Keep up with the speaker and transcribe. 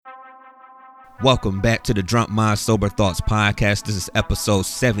Welcome back to the Drunk Mind Sober Thoughts podcast. This is episode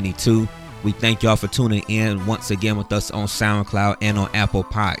 72. We thank y'all for tuning in once again with us on SoundCloud and on Apple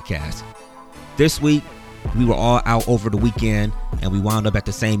Podcasts. This week, we were all out over the weekend and we wound up at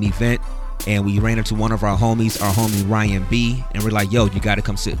the same event, and we ran into one of our homies, our homie Ryan B, and we're like, yo, you got to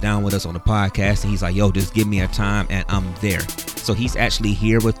come sit down with us on the podcast. And he's like, yo, just give me a time and I'm there. So he's actually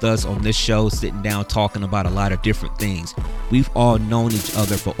here with us on this show, sitting down, talking about a lot of different things. We've all known each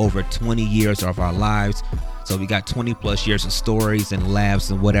other for over 20 years of our lives. So we got 20 plus years of stories and laughs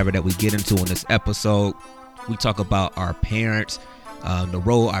and whatever that we get into in this episode. We talk about our parents, the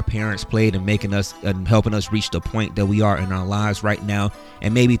role our parents played in making us and helping us reach the point that we are in our lives right now,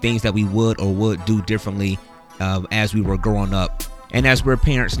 and maybe things that we would do differently as we were growing up and as we're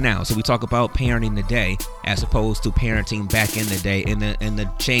parents now. So we talk about parenting today as opposed to parenting back in the day, and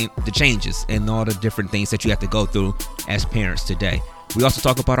the changes and all the different things that you have to go through as parents today. We also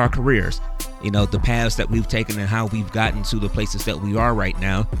talk about our careers, the paths that we've taken and how we've gotten to the places that we are right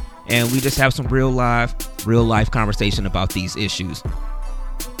now. And we just have some real life conversation about these issues.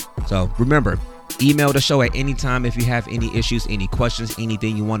 So remember, email the show at any time if you have any issues, any questions,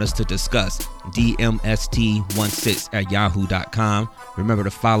 anything you want us to discuss. DMST16@yahoo.com. Remember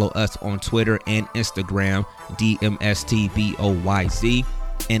to follow us on Twitter and Instagram, DMSTBOYZ.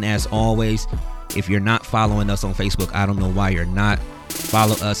 And as always, if you're not following us on Facebook, I don't know why you're not.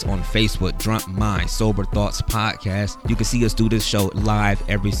 Follow us on Facebook, Drunk Mind Sober Thoughts Podcast. You can see us do this show live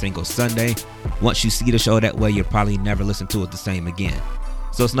every single Sunday. Once you see the show that way, you'll probably never listen to it the same again.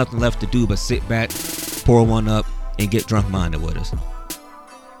 So it's nothing left to do but sit back, pour one up, and get drunk-minded with us. Fuck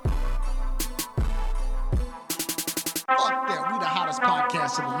that, we the hottest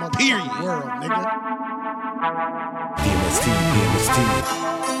podcast in the motherfucking world, nigga.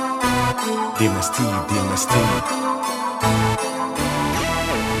 DMST.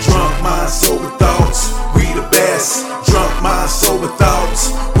 Drunk mind, sober thoughts, we the best. Drunk mind, sober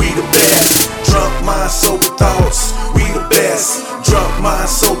thoughts, we the best. Drunk mind, sober thoughts, we the best. Drunk mind,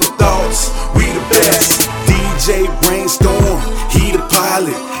 sober thoughts, we the best. DJ Brainstorm, he the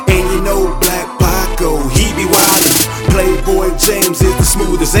pilot, and Black Paco, he be wildin'. Playboy James is the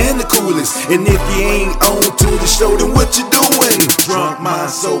smoothest and the coolest, and if you ain't on to the show, then what you doing? Drunk mind,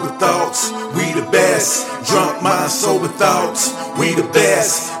 sober thoughts, we the best. Drunk mind, sober thoughts, we the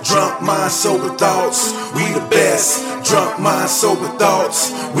best. Drunk mind, sober thoughts, we the best. Drunk mind, sober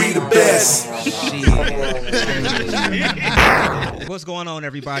thoughts, we the best. What's going on,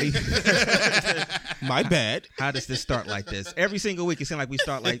 everybody? My bad. How does this start like this? Every single week it seems like we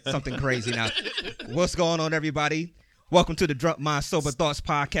start like something crazy now. What's going on, everybody? Welcome to the Drunk Mind Sober Thoughts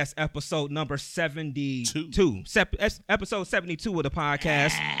Podcast, episode number 72. Episode 72 of the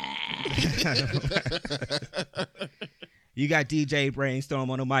podcast. You got DJ Brainstorm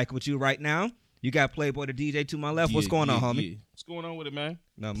on the mic with you right now. You got Playboy the DJ to my left. What's going on, homie? Yeah. What's going on with it, man?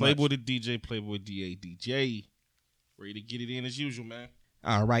 Not Playboy much. the DJ, Playboy DA DJ. Ready to get it in as usual, man.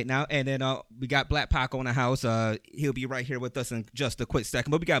 All right, now, and then we got Black Paco in the house. He'll be right here with us in just a quick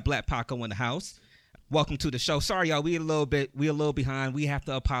second, but we got Black Paco in the house. Welcome to the show. Sorry, y'all, we a little behind. We have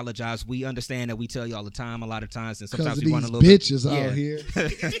to apologize. We understand that we tell you all the time, a lot of times, and sometimes we run a little bitches bit. out here.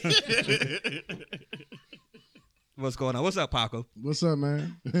 What's going on? What's up, Paco? What's up,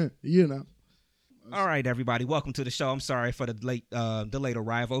 man? All right, everybody. Welcome to the show. I'm sorry for the late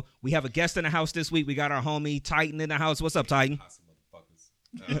arrival. We have a guest in the house this week. We got our homie Titan in the house. What's up, Titan? Awesome motherfuckers.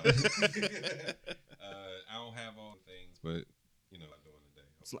 I don't have all the things, but I'm doing today.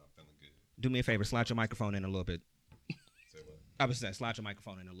 I'm feeling good. Do me a favor, slide your microphone in a little bit. Say what? I was saying, slide your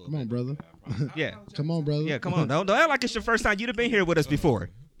microphone in a little Come on, bit. brother. Yeah. Come on, brother. Yeah, come on. Don't act like it's your first time. You'd have been here with us before.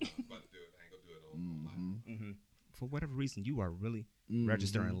 I'm about to do it. I ain't gonna do it on live. For whatever reason, you are really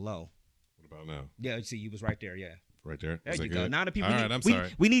registering low. What about now? Yeah, see, you was right there. Yeah. Right there? There Is you that go. good? Now the people. All right, I'm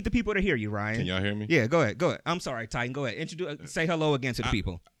sorry. We need the people to hear you, Ryan. Can y'all hear me? Yeah, go ahead. I'm sorry, Titan. Go ahead. Introduce. Say hello again to the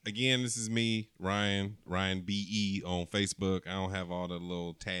people. Again, this is me, Ryan BE on Facebook. I don't have all the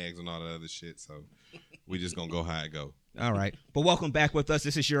little tags and all the other shit, so we just gonna go how it go. All right, but welcome back with us.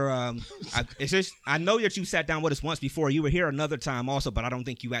 This is your. I know that you sat down with us once before. You were here another time also, but I don't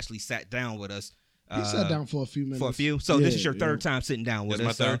think you actually sat down with us. He sat down for a few minutes. So this is your third time sitting down with This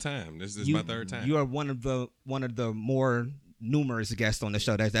us. is my third time. This is my third time. You are one of the more numerous guests on the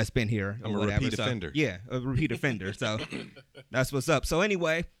show that's been here. I'm a repeat offender. Yeah, a repeat offender. So that's what's up. So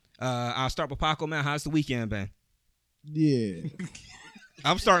anyway, I'll start with Paco, man. How's the weekend been? Yeah.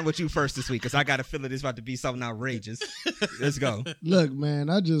 I'm starting with you first this week because I got a feeling it's about to be something outrageous. Let's go. Look,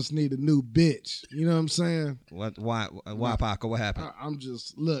 man, I just need a new bitch. You know what I'm saying? What? Why, Paco? What happened? I'm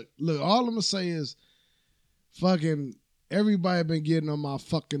just look. All I'm gonna say is, fucking everybody been getting on my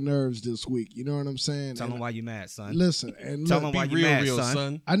fucking nerves this week. You know what I'm saying? Tell them why you mad, son. Listen, and Tell look, them why Be you mad, real, son.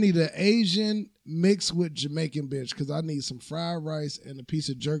 son. I need an Asian mixed with Jamaican bitch because I need some fried rice and a piece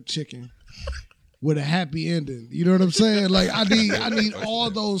of jerk chicken with a happy ending. You know what I'm saying? Like I need all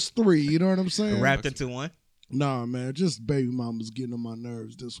those three. You know what I'm saying? Wrapped into one. Nah, man, just baby mama's getting on my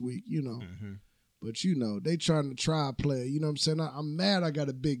nerves this week. You know. Mm-hmm. But, you know, they trying to try play. You know what I'm saying? I'm mad I got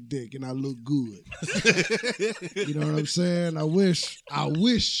a big dick and I look good. You know what I'm saying? I wish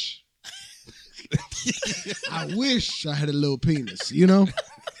I had a little penis, you know?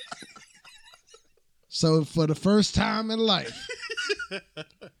 So for the first time in life,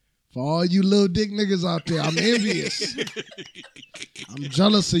 for all you little dick niggas out there, I'm envious. I'm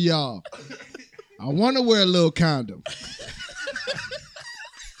jealous of y'all. I want to wear a little condom.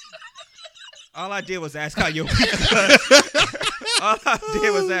 All I did was ask how your week was. All I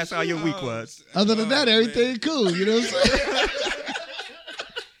did was ask how your week was. Other than that, everything cool. You know what I'm saying?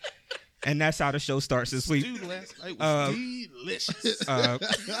 And that's how the show starts this week. Dude, last night was delicious.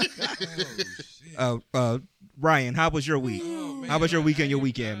 Ryan, how was your week? Oh, man, How was your week and your I-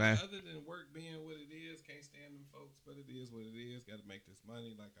 weekend, man? Other than work being what it is, can't stand them folks, but it is what it is. Got to make this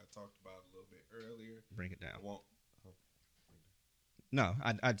money, like I talked about a little bit earlier. Bring it I down. won't. No,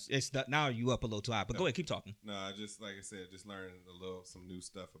 it's not, now you up a little too high, but go ahead, keep talking. No, I just like I said, just learning some new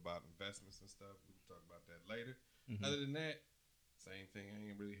stuff about investments and stuff. We can talk about that later. Mhm. Other than that, same thing. I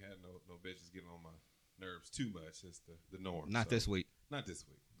ain't really had no bitches getting on my nerves too much. It's the norm. Not So, this week. Not this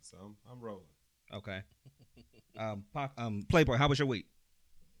week. So I'm rolling. Okay. Playboy, how was your week?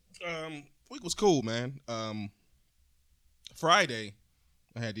 Week was cool, man. Friday,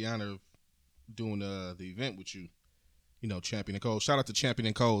 I had the honor of doing the event with you. You know, Champion and Coles. Shout out to Champion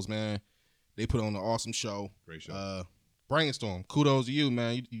and Coles, man. They put on an awesome show. Great show. Brainstorm. Kudos to you,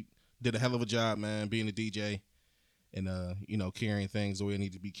 man. You did a hell of a job, man, being a DJ and, you know, carrying things the way it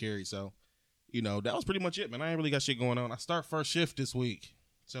need to be carried. So, you know, that was pretty much it, man. I ain't really got shit going on. I start first shift this week,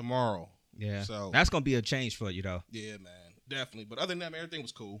 tomorrow. Yeah. So That's going to be a change for you, though. yeah, man, definitely. But other than that, man, everything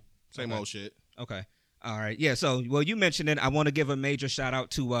was cool. Same Okay. old shit. Okay. All right. Yeah. So, well, you mentioned it. I want to give a major shout out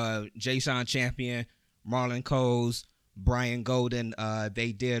to Jason Champion, Marlon Coles, Brian Golden.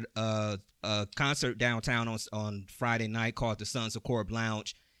 They did a concert downtown on Friday night called the Sons of Corb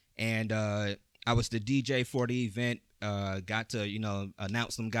Lounge, and I was the DJ for the event. Got to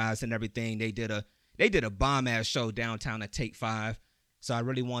announce them guys and everything. They did a bomb ass show downtown at Take 5. So I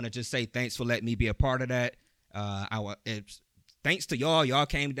really want to just say thanks for letting me be a part of that. Thanks to y'all. Y'all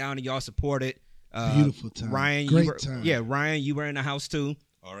came down and y'all supported. Beautiful time. Ryan, Great time. Yeah, Ryan, you were in the house too.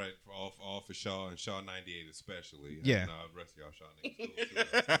 All right, all for Shaw and Shaw 98 especially. Yeah. No, the rest of y'all Shaw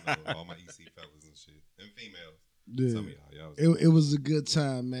niggas cool too. All my EC fellas and shit. And females. Yeah. Some of y'all. It was a good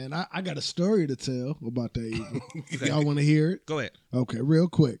time, man. I got a story to tell about that evening. Y'all want to hear it? Go ahead. Okay, real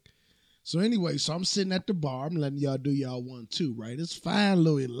quick. So anyway, I'm sitting at the bar. I'm letting y'all do y'all one too, right? It's fine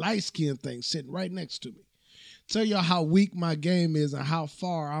little light-skinned thing sitting right next to me. Tell y'all how weak my game is and how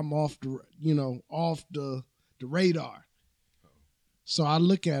far I'm off the radar. So I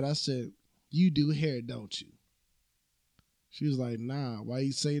look at her, I said, "You do hair, don't you?" She was like, "Nah, why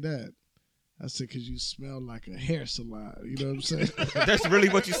you say that?" I said, "Cause you smell like a hair salon." You know what I'm saying? That's really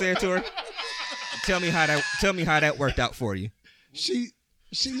what you said to her? Tell me how that worked out for you. She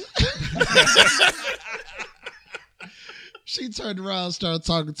turned around and started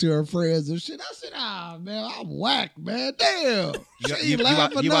talking to her friends and shit. I said, man, I'm whack, man. Damn. You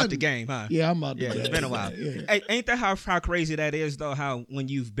out the game, huh? Yeah, I'm out the Yeah, game. it's been a while. Yeah. Hey, ain't that how crazy that is though? How when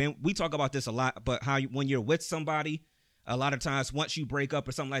we talk about this a lot, but when you're with somebody, a lot of times once you break up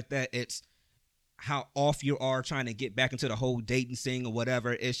or something like that, it's how off you are trying to get back into the whole dating thing or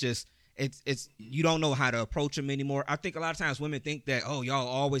whatever. It's just it's you don't know how to approach them anymore. I think a lot of times women think that, oh, y'all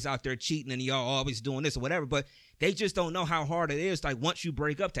always out there cheating and y'all always doing this or whatever, but they just don't know how hard it is. Like once you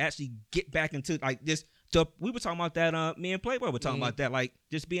break up to actually get back into like this. We were talking about that. Me and Playboy were talking about that. Like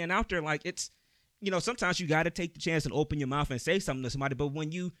just being out there. Like it's, sometimes you got to take the chance and open your mouth and say something to somebody. But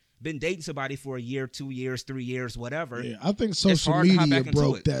when you been dating somebody for a year, 2 years, 3 years, whatever. Yeah, I think it's social hard to hop media back into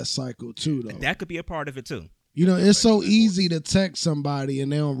broke it. that cycle too, though. That could be a part of it too. It's so easy to text somebody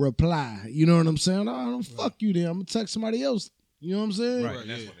and they don't reply. You know what I'm saying? Oh, don't fuck you then. I'm going to text somebody else. You know what I'm saying? Right, and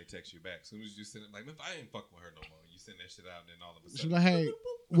that's when they text you back. As soon as you send it, like, if I ain't fucking with her no more, you send that shit out, and then all of a She's sudden, like, hey,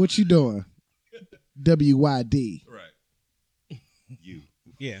 what you doing? WYD. right, you.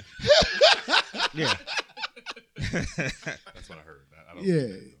 Yeah. Yeah. That's what I heard. I don't Yeah,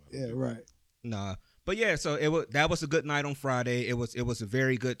 yeah, right. Nah. But yeah, so that was a good night on Friday. It was a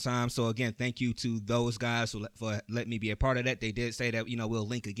very good time. So again, thank you to those guys for letting me be a part of that. They did say that we'll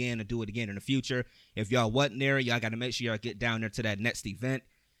link again and do it again in the future. If y'all wasn't there, y'all got to make sure y'all get down there to that next event.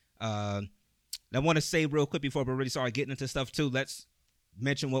 I want to say real quick before we really start getting into stuff too. Let's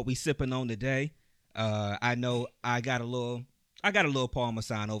mention what we sipping on today. I know I got a little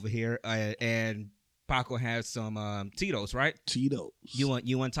Parmesan over here, and Paco has some Tito's, right? Tito's.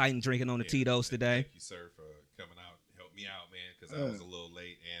 You and Titan drinking on the Tito's today. Thank you, sir, for coming out and help me out, man, because I was a little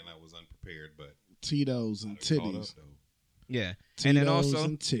late and I was unprepared. But Tito's and titties. Yeah, Tito's and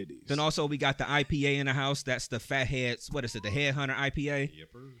and titties. Then also we got the IPA in the house. That's the Fatheads. What is it? The Headhunter IPA.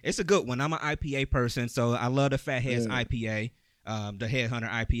 Yepper. It's a good one. I'm an IPA person, so I love the Fatheads IPA. The Headhunter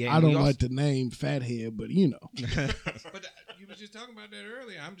IPA. I don't like the name Fathead, but you know. But you were just talking about that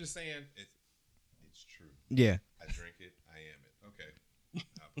earlier. I'm just saying it's true. Yeah. I drink it. I am it. Okay.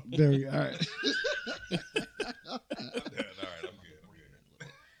 There you go. All right. All right. I'm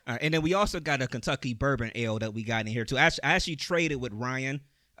good. And then we also got a Kentucky Bourbon Ale that we got in here too. I actually traded with Ryan,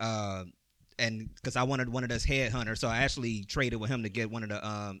 and because I wanted one of those Headhunters, so I actually traded with him to get one of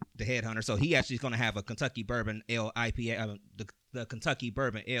the Headhunter. So he actually is going to have a Kentucky Bourbon Ale IPA, the Kentucky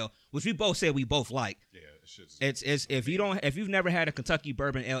Bourbon Ale, which we both said we both like. Yeah, it's if you've never had a Kentucky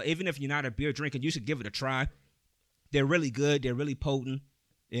Bourbon Ale, even if you're not a beer drinker, you should give it a try. They're really good. They're really potent.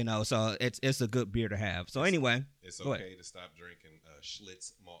 So it's a good beer to have. So anyway, it's okay to stop drinking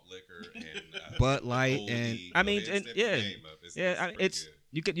Schlitz malt liquor and Bud Light, and I mean, it's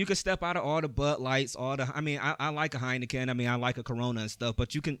you could step out of all the Bud Lights, I like a Heineken, I like a Corona and stuff,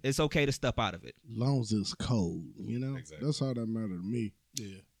 but it's okay to step out of it. As long as it's cold, Exactly. That's all that matters to me.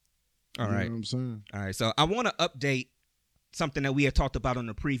 Yeah. All right. You know what I'm saying? All right. So I want to update something that we had talked about on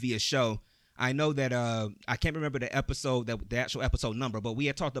the previous show. I know that I can't remember the actual episode number, but we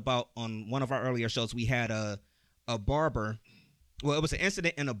had talked about on one of our earlier shows, we had a barber. Well, it was an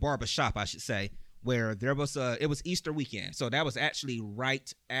incident in a barber shop, I should say, where it was Easter weekend. So that was actually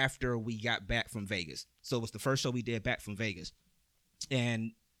right after we got back from Vegas. So it was the first show we did back from Vegas.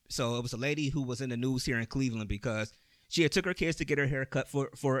 And so it was a lady who was in the news here in Cleveland because she had took her kids to get her hair cut for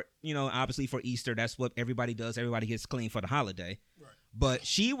obviously for Easter. That's what everybody does. Everybody gets clean for the holiday. Right. But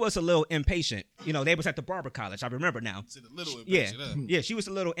she was a little impatient. They was at the barber college. I remember now. Yeah, she was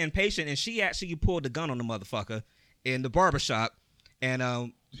a little impatient, and she actually pulled the gun on the motherfucker in the barbershop.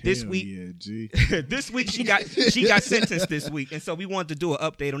 And this week she got sentenced this week, and so we wanted to do an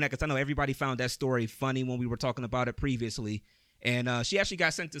update on that because I know everybody found that story funny when we were talking about it previously. And she actually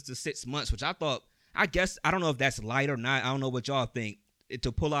got sentenced to 6 months, which I don't know if that's light or not. I don't know what y'all think.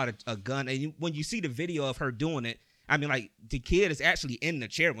 To pull out a gun, and when you see the video of her doing it, I mean, like the kid is actually in the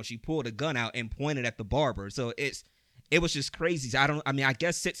chair when she pulled a gun out and pointed at the barber. So it was just crazy. I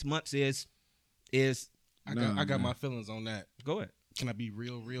guess 6 months is. I got my feelings on that. Go ahead. Can I be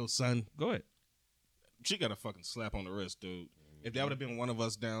real, son? Go ahead. She got a fucking slap on the wrist, dude. If that would have been one of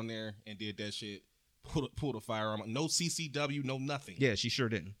us down there and did that shit, pulled a firearm, no CCW, no nothing. Yeah, she sure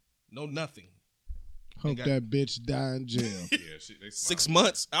didn't. No nothing. Hope that bitch die in jail. Yeah, 6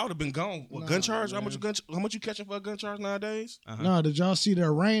 months, I would have been gone. What, gun charge? Man. How much you catching for a gun charge nowadays? Uh-huh. No, did y'all see the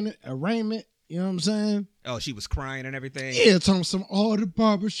arraignment? You know what I'm saying? Oh, she was crying and everything. Yeah, it's on all the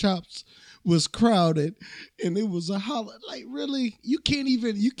barbershops was crowded, and it was a holler. Like, really, you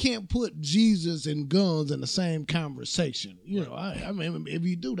can't put Jesus and guns in the same conversation. I mean, if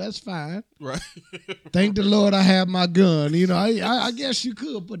you do, that's fine. Right. Thank the Lord I have my gun. I guess you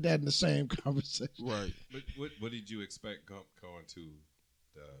could put that in the same conversation. Right. But what did you expect going to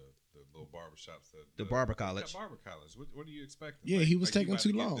the little barbershops? The barber college. Barber college. What do you expect? Yeah, he was taking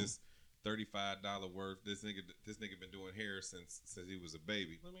too long. This $35 worth. This nigga been doing hair since he was a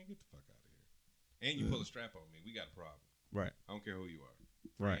baby. Let me get the fuck out of here. And you pull a strap on me, we got a problem. Right. I don't care who you are.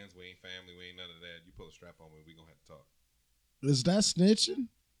 Right. Friends, we ain't family, we ain't none of that. You pull a strap on me, we gonna have to talk. Is that snitching?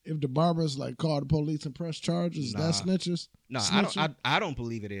 If the barbers call the police and press charges, is that snitches? No, snitching? I don't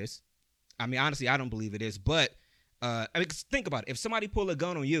believe it is. I mean, honestly, I don't believe it is. But think about it. If somebody pull a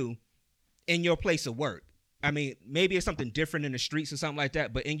gun on you in your place of work, I mean, maybe it's something different in the streets or something like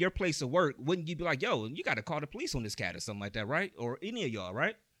that. But in your place of work, wouldn't you be like, yo, you got to call the police on this cat or something like that, right? Or any of y'all,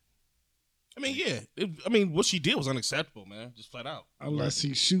 right? I mean, yeah. What she did was unacceptable, man. Just flat out. Unless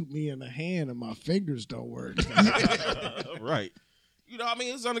he shoot me in the hand and my fingers don't work. Right.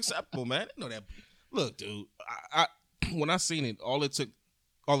 It's unacceptable, man. I know that. Look, dude, I when I seen it, all it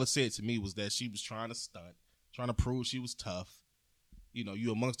said to me was that she was trying to stunt, trying to prove she was tough.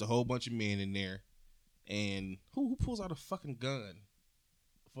 You amongst a whole bunch of men in there. And who pulls out a fucking gun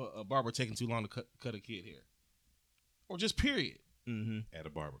for a barber taking too long to cut a kid hair? Or just period. Mm-hmm. At a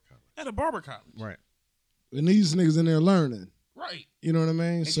barber college. At a barber college. Right. And these niggas in there learning. Right. You know what I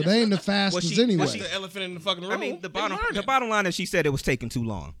mean? So guess they ain't the what? fastest she- anyway. was The elephant in the fucking room. I mean, the They bottom learning. line is she said it was taking too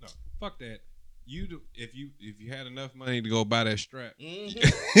long. No, fuck that. If you had enough money to go buy that strap, Mhm.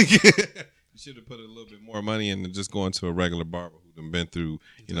 you should have put a little bit more money in than just going to a regular barber who done been through.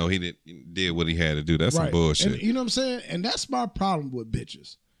 You know, he did what he had to do. That's some bullshit. And you know what I'm saying? And that's my problem with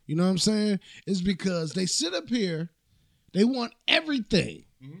bitches. You know what I'm saying? It's because they sit up here, they want everything.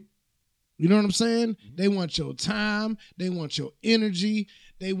 Mhm. You know what I'm saying? They want your time, they want your energy,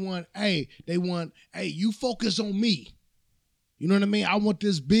 they want, you focus on me. You know what I mean? I want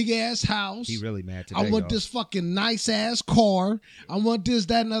this big ass house. He really mad today. I want y'all. this fucking nice ass car. I want this,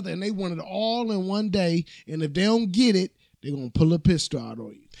 that, and other. And they want it all in one day. And if they don't get it, they're going to pull a pistol out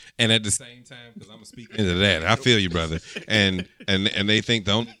on you. And at the same time, because I'm gonna speak into that, I feel you, brother. And they think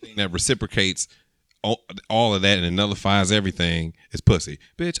the only thing that reciprocates all of that and nullifies everything is pussy.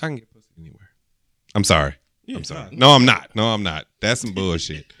 Bitch, I can get pussy anywhere. I'm sorry. I'm sorry. No, I'm not. No, I'm not. That's some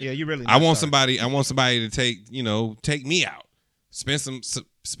bullshit. Yeah, you really. I want sorry. somebody to take me out. Spend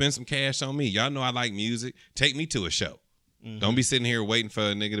some cash on me. Y'all know I like music. Take me to a show. Mm-hmm. Don't be sitting here waiting for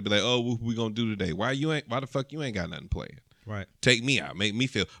a nigga to be like, "Oh, what we gonna do today?" Why the fuck you ain't got nothing playing? Right. Take me out. Make me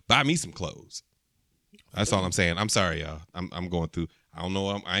feel. Buy me some clothes. That's all I'm saying. I'm sorry, y'all. I'm going through. I don't know.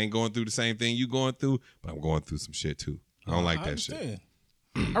 I ain't going through the same thing you going through, but I'm going through some shit too. I don't like that shit.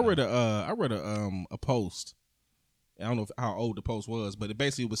 I read a post. I don't know how old the post was, but it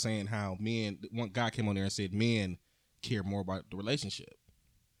basically was saying how one guy came on there and said men care more about the relationship,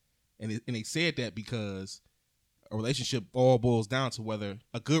 and they said that because a relationship all boils down to whether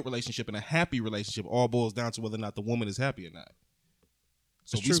a good relationship and a happy relationship all boils down to whether or not the woman is happy or not.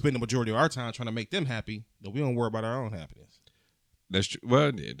 So That's we true. spend the majority of our time trying to make them happy, but we don't worry about our own happiness. That's true.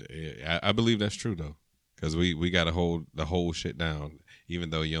 Well, I believe that's true though, because we got to hold the whole shit down, even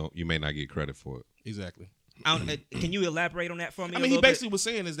though you may not get credit for it. Exactly. Can you elaborate on that for me? I mean, he basically was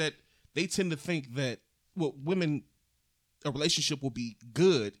saying is that they tend to think that a relationship will be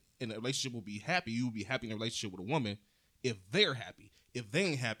good and a relationship will be happy. You will be happy in a relationship with a woman if they're happy. If they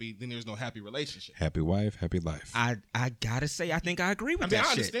ain't happy, then there's no happy relationship. Happy wife, happy life. I gotta say, I think I agree with I mean, that I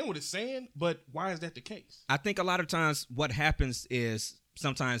shit. understand what it's saying, but why is that the case? I think a lot of times what happens is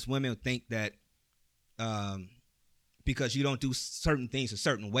sometimes women think that because you don't do certain things a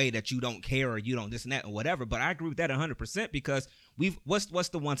certain way that you don't care or you don't this and that or whatever. But I agree with that 100% because what's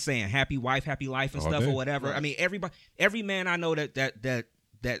the one saying? Happy wife, happy life and All stuff day. or whatever. Right. I mean, every man I know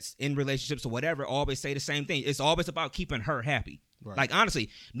that's in relationships or whatever always say the same thing. It's always about keeping her happy. Right. Like,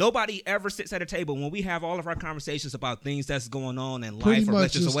 honestly, nobody ever sits at a table when we have all of our conversations about things that's going on in Pretty life or much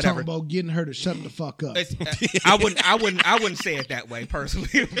relationships or just whatever. talking about getting her to shut the fuck up. It's, I wouldn't say it that way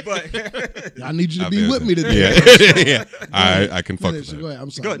personally, but I need you to I be feel with that. me today. Yeah. I can fuck with Finish it. that. Go ahead. I'm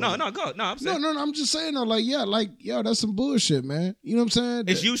sorry. good. No, go. No, I'm saying No, I'm just saying though, yo, that's some bullshit, man. You know what I'm saying?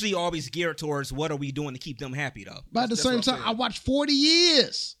 it's usually always geared towards what are we doing to keep them happy though. But at the That's same what I'm time, I watched 40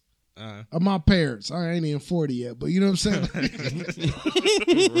 years saying. of my parents. I ain't even 40 yet, but you know what I'm saying?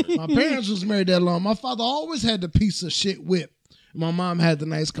 My parents was married that long. My father always had the piece of shit whip. My mom had the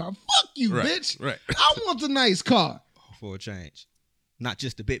nice car. Fuck you, Right, bitch. right. I want the nice car. For a change, not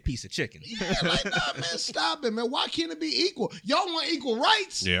just a bit piece of chicken. Yeah, like, nah, man, stop it, man. Why can't it be equal? Y'all want equal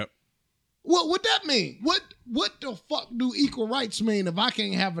rights? Yep. What that mean? What the fuck do equal rights mean if I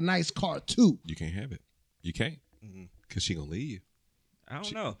can't have a nice car too? You can't have it. You can't. Mm-hmm. Because she gonna leave you. I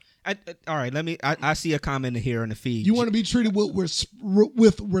don't know. All right, let me. I see a comment here in the feed. You want to be treated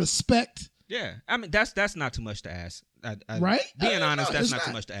with respect, Yeah, I mean that's not too much to ask. right? Being honest, No, that's it's not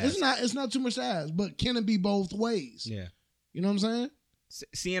too much to ask. It's not too much to ask, but can it be both ways? Yeah. You know what I'm saying?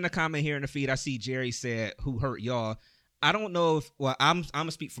 Seeing a comment here in the feed, I see Jerry said, "Who hurt y'all?" I don't know if. Well, I'm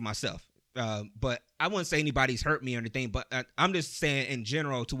gonna speak for myself, but I wouldn't say anybody's hurt me or anything. But I'm just saying in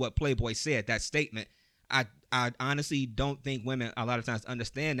general to what Playboy said. That statement, I honestly don't think women a lot of times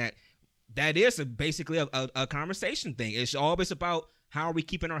understand that is basically a conversation thing. It's always about how are we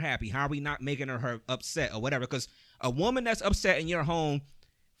keeping her happy? How are we not making her upset or whatever? Because a woman that's upset in your home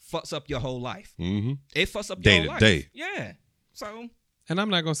fucks up your whole life. Mm-hmm. It fucks up Day your to whole life. day. Yeah. So. And I'm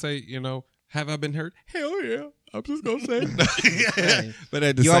not gonna say, have I been hurt? Hell yeah. I'm just gonna say. But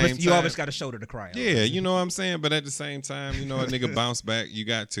at the same time, You always got a shoulder to cry on. yeah, you know what I'm saying? But at the same time, a nigga bounce back. You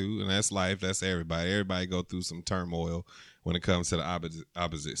got to, and that's life. That's everybody. Everybody go through some turmoil when it comes to the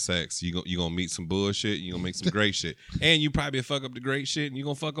opposite sex. You gonna meet some bullshit. You gonna make some great shit, and you probably fuck up the great shit, and you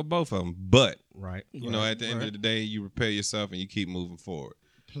gonna fuck up both of them. But Right. at the end of the day, you repair yourself and you keep moving forward.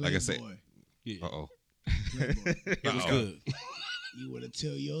 Like I said, Playboy. Yeah. uh oh, It was Uh-oh. good. You want to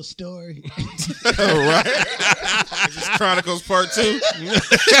tell your story? Right? Is this Chronicles Part 2?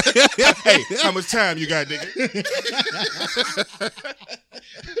 Hey, how much time you got, nigga?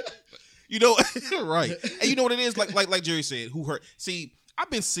 You know, right? And you know what it is? Like Jerry said, who hurt? See, I've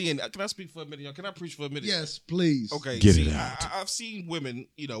been seeing. Can I speak for a minute? Y'all? Can I preach for a minute? Yes, please. Okay. Get it out. I've seen women.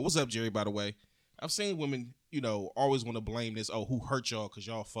 You know, what's up, Jerry? By the way, I've seen women. You know, always want to blame this. Oh, who hurt y'all? Because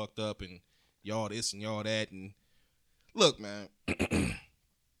y'all fucked up and y'all this and y'all that. And look, man.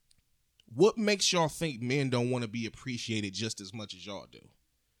 What makes y'all think men don't want to be appreciated just as much as y'all do?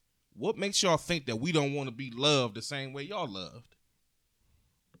 What makes y'all think that we don't want to be loved the same way y'all loved?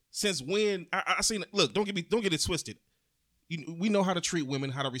 Since when? I seen. Look, don't get it twisted. We know how to treat women,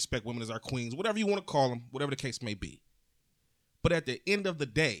 how to respect women as our queens, whatever you want to call them, whatever the case may be. But at the end of the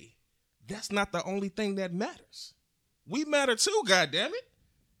day, that's not the only thing that matters. We matter too, goddammit.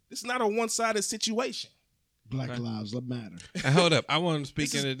 It's not a one-sided situation. Black lives matter. Hold up. I want to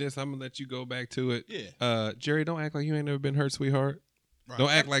speak into this. I'm going to let you go back to it. Yeah. Jerry, don't act like you ain't never been hurt, sweetheart. Right. Don't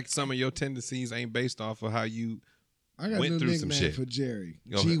act like some of your tendencies ain't based off of how you I got a went new through some nickname shit. for Jerry.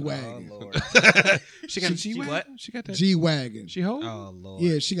 Go ahead. G-Wagon. Oh, Lord. She got a She G-Wagon? what? She got that. G-Wagon. She hold? Oh, Lord.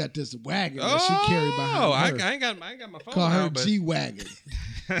 Yeah, she got this wagon that she carried behind her. I ain't got my phone Call her out, but G-Wagon.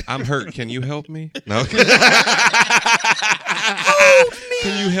 I'm hurt. Can you help me? No.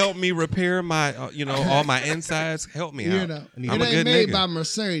 Can you help me repair my, all my insides? Help me out. You know, I'm it a ain't good made nigga. by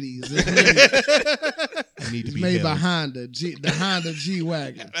Mercedes. It's Need to made by Honda. The Honda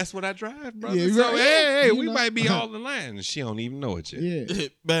G-Wagon. That's what I drive, brother. Yeah, So, right. hey, You we know. might be all in line, and she don't even know it yet. Yeah.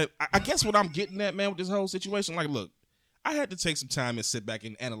 But I guess what I'm getting at, man, with this whole situation, like, look, I had to take some time and sit back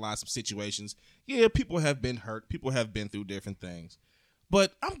and analyze some situations. Yeah, people have been hurt. People have been through different things.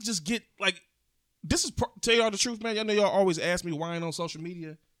 But I'm just this is, tell y'all the truth, man. Y'all know y'all always ask me why I ain't on social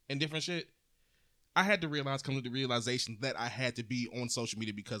media and different shit. I had to come to the realization that I had to be on social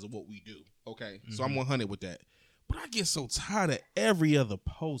media because of what we do. Okay? So I'm 100 with that. But I get so tired of every other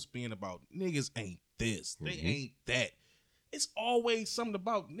post being about niggas ain't this. They ain't that. It's always something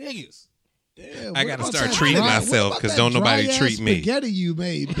about niggas. Damn, I what gotta about start that treating dry- myself, what about 'cause that don't nobody dry-ass treat me. Spaghetti you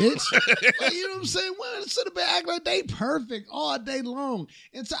made, bitch. Like, you know what I'm saying? Women sit up and act like they perfect all day long.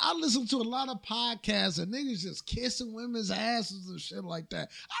 And so I listen to a lot of podcasts and niggas just kissing women's asses and shit like that.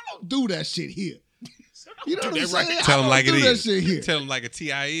 I don't do that shit here. You know what I'm saying? Tell I them like don't it do that is. shit here. Tell them like a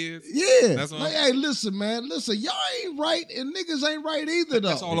TI is. Yeah. That's what Like, I'm- hey, listen, man. Listen, y'all ain't right and niggas ain't right either, though.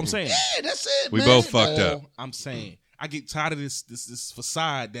 That's all I'm saying. Yeah, that's it, We man. both fucked up. All I'm saying. I get tired of this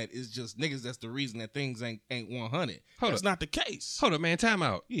facade that is just niggas. That's the reason that things ain't 100. Hold That's up. not the case. Hold up, man. Time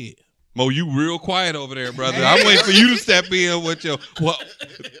out. Yeah. Mo, you real quiet over there, brother. I'm waiting for you to step in with your. Well,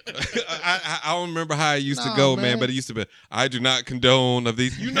 I don't remember how it used to Nah, go, man, man. but it used to be. I do not condone of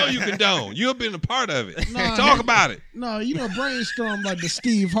these. You know you condone. You have been a part of it. Nah, Talk about it. No, you know, brainstorm like the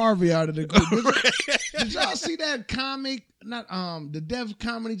Steve Harvey out of the group. Did y'all see that comic? Not the Def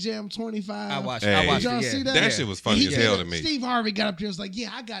Comedy Jam 25. I watched Hey. it. Did y'all see that? That shit was funny He as did hell it. to me. Steve Harvey got up there and was like,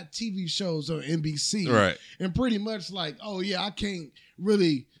 yeah, I got TV shows on NBC. Right. And pretty much like, oh, yeah, I can't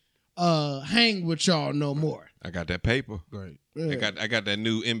really hang with y'all no more. I got that paper. Right. Yeah. I got that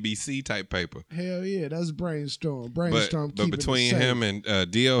new NBC type paper. Hell yeah, that's brainstorm. But Brainstorm. keeping it between safe. him and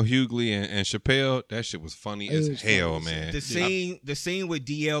DL Hughley and Chappelle, that shit was funny It as was hell, funny. man. The scene with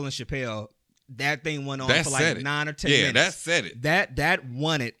DL and Chappelle, that thing went on That for said like it. 9 or 10 Yeah, minutes. that said it. That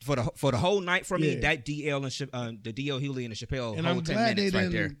won it for the whole night for me. Yeah. That DL and the DL Hughley and the Chappelle And whole I'm 10 glad they minutes right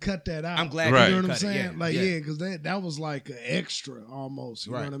didn't there. cut that out. I'm glad Right. they You know didn't what I'm cut saying? it. Like, yeah, because that was like an extra almost.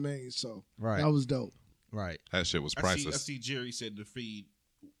 You Right. know what I mean? So Right. that was dope. Right. That shit was I priceless. see Jerry said to feed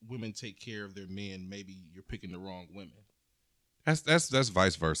women take care of their men. Maybe you're picking the wrong women. That's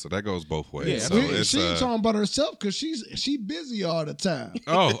vice versa. That goes both ways. Yeah, so it's she ain't talking about herself because she busy all the time.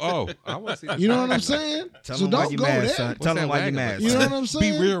 oh, I want to see. that. You know what I'm saying? Tell so them why don't you go mad, there. son. What's Tell that them why you wagon mad. look You know son. what I'm Be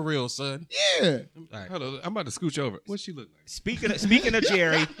saying? real, son. Yeah. Hold on, I'm about to scooch over. What she look like? Speaking of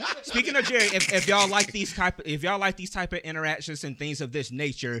Jerry, if y'all like these type of interactions and things of this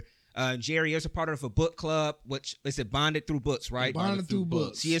nature, Jerry is a part of a book club, which is it Bonded Through Books, right? Bonded Through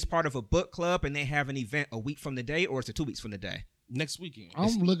Books. She is part of a book club, and they have an event a week from the day, or is it 2 weeks from the day? Next weekend.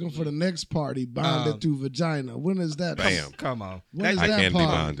 I'm looking for the next party, bonded through vagina. When is that? Bam. Come on. When is I that can't be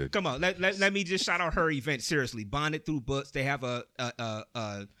party? bonded. Come on, let me just shout out her event seriously. Bonded Through Books. They have a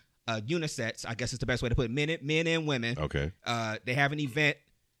unisex, I guess is the best way to put it, men and women. Okay. They have an event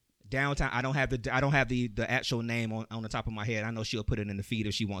downtown. I don't have the actual name on the top of my head. I know she'll put it in the feed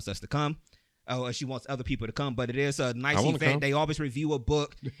if she wants us to come. Or she wants other people to come, but it is a nice I wanna event. come. They always review a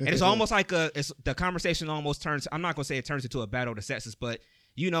book, and it's almost like the conversation almost turns. I'm not gonna say it turns into a battle of the sexes, but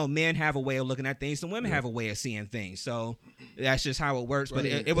men have a way of looking at things and women have a way of seeing things. So that's just how it works. But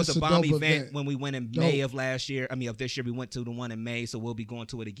it was It's a a bomb dope event when we went in May Dope. of last year. I mean, of this year, we went to the one in May. So we'll be going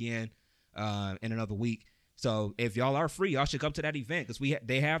to it again in another week. So if y'all are free, y'all should come to that event because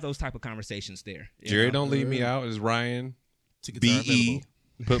they have those type of conversations there. Jerry, don't leave me out. Is Ryan Tickets are BE? available.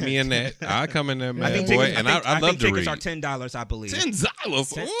 Put me in that. I come in there, man, I think boy, tickets, and I love think to tickets read. are $10, I believe.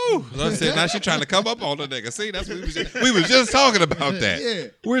 $10. Ooh. Listen, now she trying to come up on the nigga. See, that's what we was just talking about that. Yeah.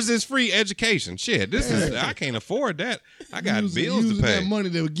 Where's this free education? Shit, this is I can't afford that. I got bills to using pay. that money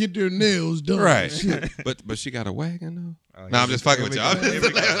to get their nails done. Right. Shit. But she got a wagon though. Oh, No, I'm just fucking with y'all. Here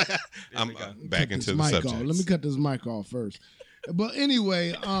we go. I'm Cut back into this the mic subject. off. Let me cut this mic off first. But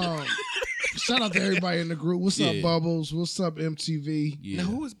anyway, shout out to everybody in the group. What's up, Yeah. Bubbles? What's up, MTV? Yeah. Now,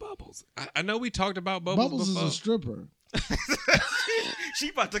 who is Bubbles? I know we talked about Bubbles, Bubbles is before. a stripper. She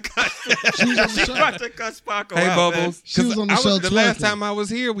about to cut. She was on the She show. about to cut Sparkle Hey, out, Bubbles. She was 'Cause on the show the last twerking. time I was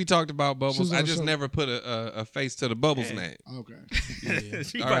here, we talked about She was Bubbles. on I the just show. never put a face to the Bubbles name. Okay. Man.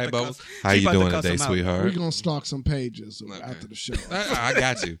 She All about right, to Bubbles. cuss- How she you about to doing cuss today, him out. sweetheart? We're going to stalk some pages after the show. I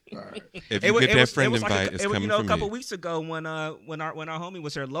got you. All right. If you get that friend like invite, it's coming a from couple me. weeks ago when our homie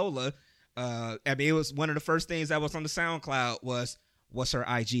was here, Lola. I mean, it was one of the first things that was on the SoundCloud was what's her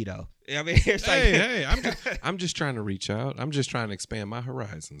IG though. I mean, it's like Hey, I'm just trying to reach out. I'm just trying to expand my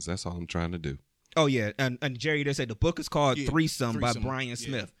horizons. That's all I'm trying to do. oh yeah, and Jerry just said the book is called Yeah, Threesome by Threesome. Brian Yeah.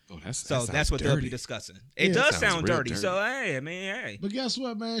 Smith. Oh, that So sounds that's what they'll dirty. be discussing. It Yeah. does Sounds sound real dirty. dirty. So hey, man, But guess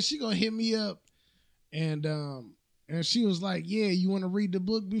what, man? She going to hit me up and she was like, yeah, you want to read the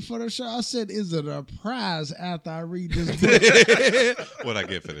book before the show? I said, is it a prize after I read this book? What I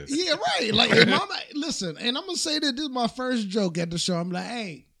get for this? Yeah, right. Like, if mama, listen, and I'm going to say that this is my first joke at the show. I'm like,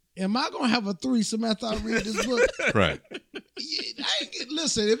 hey, am I going to have a threesome after I read this book? Right.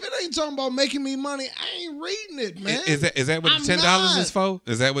 Listen, if it ain't talking about making me money, I ain't reading it, man. Is that what I'm the $10 not. is for?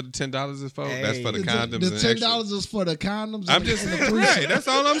 Is that what the $10 is for? That's for the Hey. condoms The and $10 extra. is for the condoms. I'm and just the saying. threesome. Right. That's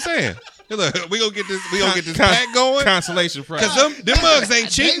all I'm saying. Hey, look, we gonna get this pack going. Consolation prize. Cause them mugs ain't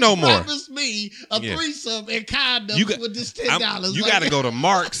cheap They no more. promised me a Yeah. threesome and condoms You got- with this $10. You got to go to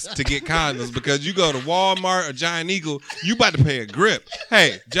Mark's to get condoms because you go to Walmart or Giant Eagle, you about to pay a grip.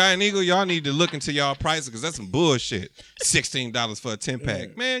 Hey, Giant Eagle, y'all need to look into y'all prices because that's some bullshit. $16 for a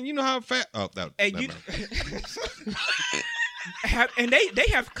 10-pack. Man, you know how fat. Oh, that. hey, never you. mind. And they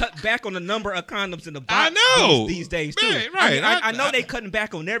have cut back on the number of condoms in the box I know. these days too. Right, I, mean, right. I know they cutting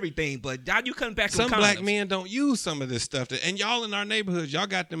back on everything, but how you cutting back Some on condoms? black men don't use some of this stuff. And y'all in our neighborhoods, y'all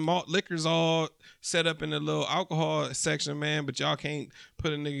got them malt liquors all set up in the little alcohol section, man, but y'all can't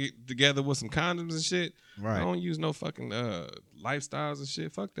put a nigga together with some condoms and shit. Right. I don't use no fucking lifestyles and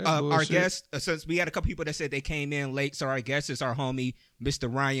shit. Fuck that Our bullshit. guest, since we had a couple people that said they came in late, so our guest is our homie,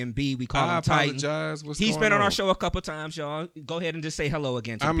 Mr. Ryan B. We call I him Titan. apologize. What's He's going been on on our show a couple times, y'all. Go ahead and just say hello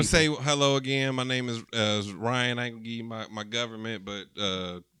again to I'm the gonna people. say hello again. My name is Ryan. I ain't gonna give you my government, but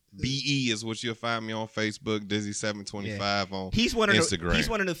BE is what you'll find me on Facebook. Dizzy725 on He's one of Instagram. He's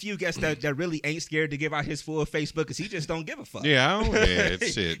one of the few guests that really ain't scared to give out his full Facebook because he just don't give a fuck. Yeah, I don't. Yeah,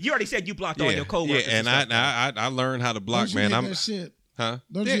 it's shit. You already said you blocked all your coworkers. Yeah, and stuff. I learned how to block, Don't you man. hate I'm that shit? huh?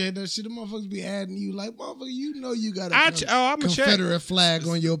 Don't Yeah. you hate that shit? The motherfuckers be adding you like, motherfucker, you know you got I'm a a check. Confederate flag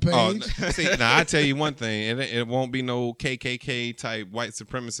on your page. Oh, see, now I tell you one thing, it won't be no KKK type white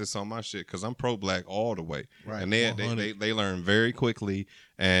supremacists on my shit because I'm pro black all the way, Right, and 100. they learn very quickly,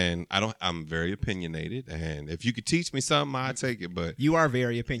 and I'm very opinionated, and if you could teach me something, I'd take it. But You are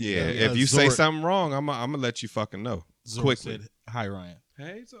very opinionated. yeah, if you say Zord- something wrong, I'm gonna let you fucking know Zora quickly. said, hi, Ryan.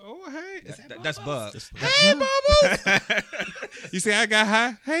 Hey, hey, That's Bub. Hey, Bubbles. You see, I got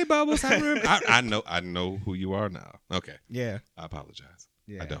high. Hey, Bubbles. I know who you are now. Okay, Yeah. I apologize.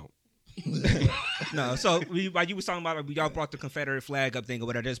 Yeah. I don't. No, so while you was talking about y'all brought the Confederate flag up thing or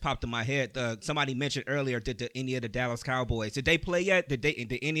whatever, just popped in my head. Somebody mentioned earlier, did any of the Dallas Cowboys, did they play yet? Did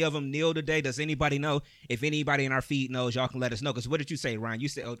any of them kneel today? Does anybody know? If anybody in our feed knows, y'all can let us know. Because what did you say, Ryan? You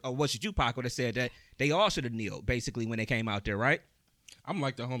said, or what should you Paco that said that they all should have kneeled basically when they came out there, right? I'm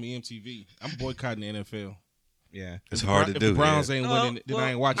like the homie MTV. I'm boycotting the NFL. Yeah. It's hard to If do. the Browns yeah. ain't winning, then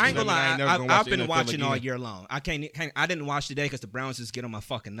I ain't watching. I ain't gonna I lie. ain't never gonna watch I've the been NFL watching all again. year long. I didn't watch today because the Browns just get on my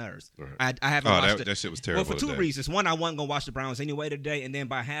fucking nerves. Right. I haven't Oh, watched that shit was terrible. Well, for two today. reasons. One, I wasn't gonna watch the Browns anyway today, and then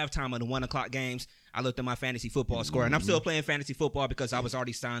by halftime of the 1:00 games, I looked at my fantasy football score, and I'm still playing fantasy football because I was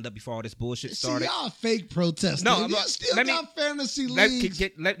already signed up before all this bullshit See, started. y'all fake protesters. No, you look, still let me- got fantasy Let leagues.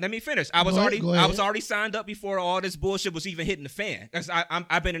 me finish. I was Go ahead. I was already signed up before all this bullshit was even hitting the fan. 'Cause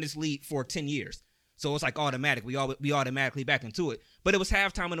I've been in this league for 10 years. So it's like automatic. We automatically back into it. But it was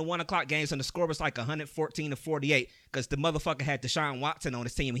halftime in the 1:00 games, and the score was like 114-48 because the motherfucker had Deshaun Watson on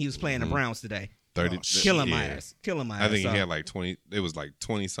his team, and he was playing the Browns today. 30. Killing my ass. I think he had like 20. It was like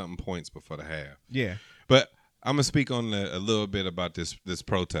 20 something points before the half. Yeah. But I'm gonna speak on a little bit about this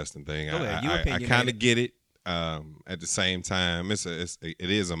protesting thing. I kind of get it. At the same time, it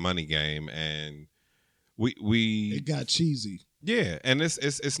is a money game, and it got cheesy. Yeah, and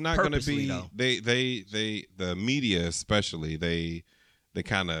it's not going to be though. The media especially they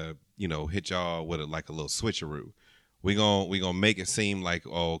kind of hit y'all with like a little switcheroo. We gonna make it seem like,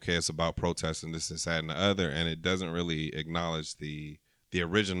 oh, okay, it's about protesting this, that, and the other, and it doesn't really acknowledge the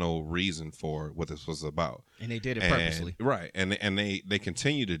original reason for what this was about. And they did it purposely. Right. And they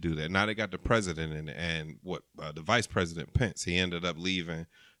continue to do that. Now they got the president and the vice president Pence. He ended up leaving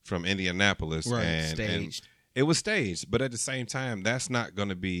from Indianapolis. Right. And it was staged. But at the same time, that's not going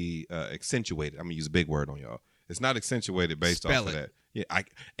to be accentuated. I'm going to use a big word on y'all. It's not accentuated based off of that. Yeah, ACC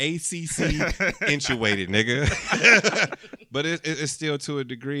intuated, nigga. But it's still, to a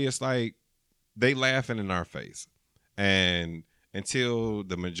degree, it's like they laughing in our face. And until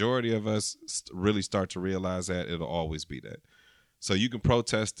the majority of us really start to realize that, it'll always be that. So you can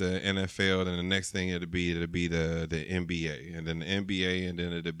protest the NFL, and the next thing it'll be the NBA, and then the NBA, and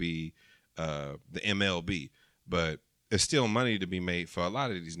then it'll be the MLB. But there's still money to be made for a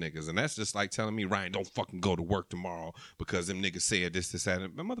lot of these niggas, and that's just like telling me, Ryan, don't fucking go to work tomorrow because them niggas said this,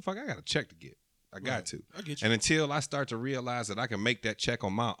 that. But motherfucker, I got a check to get. I got to. I get you. And until I start to realize that I can make that check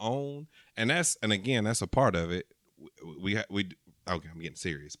on my own, and again, that's a part of it. Okay, I'm getting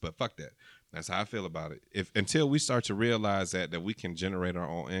serious, but fuck that. That's how I feel about it. Until we start to realize that we can generate our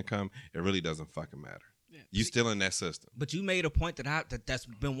own income, it really doesn't fucking matter. Yeah. You still in that system. But you made a point that's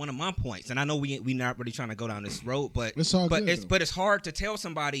been one of my points, and I know we not really trying to go down this road, but it's it's hard to tell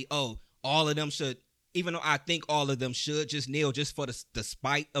somebody, oh, all of them should. Even though I think all of them should just kneel just for the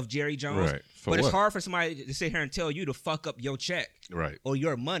spite of Jerry Jones, right? It's hard for somebody to sit here and tell you to fuck up your check, right, or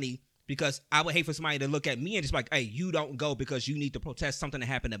your money. Because I would hate for somebody to look at me and just be like, hey, you don't go because you need to protest something that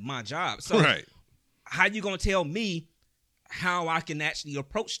happened at my job. So how you going to tell me how I can actually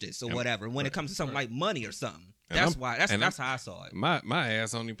approach this or whatever when it comes to something like money or something? That's how I saw it. My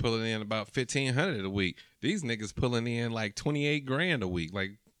ass only pulling in about $1,500 a week. These niggas pulling in like $28,000 a week.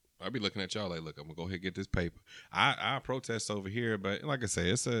 Like, I'll be looking at y'all like, look, I'm going to go ahead and get this paper. I protest over here, but like I say,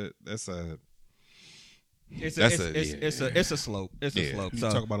 it's a slope. It's a slope. You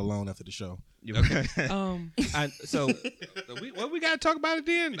talk about a loan after the show. Okay. So we got to talk about it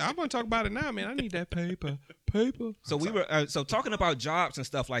then. I'm going to talk about it now, man. I need that paper. So we were talking about jobs and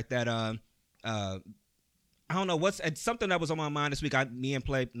stuff like that. I don't know it's something that was on my mind this week. Me and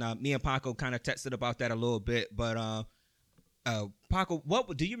Paco kind of texted about that a little bit. But Paco,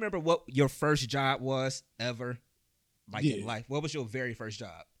 do you remember what your first job was ever, in life? What was your very first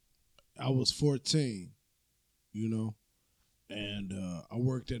job? I was 14. And I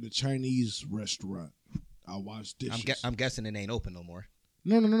worked at a Chinese restaurant. I washed dishes. I'm guessing it ain't open no more.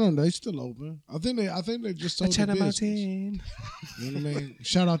 No, they still open. I think they just sold the business. You know what I mean?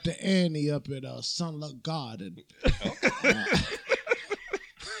 Shout out to Annie up at Sunluck Garden.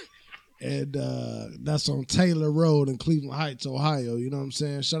 And that's on Taylor Road in Cleveland Heights, Ohio. You know what I'm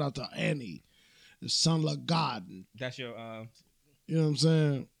saying? Shout out to Annie. The Sunluck Garden. That's your you know what I'm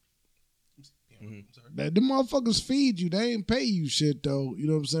saying? Mm-hmm. Them motherfuckers feed you. They ain't pay you shit though. You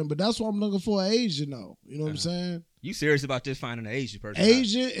know what I'm saying? But that's why I'm looking for an Asian though. You know what I'm saying? You serious about just finding an Asian person?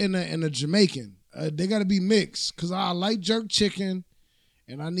 Asian and a Jamaican. They got to be mixed because I like jerk chicken,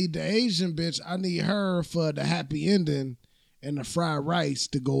 and I need the Asian bitch. I need her for the happy ending and the fried rice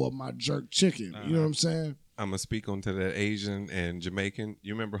to go up my jerk chicken. You know what I'm saying? I'm going to speak onto that Asian and Jamaican.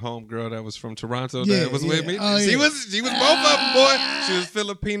 You remember homegirl that was from Toronto that was with me? She was both of them, boy. She was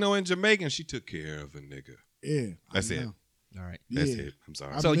Filipino and Jamaican. She took care of a nigga. Yeah. That's it. All right. That's it. I'm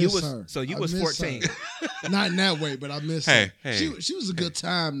sorry. So you was 14. Not in that way, but I miss her. Hey. She was a good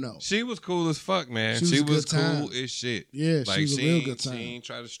time though. She was cool as fuck, man. She was cool as shit. Yeah, she was a real good time. She ain't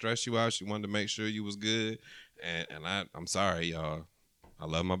try to stress you out. She wanted to make sure you was good. And I'm sorry, y'all. I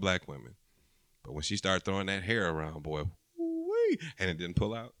love my black women. But when she started throwing that hair around, boy, woo-wee, and it didn't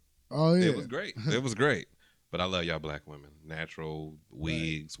pull out. Oh, yeah. It was great. It was great. But I love y'all black women. Natural,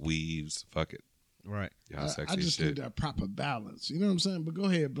 wigs, weaves, fuck it. Right. Y'all sexy I just shit. need that proper balance. You know what I'm saying? But go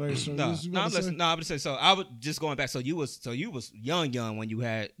ahead, Blair. I'm just saying. So I was just going back. So you was young when you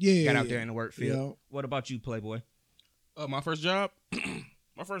got out there in the work field. Yeah. What about you, Playboy? My first job?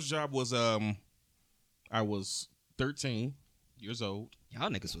 My first job was I was 13 years old. Y'all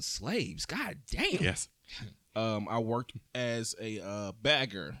niggas was slaves. God damn. Yes. I worked as a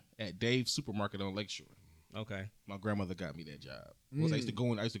bagger at Dave's Supermarket on Lakeshore. Okay. My grandmother got me that job. I used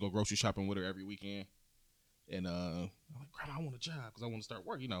to go grocery shopping with her every weekend. And I'm like, Grandma, I want a job because I want to start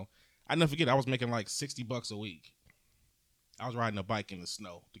work. I never forget. I was making like $60 a week. I was riding a bike in the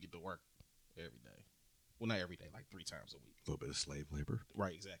snow to get to work every day. Well, not every day, like 3 times a week. A little bit of slave labor.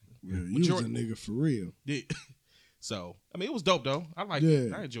 Right, exactly. Yeah, you was a nigga for real. Yeah. So, I mean, it was dope though. I liked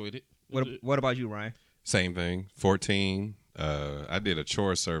it. I enjoyed it. What about you, Ryan? Same thing. 14. I did a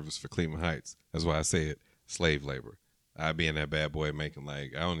chore service for Cleveland Heights. That's why I said slave labor. I'd be in that bad boy making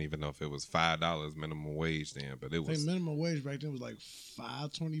like, I don't even know if it was $5 minimum wage then, but it I was. think minimum wage back then was like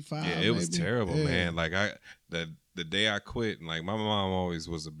 $5.25. Yeah, it was maybe. terrible, Yeah. man. Like the day I quit, and like my mom always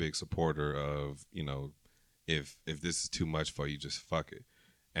was a big supporter of, if this is too much for you, just fuck it.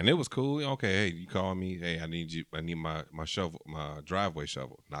 And it was cool. Okay, hey, you call me. Hey, I need my shovel, my driveway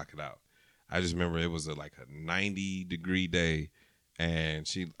shovel. Knock it out. I just remember it was like a 90-degree day, and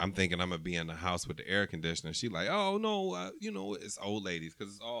I'm thinking I'm gonna be in the house with the air conditioner. She like, oh no, it's old ladies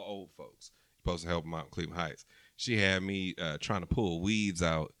because it's all old folks. You're supposed to help them out in Cleveland Heights. She had me trying to pull weeds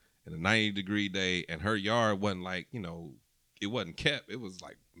out in a 90-degree day, and her yard wasn't like, it wasn't kept. It was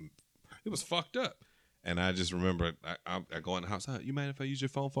like, it was fucked up. And I just remember I go in the house. You mind if I use your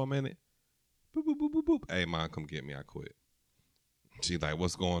phone for a minute? Boop, boop, boop, boop, boop. Hey, Mom, come get me. I quit. She's like,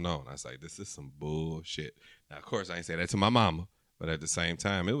 what's going on? I was like, this is some bullshit. Now, of course, I ain't say that to my mama, but at the same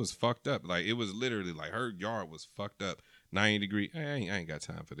time, it was fucked up. Like, it was literally like her yard was fucked up. 90-degree. Hey, I ain't got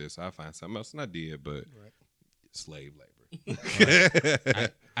time for this. I'll find something else. And I did, but slave labor.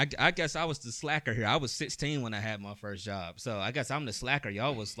 I guess I was the slacker here. I was 16 when I had my first job. So I guess I'm the slacker.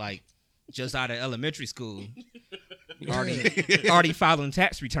 Y'all was like just out of elementary school. already filing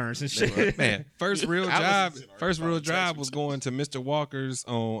tax returns and shit. Man, first real job was going to Mr. Walker's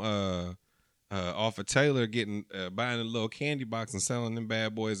on off of Taylor, getting buying a little candy box and selling them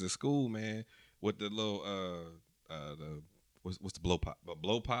bad boys at school, man, with the little what's the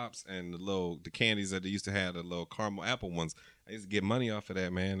blow pops and the candies that they used to have, the little caramel apple ones. I used to get money off of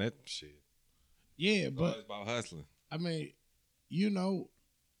that, man. That shit. Yeah, but it's about hustling. I mean,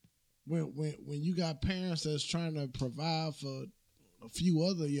 when you got parents that's trying to provide for a few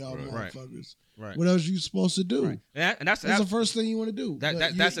other y'all motherfuckers, right? What else you supposed to do? Right. And that's the first thing you want to do.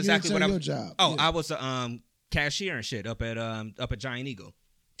 That's exactly what your job. Oh, yeah. I was a cashier and shit up at Giant Eagle,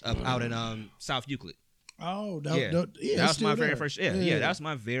 out in South Euclid. Oh, that's my very first. Yeah, that's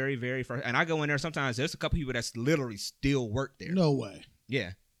my very, very first. And I go in there sometimes. There's a couple people that's literally still work there. No way.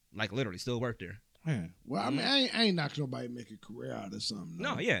 Yeah, like literally still work there. Yeah. Well, I mean, I ain't knocking nobody make a career out of something.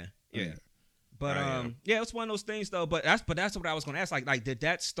 No, yeah. But it's one of those things though. But that's what I was going to ask. Like, did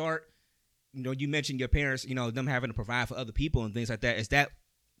that start? You mentioned your parents. Them having to provide for other people and things like that. Is that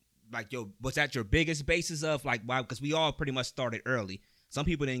like was that your biggest basis of like why? Because we all pretty much started early. Some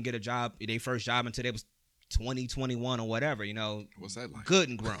people didn't get a job, their first job until they was 20, 21 or whatever. What's that like? Good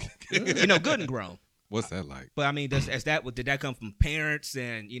and grown. Good and grown. What's that like? But I mean, did that come from parents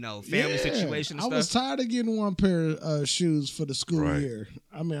and family situation and stuff? I was tired of getting one pair of shoes for the school year.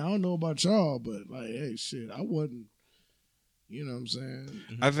 I mean, I don't know about y'all, but like, hey, shit, I wasn't. You know what I'm saying?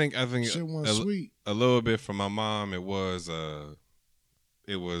 I think shit wasn't sweet. A little bit from my mom. It was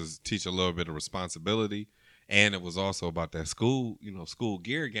teach a little bit of responsibility, and it was also about that school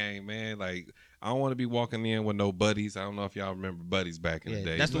gear game, man. Like, I don't want to be walking in with no buddies. I don't know if y'all remember buddies back in the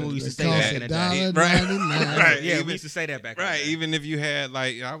day. That's what we used to say back in the day. Right. Yeah, we used to say that back in the day. Even if you had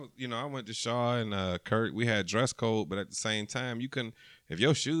I went to Shaw and Kurt, we had dress code, but at the same time, you couldn't. If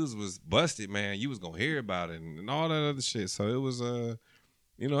your shoes was busted, man, you was gonna hear about it and all that other shit. So it was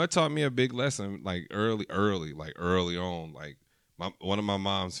it taught me a big lesson, like early on. Like one of my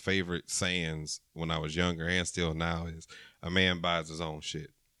mom's favorite sayings when I was younger and still now is, "A man buys his own shit."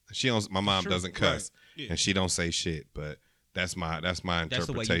 My mom doesn't cuss, and she don't say shit, but that's my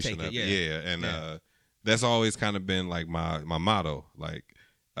interpretation of it. Yeah, and that's always kind of been like my motto. Like,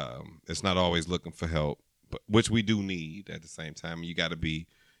 it's not always looking for help, but which we do need at the same time. You got to be,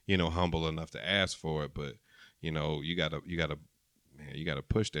 humble enough to ask for it, but you gotta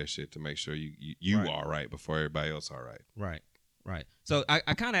push that shit to make sure you all right before everybody else all right. Right. So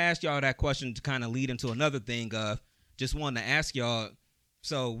I kind of asked y'all that question to kind of lead into another thing. Just wanted to ask y'all.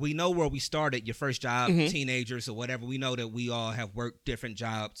 So we know where we started, your first job, teenagers or whatever. We know that we all have worked different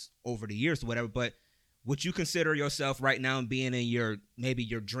jobs over the years or whatever. But would you consider yourself right now being in your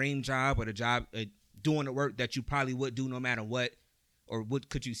dream job or the job doing the work that you probably would do no matter what? Or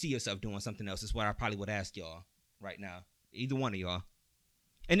could you see yourself doing something else? Is what I probably would ask y'all right now. Either one of y'all.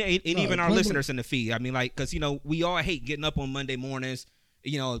 And even our listeners in the feed. I mean, like, because, we all hate getting up on Monday mornings,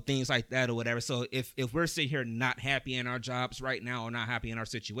 things like that or whatever. So if we're sitting here not happy in our jobs right now or not happy in our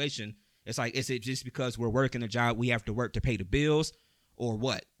situation, it's like, is it just because we're working a job we have to work to pay the bills or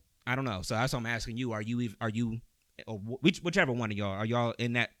what? I don't know. So that's what I'm asking you. Are you or whichever one of y'all, are y'all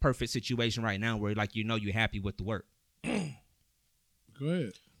in that perfect situation right now where like you're happy with the work? Go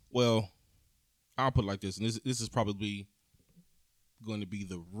ahead. Well, I'll put it like this, and this is probably going to be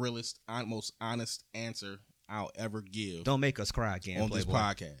the realest, most honest answer I'll ever give. Don't make us cry again on Playboy. this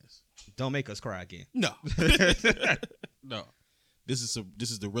podcast. Don't make us cry again. No, no. This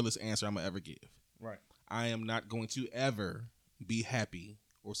is the realest answer I'm gonna ever give. Right. I am not going to ever be happy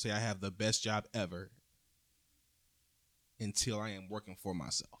or say I have the best job ever until I am working for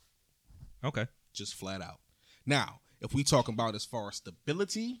myself. Okay. Just flat out. Now, if we talk about as far as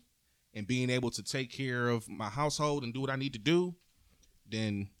stability and being able to take care of my household and do what I need to do,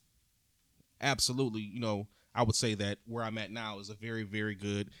 then absolutely, I would say that where I'm at now is a very, very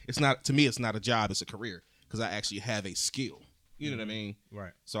good. It's not, to me, it's not a job, it's a career because I actually have a skill. You know what I mean?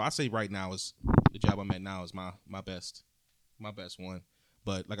 Right. So I say right now is the job I'm at now is my best one.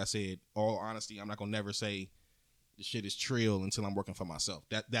 But like I said, all honesty, I'm not gonna never say the shit is trill until I'm working for myself.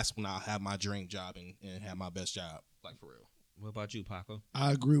 That's when I'll have my dream job and have my best job, like for real. What about you, Paco?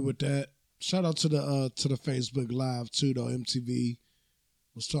 I agree with that. Shout out to the Facebook Live too, though. MTV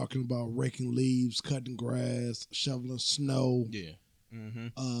was talking about raking leaves, cutting grass, shoveling snow. Yeah.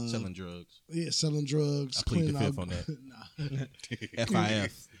 Mm-hmm. Selling drugs. Yeah, selling drugs. I plead the fifth on that.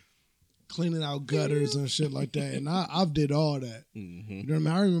 FIF. Cleaning out gutters and shit like that. And I've did all that. Mm-hmm. You know what I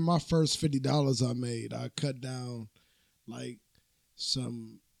mean? I remember my first $50 I made. I cut down like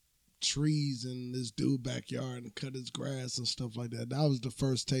some trees in this dude's backyard and cut his grass and stuff like that. That was the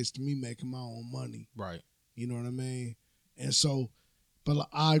first taste of me making my own money. Right. You know what I mean? And so, but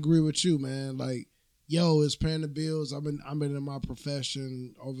I agree with you, man. Like, yo, it's paying the bills. I've been in my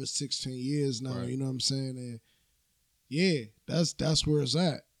profession over 16 years now. Right. You know what I'm saying? And yeah, that's where it's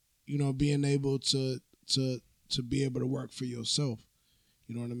at. You know, being able to be able to work for yourself.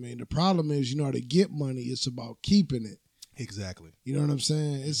 You know what I mean? The problem is, to get money, it's about keeping it. Exactly. You know what I'm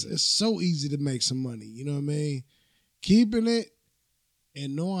saying? It's so easy to make some money. You know what I mean? Keeping it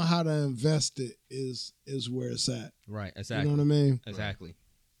and knowing how to invest it is where it's at. Right. Exactly. You know what I mean? Exactly.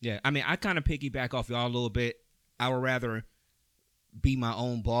 Yeah. I mean, I kind of piggyback off y'all a little bit. I would rather be my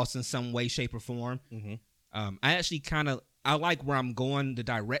own boss in some way, shape, or form. Mm-hmm. I actually I like where I'm going, the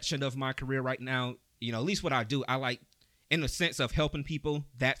direction of my career right now. At least what I do, I like in the sense of helping people.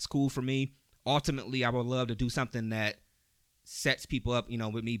 That's cool for me. Ultimately, I would love to do something that sets people up,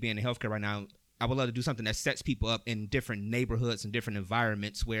 with me being in healthcare right now, I would love to do something that sets people up in different neighborhoods and different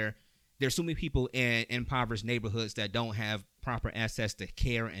environments where there's so many people in impoverished neighborhoods that don't have proper access to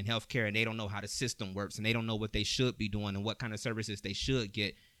care and healthcare, and they don't know how the system works, and they don't know what they should be doing and what kind of services they should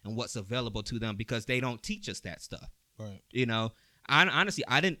get and what's available to them because they don't teach us that stuff. Right.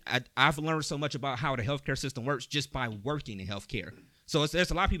 I've learned so much about how the healthcare system works just by working in healthcare. So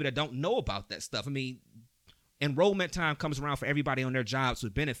there's a lot of people that don't know about that stuff. I mean, enrollment time comes around for everybody on their jobs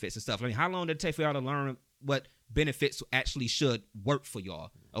with benefits and stuff. I mean, how long did it take for y'all to learn what benefits actually should work for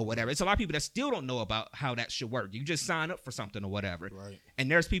y'all or whatever? It's a lot of people that still don't know about how that should work. You just sign up for something or whatever. Right. And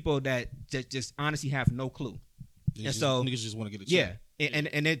there's people that just honestly have no clue. Niggas just want to get a check. Yeah.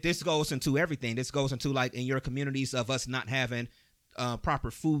 And this goes into everything. This goes into like in your communities of us not having proper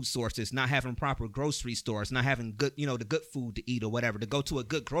food sources, not having proper grocery stores, not having good, the good food to eat or whatever. To go to a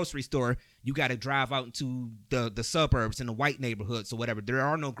good grocery store, you got to drive out into the suburbs and the white neighborhoods or whatever. There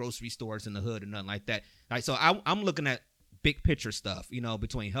are no grocery stores in the hood or nothing like that. Like, so I'm looking at big picture stuff,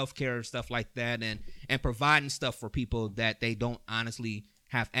 between healthcare and stuff like that, and providing stuff for people that they don't honestly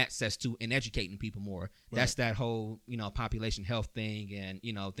have access to, and educating people more. Right. That's that whole, population health thing and,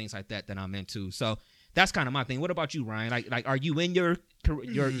 things like that I'm into. So that's kind of my thing. What about you, Ryan? Like, are you in your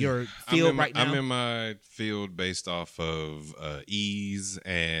field right now? I'm in my field based off of ease,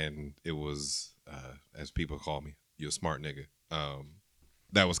 and it was, as people call me, you're a smart nigga.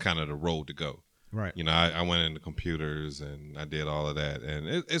 That was kind of the road to go. Right. I went into computers and I did all of that, and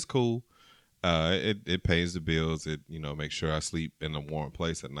it's cool. It pays the bills. It makes sure I sleep in a warm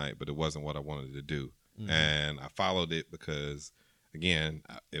place at night, but it wasn't what I wanted to do. Mm-hmm. And I followed it because, again,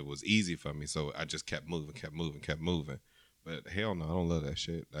 it was easy for me, so I just kept moving. But hell no, I don't love that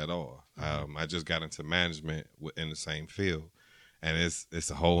shit at all. Mm-hmm. I just got into management in the same field, and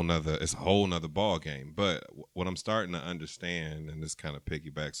it's a whole nother ball game. But what I'm starting to understand, and this kind of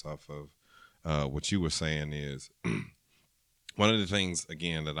piggybacks off of what you were saying, is one of the things,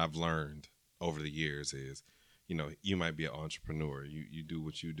 again, that I've learned over the years is, you might be an entrepreneur. You do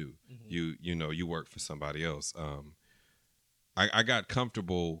what you do. Mm-hmm. You work for somebody else. I got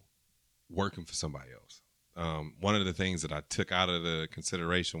comfortable working for somebody else. One of the things that I took out of the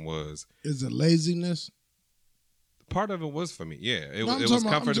consideration was... Is it laziness? part of it was for me. Yeah, it No, I'm was talking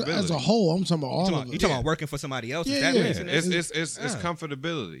about- comfortability. as a whole, I'm talking about all of You it. talking about working for somebody else? Yeah, Is that yeah. laziness? It's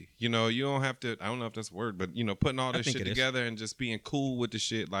comfortability. You know, you don't have to. I don't know if that's a word, but you know, putting all this think shit it is. together and just being cool with the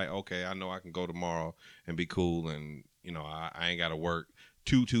shit. Like, okay, I know I can go tomorrow and be cool, and you know, I ain't got to work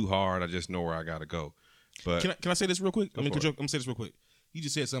too hard. I just know where I got to go. But Can I say this real quick? Go I'm for it. gonna say this real quick. You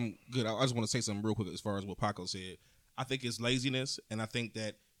just said something good. I just want to say something real quick as far as what Paco said. I think it's laziness, and I think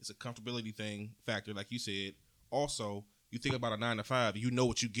that it's a comfortability factor, like you said. Also, you think about a 9 to 5, you know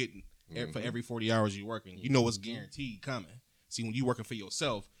what you're getting for every 40 hours you're working. You know it's guaranteed coming. See, when you're working for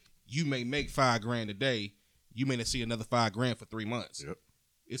yourself, you may make $5,000 a day. You may not see another $5,000 for 3 months. Yep.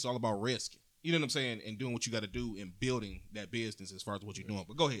 It's all about risk. You know what I'm saying? And doing what you got to do and building that business as far as what you're doing.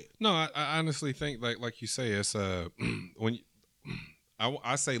 But go ahead. no, I honestly think like you say, it's when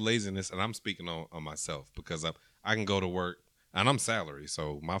I say laziness, and I'm speaking on myself because I can go to work. And I'm salary,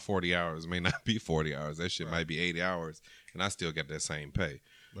 so my 40 hours may not be 40 hours. That shit might be 80 hours, and I still get that same pay.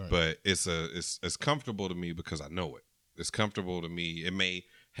 Right. But it's comfortable to me because I know it. It's comfortable to me. It may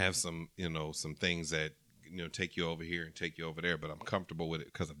have some things that take you over here and take you over there, but I'm comfortable with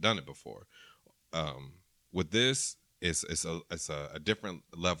it because I've done it before. With this, it's a different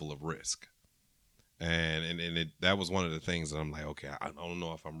level of risk, and that was one of the things that I'm like, okay, I don't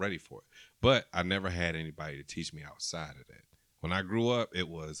know if I'm ready for it. But I never had anybody to teach me outside of that. When I grew up, it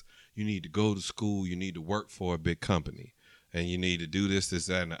was, you need to go to school, you need to work for a big company, and you need to do this,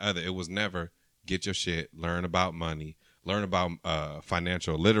 that, and the other. It was never get your shit, learn about money, learn about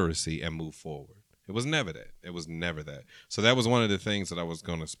financial literacy, and move forward. It was never that. It was never that. So that was one of the things that I was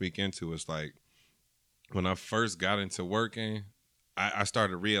going to speak into is like, when I first got into working, I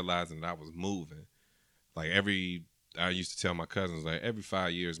started realizing that I was moving. Like I used to tell my cousins, like, every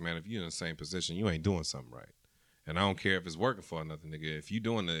 5 years, man, if you're in the same position, you ain't doing something right. And I don't care if it's working for another nigga. If you're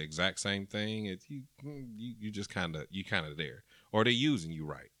doing the exact same thing, you just kind of there, or they're using you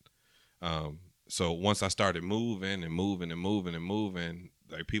right. So once I started moving,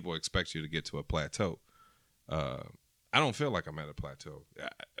 like, people expect you to get to a plateau. I don't feel like I'm at a plateau.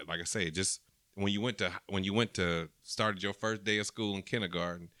 Like I say, just when you went to started your first day of school in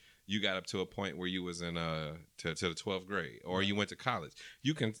kindergarten, you got up to a point where you was in to the 12th grade, or you went to college.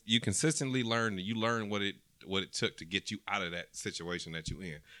 You consistently learn. You learn what it took to get you out of that situation that you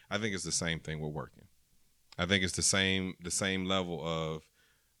in. I think it's the same thing with working. I think it's the same level of.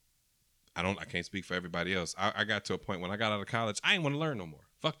 I can't speak for everybody else. I got to a point when I got out of college, I ain't want to learn no more.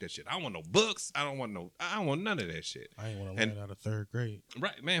 Fuck that shit. I don't want no books. I don't want none of that shit. I ain't want to learn out of 3rd grade.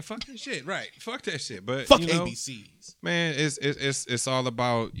 Right, man. Fuck that shit. Right. Fuck that shit. But Fuck ABCs. Man, it's all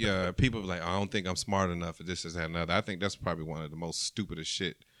about people like, I don't think I'm smart enough for this, that, and another. I think that's probably one of the most stupidest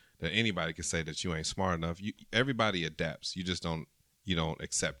shit that anybody can say, that you ain't smart enough. Everybody adapts. You just don't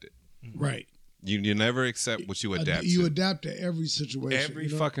accept it. Right. You never accept what you adapt You to. adapt to every situation. Every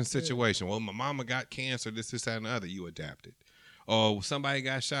fucking situation. Well, my mama got cancer, this, that, and the other. You adapted. Or somebody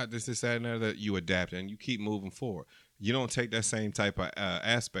got shot, this, that, and the other. You adapt, and you keep moving forward. You don't take that same type of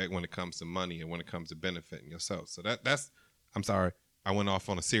aspect when it comes to money and when it comes to benefiting yourself. So that's. I'm sorry, I went off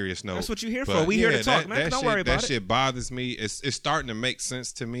on a serious note. That's what you're here for. We here to talk, man. Don't worry about it. That shit bothers me. It's starting to make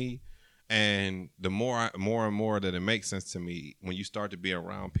sense to me. And the more and more that it makes sense to me, when you start to be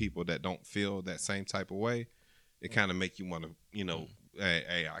around people that don't feel that same type of way, it kind of make you want to,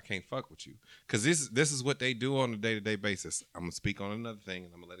 hey, I can't fuck with you. Because this is what they do on a day-to-day basis. I'm going to speak on another thing,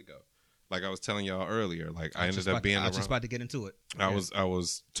 and I'm going to let it go. Like I was telling y'all earlier, like I ended up being around. I was just about to get into it. I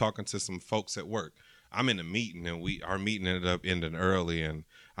was talking to some folks at work. I'm in a meeting, and our meeting ended up ending early, and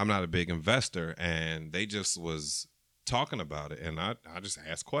I'm not a big investor, and they just was talking about it, and I just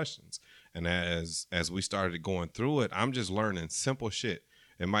asked questions. And as we started going through it, I'm just learning simple shit.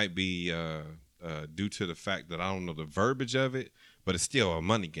 It might be due to the fact that I don't know the verbiage of it, but it's still a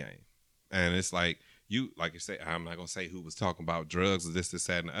money game. And it's like you say, I'm not gonna say who was talking about drugs or this,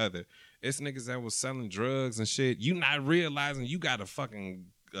 that, and the other. It's niggas that was selling drugs and shit. You not realizing you got a fucking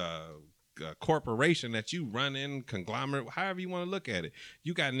corporation that you run in, conglomerate, however you want to look at it.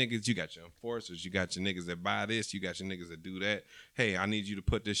 You got niggas, you got your enforcers, you got your niggas that buy this, you got your niggas that do that. Hey, I need you to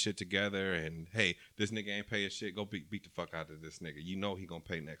put this shit together, and hey, this nigga ain't pay his shit. Go beat the fuck out of this nigga. You know he gonna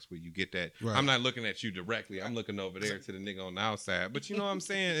pay next week. You get that? Right. I'm not looking at you directly. I'm looking over there to the nigga on the outside. But you know what I'm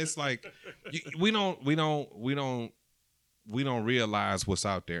saying? It's like we don't realize what's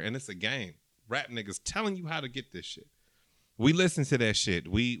out there, and it's a game. Rap niggas telling you how to get this shit. We listen to that shit.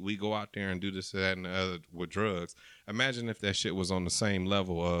 We go out there and do this, that, and the other with drugs. Imagine if that shit was on the same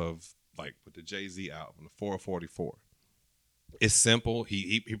level of, like, with the Jay-Z album, the 444. It's simple.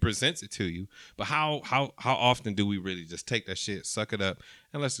 He presents it to you. But how often do we really just take that shit, suck it up,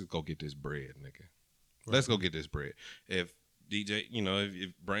 and let's just go get this bread, nigga? Let's go get this bread. If DJ,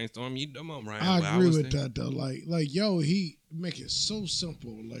 if brainstorm, you come on, Ryan. I agree with that though. Like, yo, he make it so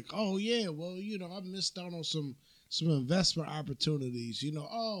simple. Like, oh yeah, well, I missed out on some investment opportunities.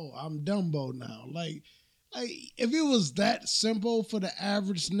 Oh, I'm Dumbo now. Like if it was that simple for the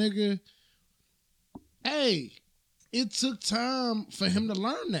average nigga, hey, it took time for him to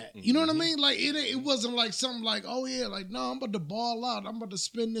learn that. You know what I mean? Like it wasn't like something like, oh yeah, like no, I'm about to ball out. I'm about to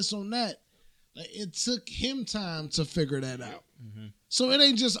spend this on that. Like, it took him time to figure that out. Mm-hmm. So it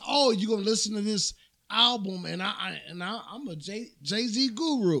ain't just, oh, you gonna listen to this album and I'm a Jay-Z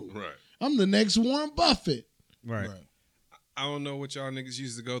guru. Right. I'm the next Warren Buffett. Right. I don't know what y'all niggas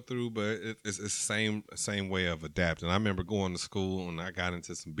used to go through, but it's the same way of adapting. I remember going to school and I got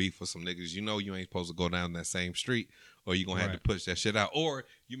into some beef with some niggas. You ain't supposed to go down that same street, or you're going to have to push that shit out. Or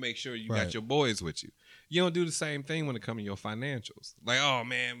you make sure you got your boys with you. You don't do the same thing when it comes to your financials. Like, oh,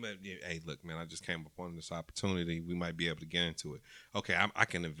 man, but hey, look, man, I just came upon this opportunity. We might be able to get into it. Okay, I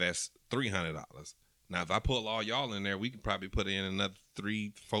can invest $300. Now, if I pull all y'all in there, we can probably put in another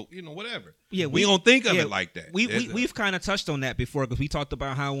 3, 4, whatever. Yeah, we don't think of it like that. We've kind of touched on that before, because we talked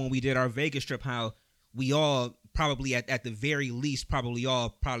about how when we did our Vegas trip, how we all probably at the very least probably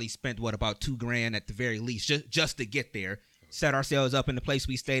spent about $2,000 at the very least just to get there. Set ourselves up in the place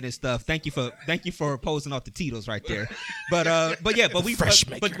we stayed and stuff. Thank you for posing off the Tito's right there. But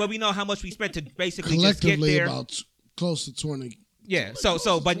we know how much we spent to basically just get there. About close to 20. Yeah.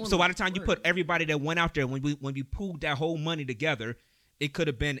 So by the time you put everybody that went out there, when we pooled that whole money together, it could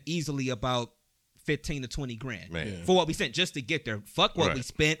have been easily about 15 to 20 grand for what we spent just to get there. Fuck what we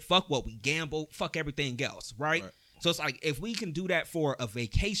spent. Fuck what we gambled. Fuck everything else. Right. So it's like, if we can do that for a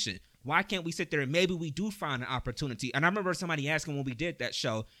vacation, why can't we sit there and maybe we do find an opportunity? And I remember somebody asking when we did that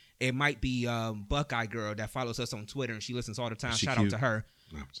show, it might be Buckeye Girl that follows us on Twitter and she listens all the time. Shout out to her.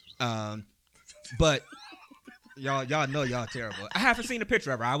 But y'all know y'all terrible. I haven't seen a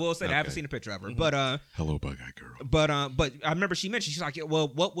picture of her. I will say that I haven't seen a picture of her. But hello, Buckeye Girl. But I remember she mentioned, she's like, well,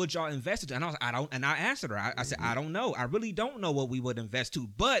 what would y'all invest into? And I was, I don't. And I answered her. I said, I don't know. I really don't know what we would invest to.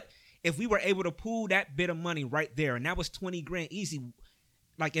 But if we were able to pool that bit of money right there, and that was 20 grand easy.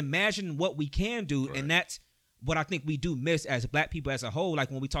 Like, imagine what we can do, and that's what I think we do miss as Black people as a whole. Like,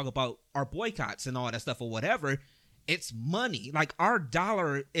 when we talk about our boycotts and all that stuff or whatever, it's money. Like, our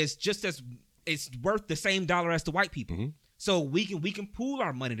dollar is it's worth the same dollar as the white people. Mm-hmm. So we can pool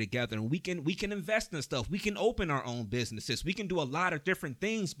our money together, and we can invest in stuff. We can open our own businesses. We can do a lot of different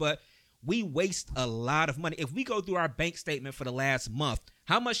things, but we waste a lot of money. If we go through our bank statement for the last month,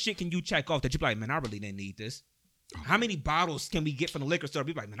 how much shit can you check off that you're like, man, I really didn't need this? How many bottles can we get from the liquor store?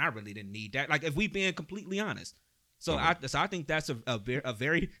 Be like, man, I really didn't need that. Like, if we being completely honest. So I think that's a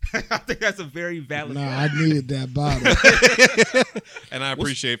very I think that's a very valid. Nah, I needed that bottle. And I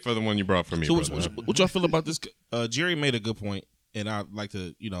appreciate for the one you brought for me. So what y'all feel about this? Jerry made a good point, and I'd like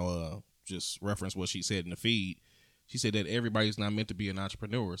to just reference what she said in the feed. She said that everybody's not meant to be an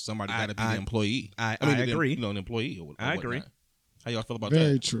entrepreneur. Somebody got to be an employee. I agree. An employee. Or I agree. How y'all feel about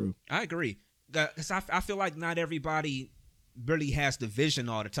Very that? true. I agree. Because I feel like not everybody really has the vision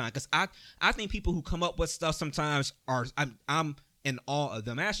all the time. Because I think people who come up with stuff sometimes I'm in awe of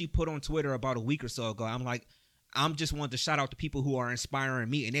them. I actually put on Twitter about a week or so ago, I'm just wanting to shout out to people who are inspiring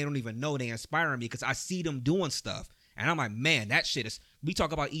me, and they don't even know they're inspiring me because I see them doing stuff. And I'm like, man, that shit is, we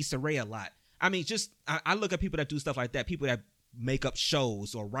talk about Issa Rae a lot. I mean, just, I look at people that do stuff like that, people that make up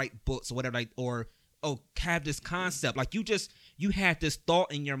shows or write books or whatever, like, or have this concept. Like, you had this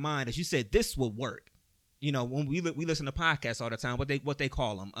thought in your mind that you said this would work. You know, when we listen to podcasts all the time, what they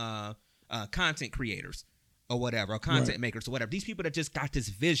call them, content creators or whatever, or content makers or whatever. These people that just got this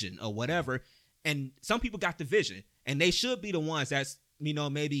vision or whatever, and some people got the vision, and they should be the ones that's,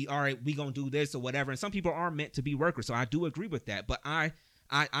 maybe, all right, we gonna do this or whatever. And some people are meant to be workers, so I do agree with that. But I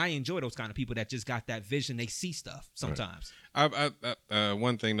enjoy those kind of people that just got that vision. They see stuff sometimes. Right.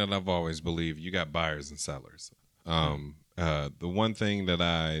 One thing that I've always believed, you got buyers and sellers. The one thing that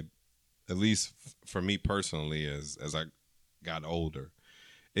I, at least for me personally, as I got older,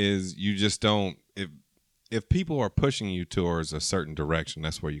 is you just don't, if people are pushing you towards a certain direction,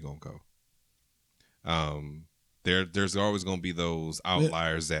 that's where you're gonna go. There's always gonna be those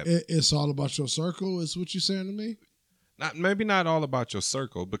outliers that it's all about your circle, is what you're saying to me? Maybe not all about your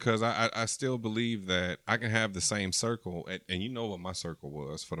circle, because I still believe that I can have the same circle, and you know what my circle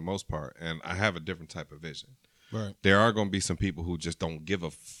was for the most part, and I have a different type of vision. Right. There are going to be some people who just don't give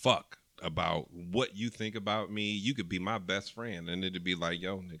a fuck about what you think about me. You could be my best friend, and it'd be like,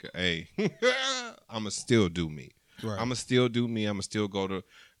 yo, nigga, hey, I'ma still do me. Right. I'ma still do me. I'ma still go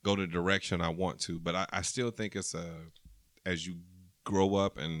the direction I want to. But I still think it's as you grow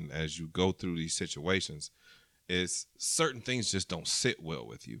up and as you go through these situations, is certain things just don't sit well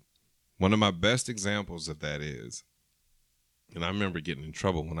with you. One of my best examples of that is, and I remember getting in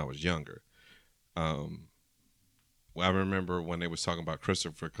trouble when I was younger. Well, I remember when they was talking about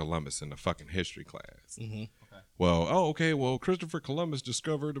Christopher Columbus in the fucking history class. Mm-hmm. Well, Christopher Columbus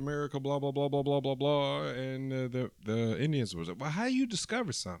discovered America, blah, blah, blah, blah, blah, blah, blah, and the Indians was, well, how you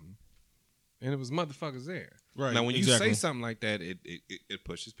discover something? And it was motherfuckers there. Right. Now, when you say something like that, it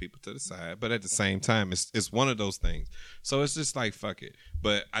pushes people to the side. But at the same time, it's one of those things. So it's just like, fuck it.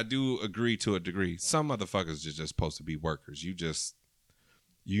 But I do agree to a degree. Some motherfuckers are just supposed to be workers.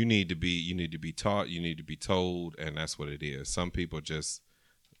 You need to be taught, you need to be told, and that's what it is. Some people just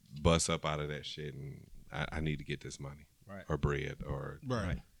bust up out of that shit and I need to get this money. Right. Or bread or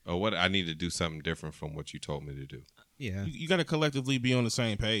Right. Or what I need to do something different from what you told me to do. Yeah. You got to collectively be on the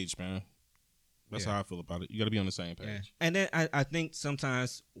same page, man. That's Yeah. how I feel about it. You got to be on the same page. Yeah. And then I think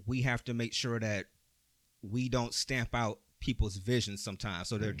sometimes we have to make sure that we don't stamp out people's visions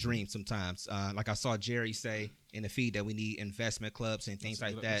sometimes, or their dreams sometimes. Like I saw Jerry say in the feed that we need investment clubs and things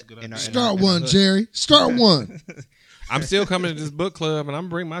like that. Start one, Jerry. Start one. I'm still coming to this book club and I'm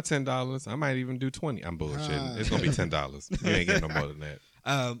bringing my $10. I might even do 20. I'm bullshitting. It's gonna be $10. You ain't getting no more than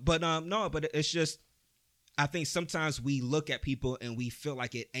that. No, but it's just, I think sometimes we look at people and we feel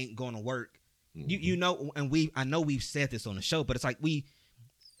like it ain't gonna work. You know, and I know we've said this on the show, but it's like we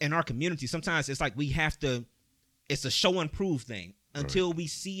in our community sometimes it's like we have to. It's a show and prove thing. Until we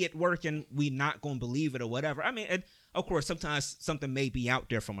see it working, we not gonna believe it or whatever. I mean, and of course, sometimes something may be out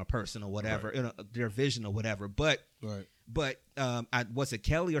there from a person or whatever, you know, their vision or whatever. But was it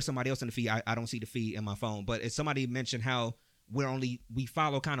Kelly or somebody else in the feed? I don't see the feed in my phone, but if somebody mentioned how we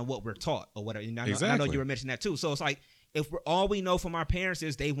follow kind of what we're taught or whatever. And I know you were mentioning that too. So it's like if all we know from our parents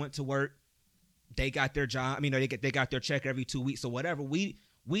is they went to work, they got their job. I mean, they got their check every 2 weeks or whatever.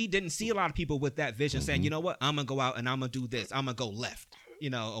 We didn't see a lot of people with that vision saying, you know what, I'm going to go out and I'm going to do this. I'm going to go left, you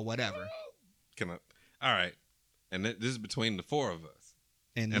know, or whatever. All right. And this is between the four of us.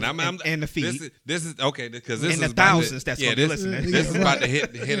 And the feed. This is okay because this and is the thousands that's going to be listening. This is about to hit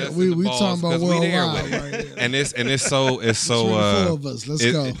us we in the balls talking about worldwide, we there with it. right? And it's so four of us. Let's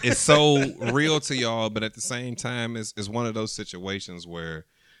go. It's so real to y'all, but at the same time, it's one of those situations where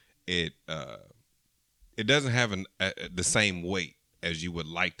it doesn't have the same weight as you would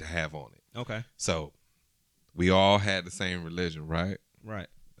like to have on it. Okay. So we all had the same religion, right? Right.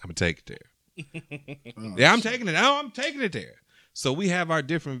 I'm gonna take it there. Yeah, I'm taking it. I'm taking it there. So we have our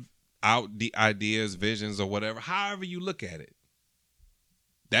different ideas, visions, or whatever. However you look at it,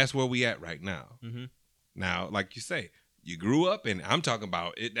 that's where we at right now. Mm-hmm. Now, like you say, you grew up, and I'm talking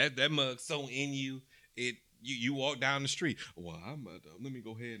about it. That mug's so in you. You walk down the street. Well, let me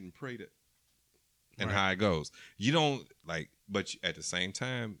go ahead and pray that. And how it goes. You don't like, but at the same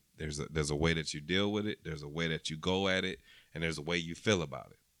time, there's a way that you deal with it. There's a way that you go at it, and there's a way you feel about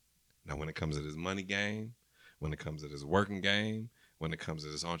it. Now, when it comes to this money game, when it comes to this working game, when it comes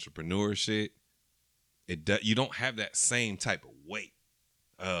to this entrepreneur shit, you don't have that same type of weight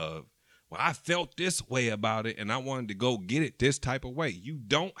of, well, I felt this way about it, and I wanted to go get it this type of way. You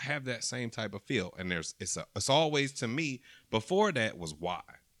don't have that same type of feel, and it's always, to me, before that was why.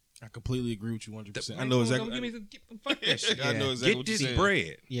 I completely agree with you 100%. I I know exactly. Fuck that shit. I know exactly Get what you're this saying.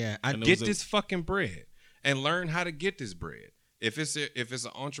 bread. Yeah. Get this fucking bread and learn how to get this bread. If it's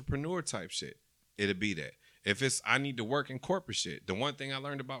an entrepreneur type shit, it'll be that. If it's I need to work in corporate shit, the one thing I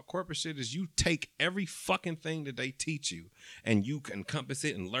learned about corporate shit is you take every fucking thing that they teach you and you encompass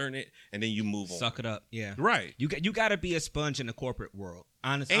it and learn it, and then you move on. Suck it up. Yeah. Right. You got to be a sponge in the corporate world.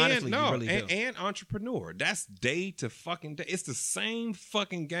 Honestly, you really do. And entrepreneur. That's day to fucking day. It's the same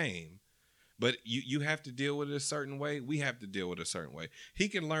fucking game. But you have to deal with it a certain way. We have to deal with it a certain way. He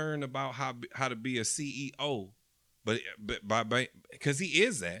can learn about how to be a CEO, but because he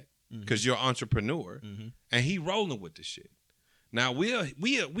is that, because you're an entrepreneur, and he rolling with the shit. Now we'll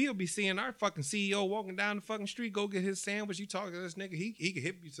be seeing our fucking CEO walking down the fucking street, go get his sandwich. You talk to this nigga, he can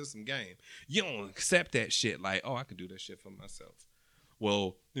hit you to some game. You don't accept that shit like, oh, I can do that shit for myself.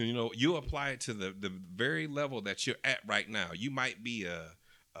 Well, you know, you apply it to the very level that you're at right now. You might be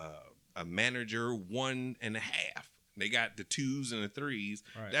a manager 1.5. They got the 2s and the 3s.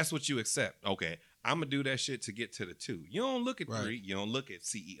 Right. That's what you accept. Okay, I'm gonna do that shit to get to the 2. You don't look at 3. You don't look at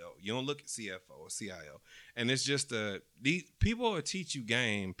CEO. You don't look at CFO or CIO. And it's just these people will teach you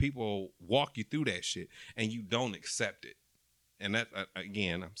game. People walk you through that shit, and you don't accept it. And that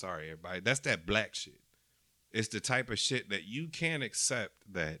again, I'm sorry, everybody. That's that black shit. It's the type of shit that you can't accept.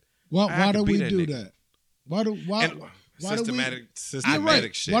 That why do we do that? Why?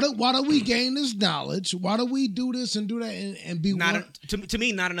 systematic shit. Why do we gain this knowledge? Why do we do this and do that and be to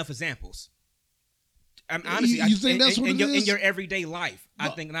me, not enough examples. Honestly, you think that's what it is? In your everyday life, I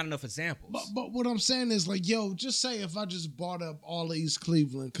think not enough examples. But what I'm saying is like, yo, just say if I just bought up all of East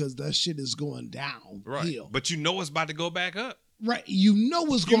Cleveland because that shit is going down. Right. But you know it's about to go back up. Right, you know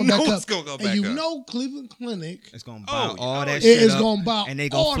it's going back up. And you know Cleveland Clinic is going to buy all that shit is up. Going to buy and they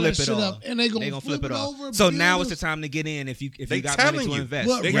going to flip it up. And they going to flip it off. over. So now is the time to get in if you got money to invest.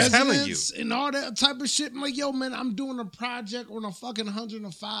 Look, they're telling you. And all that type of shit. I'm like, yo, man, I'm doing a project on a fucking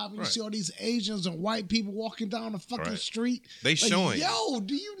 105. And you see all these Asians and white people walking down the fucking street. They showing you. Yo,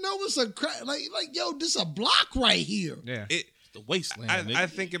 do you know it's a like, yo, this is a block right here. Yeah. It's the wasteland. I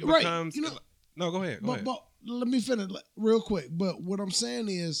think it becomes... You know, no, go ahead. Go ahead. But let me finish real quick. But what I'm saying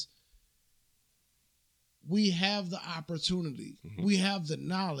is, we have the opportunity, we have the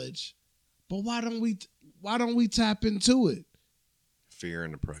knowledge, but why don't we tap into it? Fear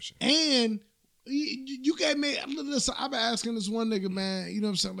and depression. And you can't make. Listen, I've been asking this one nigga, man. You know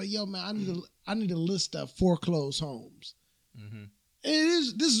what I'm saying? Like, yo, man, I need a list of foreclosed homes. And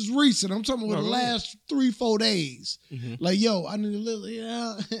this is recent. I'm talking about the last 3-4 days. Like, yo, I need a little,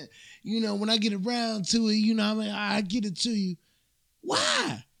 you know, when I get around to it, you know, I mean, I get it to you.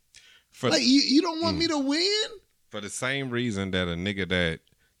 Why? Like, you don't want me to win? For the same reason that a nigga that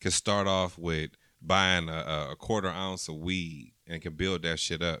can start off with buying a quarter ounce of weed and can build that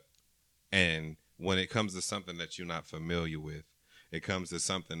shit up, and when it comes to something that you're not familiar with, it comes to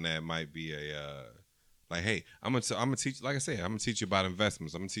something that might be like, hey, I'm gonna teach. Like I said, I'm gonna teach you about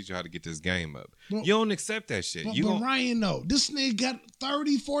investments. I'm gonna teach you how to get this game up. You don't accept that shit. But Ryan, though, this nigga got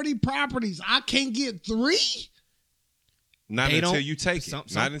 30, 40 properties. I can't get 3. Not until you take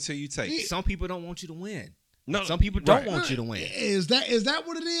it. Not until you take it. Some people don't want you to win. No, some people don't want you to win. Is that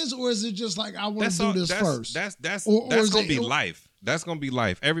what it is, or is it just like I want to do this first? That's gonna be life. That's gonna be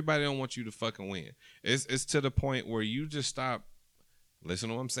life. Everybody don't want you to fucking win. It's to the point where you just stop. Listen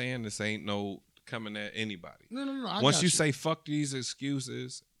to what I'm saying. This ain't no coming at anybody. No. Once you say fuck these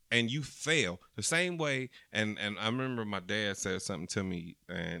excuses and you fail the same way, and I remember my dad said something to me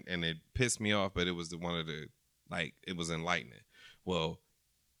and it pissed me off, but it was it was enlightening. Well,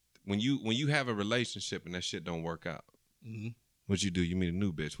 when you have a relationship and that shit don't work out, what you do? You meet a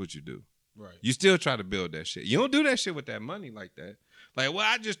new bitch. What you do? Right. You still try to build that shit. You don't do that shit with that money like that. Like, well,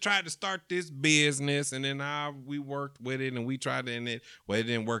 I just tried to start this business and then we worked with it and we tried it and it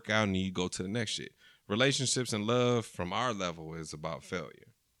didn't work out and then you go to the next shit. Relationships and love from our level is about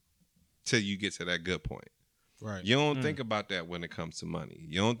failure till you get to that good point. Right. You don't think about that when it comes to money.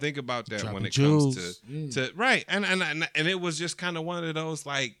 You don't think about that when it comes to right. And it was just kind of one of those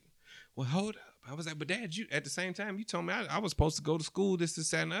like, well, hold up. I was like, but Dad, you at the same time you told me I was supposed to go to school, this,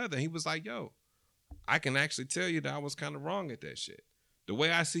 that, and the other. And he was like, yo, I can actually tell you that I was kind of wrong at that shit. The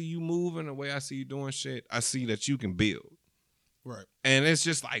way I see you moving, the way I see you doing shit, I see that you can build. Right. And it's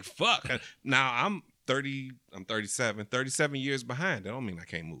just like, fuck. Now I'm 37 years behind. That don't mean I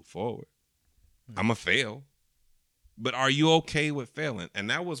can't move forward. I'm going to fail. But are you okay with failing? And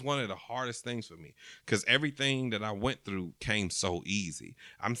that was one of the hardest things for me because everything that I went through came so easy.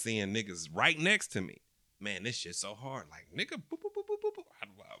 I'm seeing niggas right next to me. Man, this shit's so hard. Like, nigga, boop, boop, boop, boop, boop.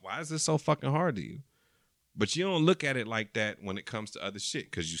 Why is this so fucking hard to you? But you don't look at it like that when it comes to other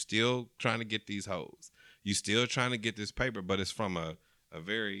shit because you still trying to get these hoes. You still trying to get this paper, but it's from a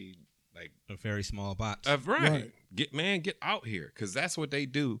very like a very small box. Right. Get out here because that's what they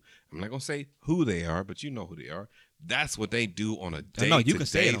do. I'm not gonna say who they are, but you know who they are. That's what they do on a day. No, you can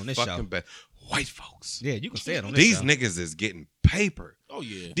say it on this show. White folks. Yeah, you can say it on this These show. niggas is getting paper. Oh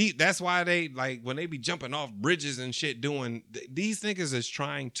yeah. That's why they like when they be jumping off bridges and shit. Doing these niggas is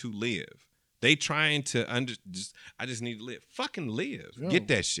trying to live. They trying to I just need to live. Fucking live. Yo, get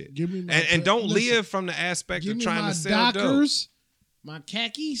that shit. Give me and don't live from the aspect of trying to sell Dockers, my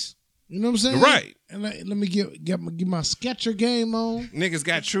khakis. You know what I'm saying? Right. And let me get my Sketcher game on. Niggas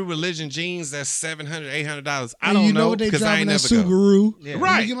got True Religion jeans that's $700, $800. I And don't you know know what they because I driving ain't that never Subaru. Yeah. Let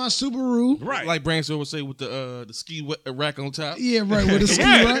Right. me get my Subaru. Right. Like Branson would say with the ski rack on top. Yeah, right. With the ski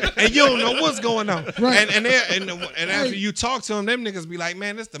Right. rack. And you don't know what's going on. Right. And after you talk to them niggas be like,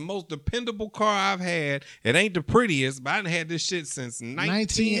 man, that's the most dependable car I've had. It ain't the prettiest, but I done had this shit since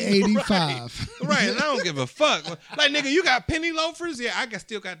 1985. Right. And I don't give a fuck. Like, nigga, you got penny loafers? Yeah, I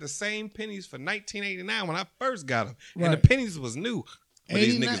still got the same pennies for 1989 when I first got them. Right. And the pennies was new. But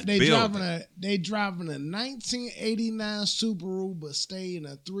these niggas they build driving a 1989 Subaru, but stay in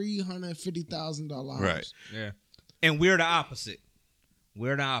a $350,000 house. Right. Yeah. And we're the opposite.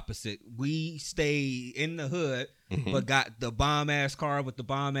 We stay in the hood but got the bomb ass car with the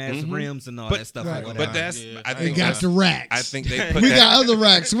bomb ass rims and all that stuff. right. Or whatever. But that's I They think got the racks. I think they put we that, got other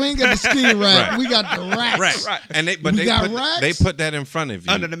racks. We ain't got the ski rack. Right. We got the racks. right. And they We got put, racks? they put that in front of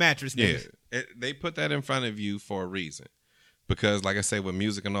you under the mattress. Yeah, niggas. they put that in front of you for a reason, because like I say, with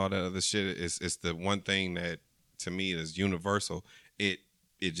music and all that other shit, it's the one thing that to me is universal. It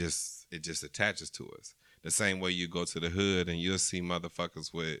just attaches to us the same way you go to the hood and you'll see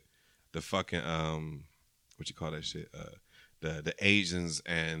motherfuckers with the fucking what you call that shit, the Asians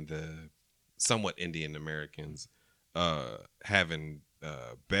and the somewhat Indian Americans having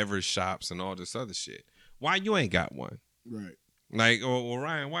beverage shops and all this other shit. Why you ain't got one? Right. Like, or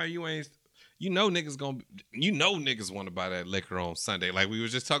Ryan, why you ain't? Niggas want to buy that liquor on Sunday, like we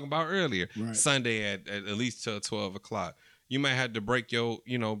was just talking about earlier. Right. Sunday at least till 12 o'clock. You might have to break your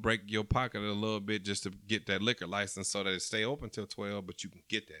pocket a little bit just to get that liquor license so that it stay open till 12, but you can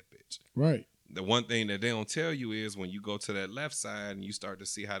get that bitch. Right. The one thing that they don't tell you is when you go to that left side and you start to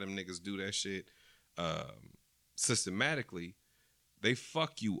see how them niggas do that shit systematically, they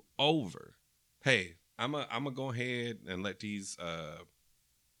fuck you over. Hey, I'm a go ahead and let these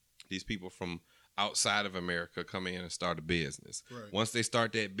people from outside of America come in and start a business. Right. Once they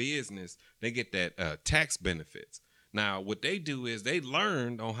start that business, they get that tax benefits. Now, what they do is they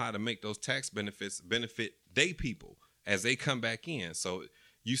learned on how to make those tax benefits benefit they people as they come back in. So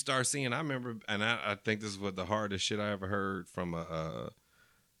you start seeing. I remember, and I think this was the hardest shit I ever heard from a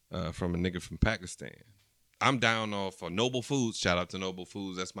nigga from Pakistan. I'm down off of Noble Foods. Shout out to Noble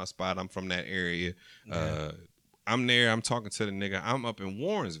Foods. That's my spot. I'm from that area. Yeah. I'm there. I'm talking to the nigga. I'm up in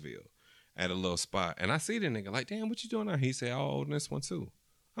Warrensville at a little spot, and I see the nigga like, damn, what you doing now? He said, oh, this one too.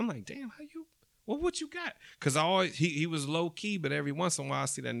 I'm like, damn, how you? Well, what you got? Because I always he was low key, but every once in a while I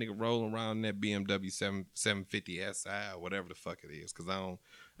see that nigga rolling around in that BMW 750 SI or whatever the fuck it is. Because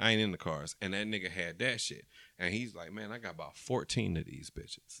I ain't in the cars, and that nigga had that shit, and he's like, man, I got about 14 of these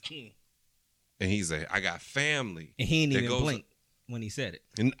bitches, and he's like, I got family, and he didn't even blink when he said it,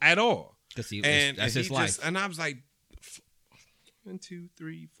 and at all, because that's his life. And I was like, 1, 2,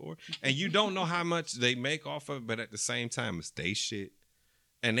 3, 4, and you don't know how much they make off of it, but at the same time, it's they shit,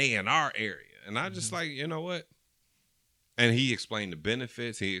 and they in our area. And I just like, you know what? And he explained the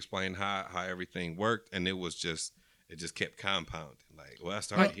benefits. He explained how everything worked, and it just kept compounding. Like, well, I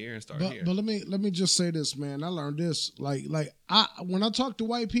started here and started here. But let me just say this, man. I learned this. Like when I talk to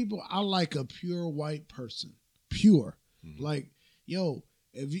white people, I like a pure white person. Pure. Mm-hmm. Like, yo,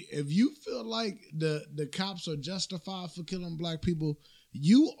 if you feel like the cops are justified for killing black people,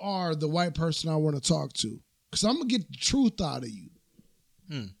 you are the white person I want to talk to, because I'm gonna get the truth out of you.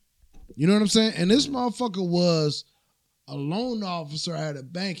 You know what I'm saying? And this motherfucker was a loan officer at a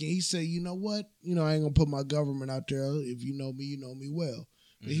bank, and he said, you know what? You know, I ain't gonna put my government out there. If you know me well.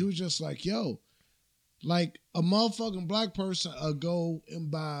 And he was just like, yo, like a motherfucking black person go and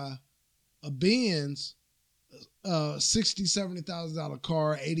buy a Benz, $60,000, $70,000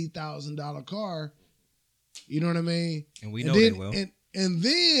 car, $80,000 car. You know what I mean? And we know they will. And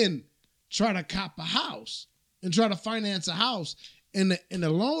then try to cop a house and try to finance a house. And the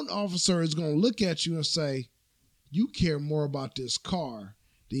loan officer is going to look at you and say, you care more about this car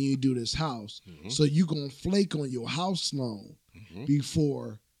than you do this house. Mm-hmm. So you're going to flake on your house loan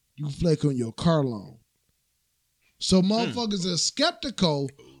before you flake on your car loan. So motherfuckers are skeptical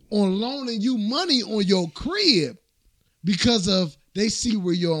on loaning you money on your crib because of they see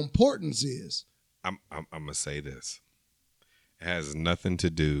where your importance is. I'm going to say this. It has nothing to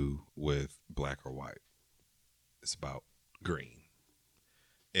do with black or white. It's about green.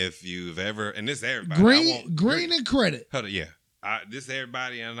 If you've ever, and this is everybody, green and credit. Hold on, yeah. This is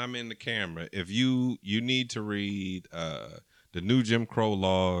everybody, and I'm in the camera. If you need to read the new Jim Crow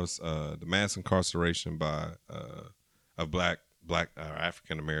laws, the mass incarceration of black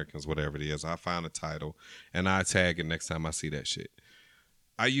African Americans, whatever it is. I find a title and I tag it next time I see that shit.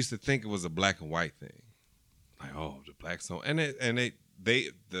 I used to think it was a black and white thing, like, oh, the black song, and the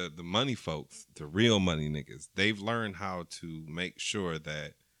money folks, the real money niggas, they've learned how to make sure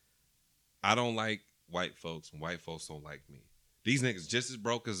that I don't like white folks and white folks don't like me. These niggas just as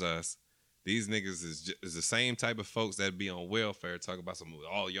broke as us. These niggas is the same type of folks that be on welfare, talk about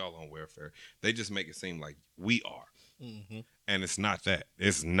all y'all on welfare. They just make it seem like we are. Mm-hmm. And it's not that.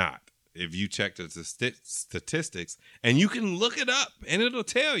 It's not. If you check the statistics, and you can look it up, and it'll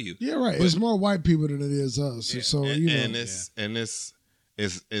tell you. Yeah, right. But it's more white people than it is us. Yeah. So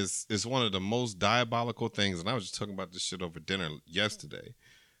it's one of the most diabolical things. And I was just talking about this shit over dinner yesterday.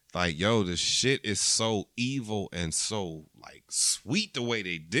 Like, yo, this shit is so evil and so like sweet the way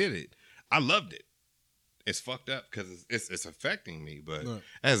they did it. I loved it. it's fucked up because it's affecting me, but Right.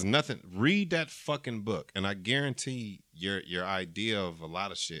 it has nothing. Read that fucking book, and I guarantee your idea of a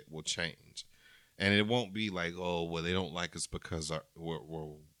lot of shit will change, and it won't be like, oh, well, they don't like us because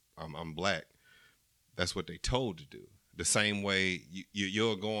I'm black. That's what they told to do. The same way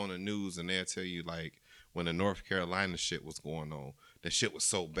you'll go on the news and they'll tell you, like, when the North Carolina shit was going on, that shit was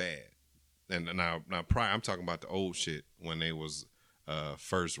so bad. And now prior, I'm talking about the old shit when they was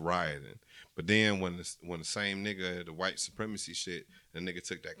first rioting. But then when the same nigga, the white supremacy shit, the nigga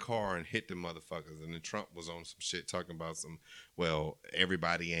took that car and hit the motherfuckers, and then Trump was on some shit talking about well,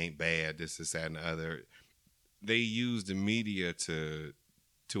 everybody ain't bad, this, that, and the other. They use the media to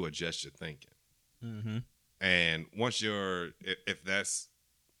adjust your thinking. Mm-hmm. And once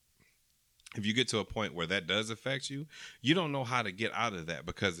if you get to a point where that does affect you, you don't know how to get out of that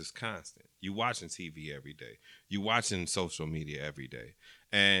because it's constant. You watching TV every day. You watching social media every day.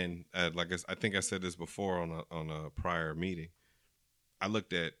 And I think I said this before on a prior meeting. I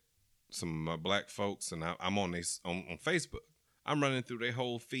looked at some of my black folks, and I'm on Facebook. I'm running through their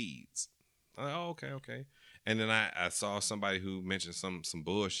whole feeds. I'm like, oh, okay. And then I saw somebody who mentioned some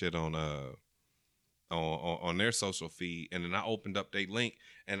bullshit on their social feed, and then I opened up their link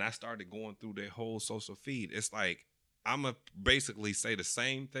and I started going through their whole social feed. It's like I'm gonna basically say the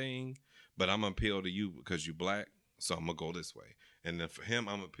same thing, but I'm gonna appeal to you because you black, so I'm gonna go this way. And then for him,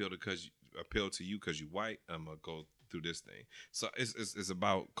 I'm gonna appeal to you because you white. I'm gonna go through this thing. So it's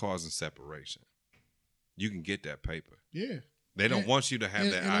about causing separation. You can get that paper. Yeah. They don't want you to have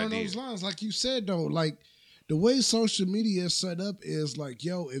that and idea. on those lines, like you said, though, like the way social media is set up is like,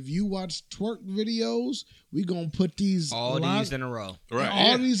 yo, if you watch twerk videos, we gonna put these These in a row.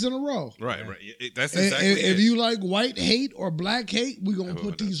 Right. these in a row. Right. That's exactly If it. you like white hate or black hate, we gonna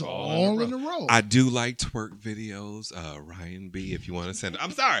put these all in a row. I do like twerk videos. Ryan B, if you want to send it.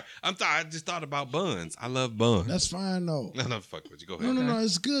 I'm sorry. I just thought about buns. I love buns. That's fine though. No, fuck with you. Go ahead. No,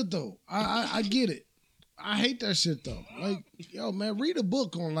 it's good though. I get it. I hate that shit though. Like, yo, man, read a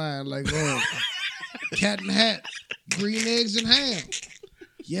book online. Like, Cat and Hat, Green Eggs and Ham.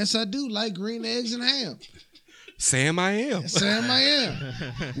 Yes, I do like green eggs and ham. Sam, I am. Sam, I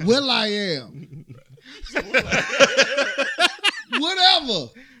am. Will I am. Whatever.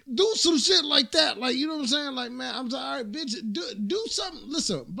 Do some shit like that. Like, you know what I'm saying? Like, man, I'm sorry, all right, bitch, do something.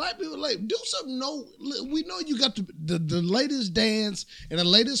 Listen, black people, like, do something. No, we know you got the latest dance and the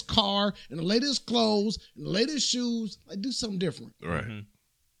latest car and the latest clothes and the latest shoes. Like, do something different. Right. Mm-hmm.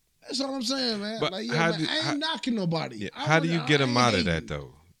 That's all I'm saying, man. But like, I ain't knocking nobody. Yeah. How do you get them out of that,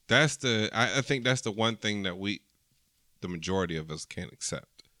 though? I think that's the one thing that the majority of us can't accept.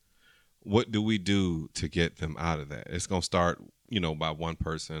 What do we do to get them out of that? It's going to start, by one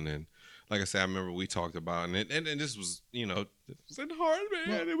person. And like I said, I remember we talked about, and this was, it was in hard,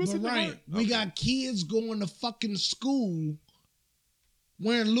 man. It was in Ryan, hard. we got kids going to fucking school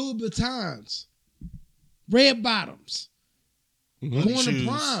wearing Louis Vuittons, red bottoms, going to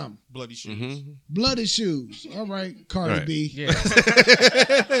prom, Bloody shoes. Mm-hmm. bloody shoes. All right, Cardi Right. B. Yeah.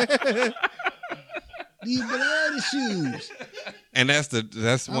 These bloody shoes. And that's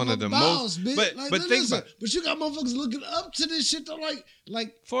one I'm of the a boss, most. bitch. But Like, think listen, about it, but you got motherfuckers looking up to this shit. Though,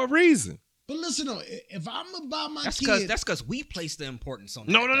 like. for a reason. But listen, though, if I'm gonna buy my That's kid, because we place the importance on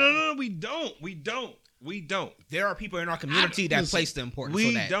that. No. We don't. There are people in our community that place the importance on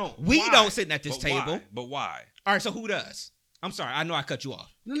We that. don't. We Why? don't sit at this But table. why? But why? All right, so who does? I'm sorry, I know I cut you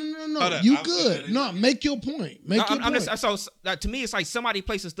off. no. Hold up, You I'm- good? No, make your point. Make your I'm point. just so to me, it's like somebody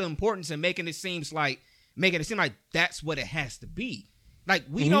places the importance and making it seem like that's what it has to be. Like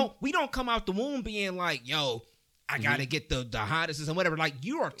we don't come out the womb being like, yo, I gotta get the hottest and whatever. Like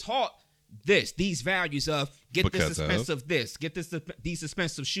you are taught these values of get Because this expensive this, get these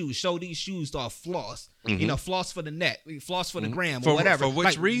expensive shoes, show these shoes off, floss, floss for the net, floss for the gram or whatever. For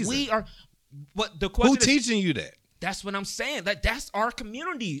which reason? We are. What the question Who is, teaching you that? that's what I'm saying. That's our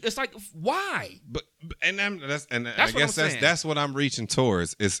community. It's like why? But I That's guess what I'm saying. that's what I'm reaching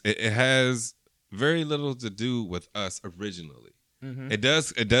towards. It has very little to do with us originally. Mm-hmm. It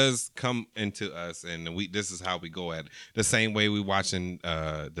does come into us, and this is how we go at it. The same way we watching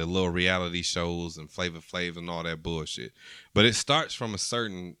the little reality shows and Flavor Flav and all that bullshit. But it starts from a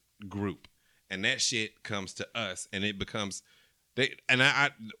certain group, and that shit comes to us, and it becomes.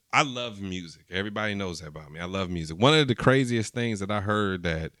 I love music. Everybody knows that about me. I love music. One of the craziest things that I heard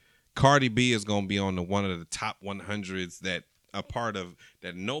that Cardi B is going to be on one of the top 100s that a part of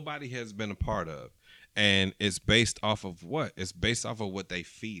that nobody has been a part of. And it's based off of what? It's based off of what they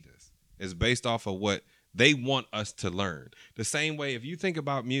feed us. It's based off of what they want us to learn. The same way, if you think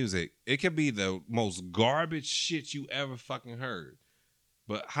about music, it could be the most garbage shit you ever fucking heard.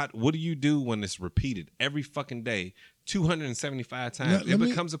 But what do you do when it's repeated every fucking day, 275 times? It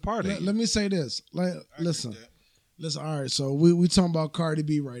becomes a part of you. Let me say this. Listen. All right. So we talking about Cardi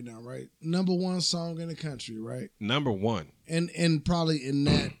B right now, right? Number one song in the country, right? Number one, and probably in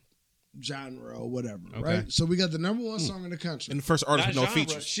that genre or whatever, right? So we got the number one song in the country, And the first artist with no Not genre.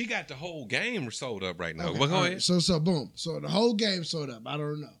 features. She got the whole game sold up right now. Okay, Well, go all ahead. right. So boom. So the whole game sold up. I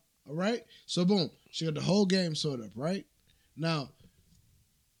don't know. All right. So boom. She got the whole game sold up, right? Now,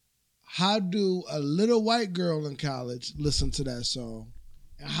 how do a little white girl in college listen to that song?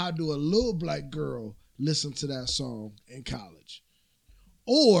 And how do a little black girl listen to that song in college?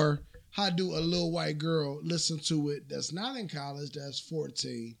 Or how do a little white girl listen to it that's not in college, that's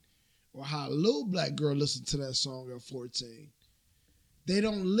 14? Or how a little black girl listen to that song at 14? They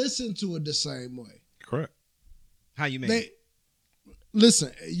don't listen to it the same way. Correct. How you mean?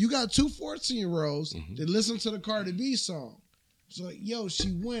 Listen, you got two 14-year-olds that listen to the Cardi B song. It's like, yo,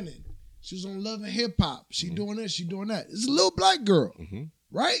 she winning. She was on Love and Hip Hop. She doing this, she doing that. It's a little black girl,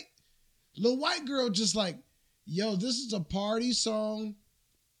 right? Little white girl just like, yo, this is a party song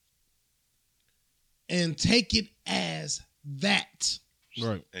and take it as that.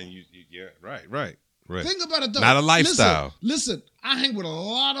 Right. And you yeah, right. Think about it though. Not a lifestyle. Listen, I hang with a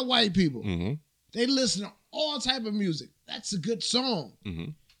lot of white people. Mm-hmm. They listen to all type of music. That's a good song.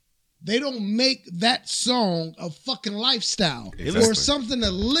 Mm-hmm. They don't make that song a fucking lifestyle Exactly. or something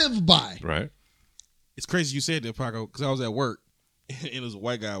to live by. Right. It's crazy you said that, Paco, because I was at work and it was a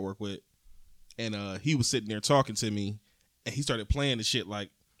white guy I work with, and he was sitting there talking to me, and he started playing the shit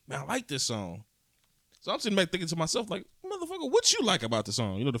like, man, I like this song. So I'm sitting back thinking to myself, like, motherfucker, what you like about the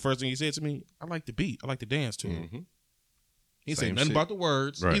song? You know, the first thing he said to me, I like the beat. I like the dance to it. Mm-hmm. He Same said nothing shit. about the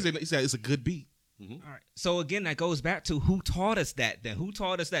words. Right. He said it's a good beat. All right. So again, that goes back to who taught us that. Then who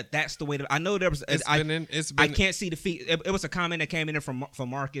taught us that that's the way to. I know there was. I can't see the feed. It was a comment that came in there from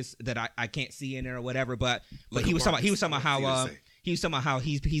Marcus that I can't see in there or whatever. But he was talking about how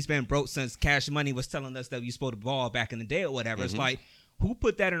he's been broke since Cash Money was telling us that we supposed to ball back in the day or whatever. It's like, who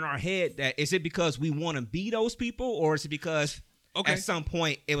put that in our head? That is it because we want to be those people, or is it because at some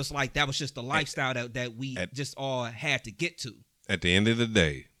point it was like that was just the lifestyle that we just all had to get to? At the end of the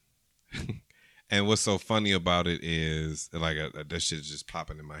day. And what's so funny about it is, like, that shit's just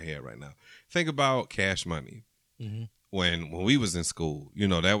popping in my head right now. Think about Cash Money. Mm-hmm. When we was in school, you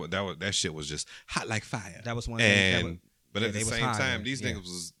know, that shit was just hot like fire. That was one. But at the same time, these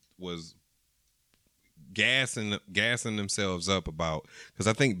niggas was gassing themselves up about, because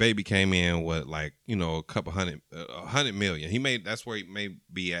I think Baby came in with like, you know, a couple $100 million. That's where he may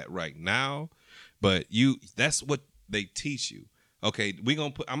be at right now. But that's what they teach you. Okay,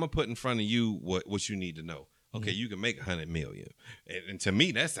 I'm gonna put in front of you what you need to know. Okay, you can make $100 million, and to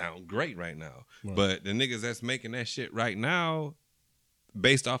me that sounds great right now. Right. But the niggas that's making that shit right now,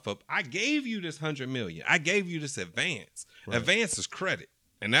 based off of, I gave you this $100 million, I gave you this advance. Right. Advance is credit,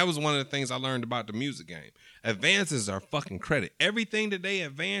 and that was one of the things I learned about the music game. Advances are fucking credit. Everything that they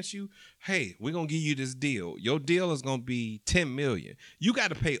advance you, hey, we're gonna give you this deal. Your deal is gonna be $10 million. You got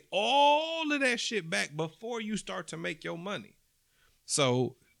to pay all of that shit back before you start to make your money.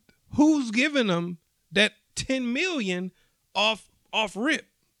 So, who's giving them that $10 million off rip?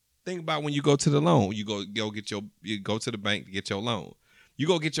 Think about when you go to the loan. You go to the bank to get your loan. You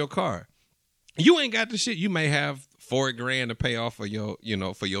go get your car. You ain't got the shit. You may have $4,000 to pay off for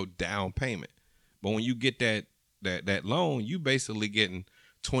your down payment. But when you get that loan, you basically getting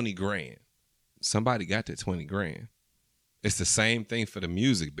 $20,000. Somebody got that $20,000. It's the same thing for the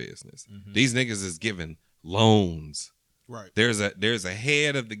music business. Mm-hmm. These niggas is giving loans. Right. There's a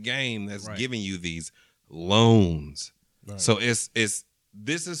head of the game that's giving you these loans. Right. So this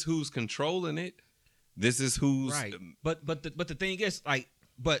is who's controlling it. This is who's right. But the thing is, like,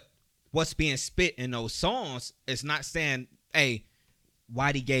 but what's being spit in those songs is not saying, hey,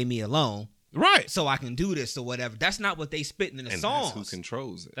 Whitey gave me a loan, right, so I can do this or whatever. That's not what they spitting in the songs. That's who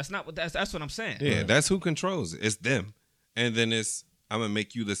controls it. That's not what that's what I'm saying. Yeah, right. That's who controls it. It's them. And then I'm going to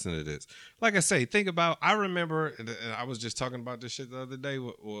make you listen to this. Like I say, think about, I remember, and I was just talking about this shit the other day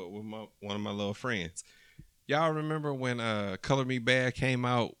with one of my little friends. Y'all remember when Color Me Bad came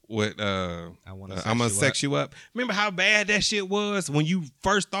out with I'm Gonna Sex You Up? Remember how bad that shit was when you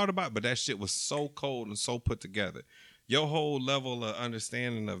first thought about it? But that shit was so cold and so put together. Your whole level of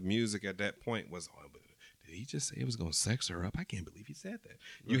understanding of music at that point was, oh, but did he just say he was going to sex her up? I can't believe he said that. Right.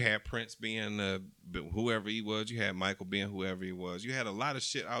 You had Prince being whoever he was. You had Michael being whoever he was. You had a lot of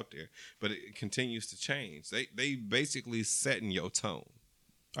shit out there, but it continues to change. They basically setting your tone.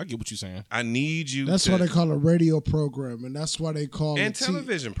 I get what you're saying. I need you. That's why they call it radio program, and that's why they call and it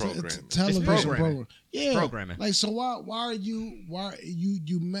television program. television program. Yeah, programming. Like, so why are you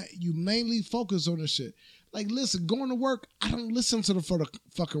mainly focus on this shit? Like, listen, going to work, I don't listen to the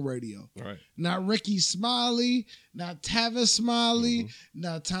fucking radio. Right. Not Ricky Smiley, not Tavis Smiley,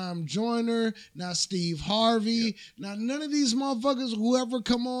 not Tom Joyner, not Steve Harvey, not none of these motherfuckers. Whoever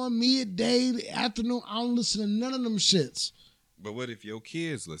come on midday, afternoon, I don't listen to none of them shits. But what if your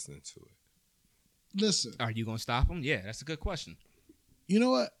kids listening to it? Listen, Are you gonna stop them? Yeah, that's a good question. you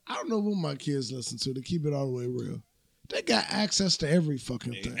know what? I don't know what my kids listen to keep it all the way real. They got access to every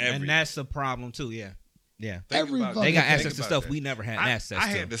fucking thing. And that's a problem too. Yeah. Every about it. fucking They got thing. access to stuff we never had access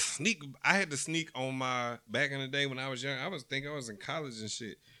I to. had to sneak. I had to sneak on my back in the day when I was young. I was in college and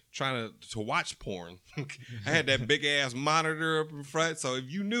shit, trying to watch porn. I had that big ass monitor up in front, so if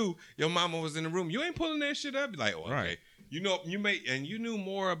you knew your mama was in the room, you ain't pulling that shit up. Be like, oh, okay. Right. You know, you knew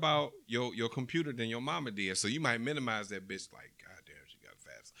more about your computer than your mama did, so you might minimize that bitch. Like, goddamn, she got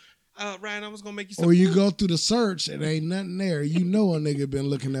fast. Ryan, I was gonna make you some Or you food. go through the search and ain't nothing there. You know a nigga been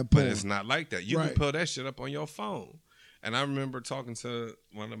looking at porn. But it's not like that. You Right. can pull that shit up on your phone. And I remember talking to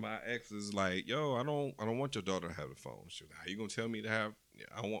one of my exes, like, "Yo, I don't want your daughter to have a phone. Shoot, how you gonna tell me to have?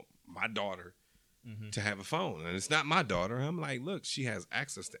 I want my daughter to have a phone, and it's not my daughter." I'm like, "Look, she has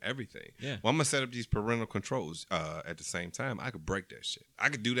access to everything. Yeah. Well, I'm gonna set up these parental controls. At the same time, I could break that shit. I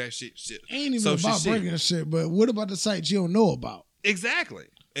could do that shit. Ain't even So about shit. breaking shit, but what about the sites you don't know about? Exactly.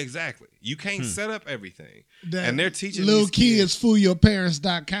 You can't set up everything, That and they're teaching little these kids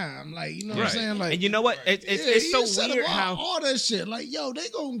foolyourparents.com. Like, you know what I'm Right. saying? Like, And you know what? It's you set so up weird how all that shit. Like, yo, they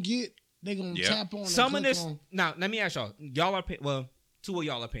gonna Yeah. tap on some of and click this. on. Now, let me ask y'all. Y'all are two of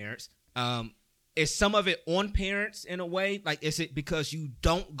y'all are parents. Is some of it on parents in a way? Like, is it because you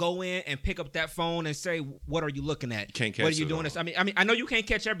don't go in and pick up that phone and say, "What are you looking at? Can't What catch are you it doing?" all. This. I mean, I know you can't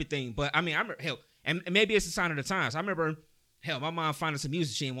catch everything, but I mean, and maybe it's a sign of the times. I remember, my mom finding some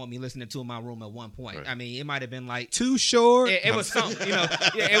music she didn't want me listening to in my room at one point. Right. I mean, it might have been like Too short. it was something,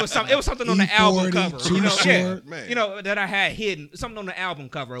 it was something on the album E40, cover, Too Short. Man. that I had hidden, something on the album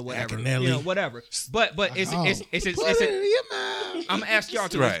cover or whatever, Akinelli. whatever. But it's Oh, it's put it in your mouth. I'm gonna ask y'all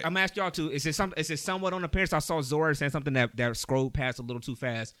to. Right. I'm gonna ask y'all to. Is it somewhat on the parents? I saw Zora saying something that scrolled past a little too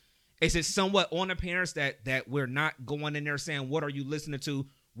fast. Is it somewhat on the parents that we're not going in there saying, "What are you listening to?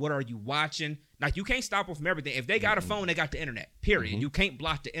 What are you watching?" Like, you can't stop them from everything. If they got a phone, they got the internet. Period. You can't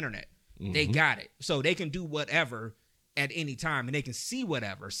block the internet. They got it, so they can do whatever at any time, and they can see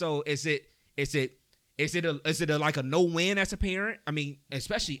whatever. So is it like a no win as a parent? I mean,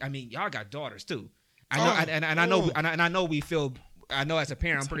 especially, y'all got daughters too. I know, I know we feel. I know as a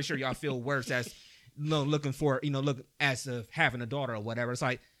parent, I'm pretty sure y'all feel worse as looking for look as of having a daughter or whatever. It's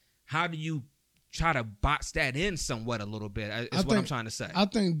like, how do you try to box that in somewhat a little bit? Is what I'm trying to say. I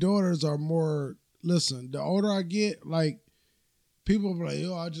think daughters are more. Listen, the older I get, like, people be like,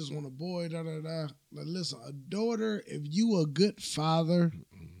 "Yo, I just want a boy." Da da da. Like, listen, a daughter. If you a good father,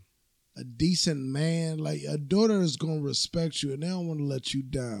 a decent man, like, a daughter is gonna respect you, and they don't want to let you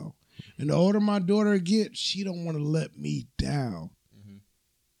down. And the older my daughter gets, she don't want to let me down.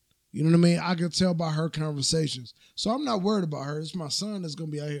 You know what I mean? I can tell by her conversations. So I'm not worried about her. It's my son that's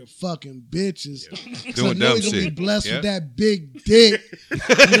going to be out here fucking bitches. So I Doing know dumb he's going to be shit. blessed Yep. with that big dick. You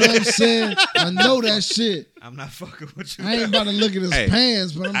know what I'm saying? I know that shit. I'm not fucking with you. I ain't about to look at his Hey,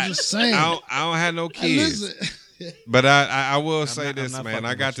 pants, but I'm just saying. I don't have no Hey, kids, listen, but I will say I'm this, not man. fucking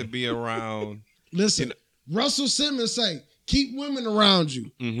I got with to you. be around. listen. Russell Simmons say, keep women around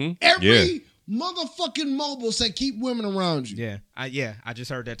you. Mm-hmm. Every motherfucking mobile say, keep women around you. Yeah, I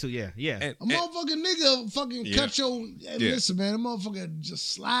just heard that too. Yeah. A motherfucking nigga fucking cut your. Listen, man, a motherfucker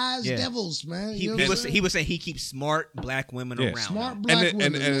just slides Yeah. devils, man. He You know what I'm was saying? saying he keeps smart black women Yeah. around. Smart him. black and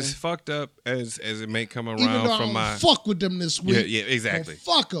women. and man. as fucked up as it may come Even around though I from don't my fuck with them this week. yeah, exactly.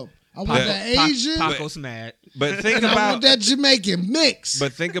 Fuck them. I want that Asian. Paco's mad. But think and I want about that Jamaican mix.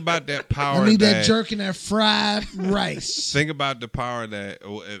 but think about that power. I need that that jerk and that fried rice. Think about the power that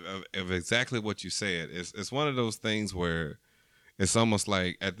of exactly what you said. It's one of those things where it's almost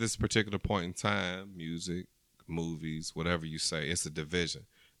like at this particular point in time, music, movies, whatever you say, it's a division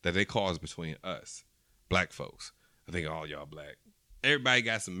that they cause between us, black folks. I think all y'all black. Everybody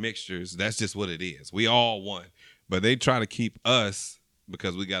got some mixtures. That's just what it is. We all one. But they try to keep us,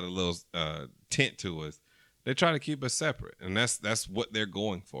 because we got a little tint to us, they try to keep us separate. And that's what they're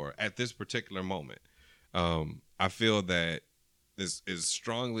going for at this particular moment. I feel that as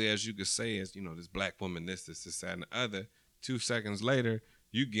strongly as you could say is, this black woman, this, that, and the other, 2 seconds later,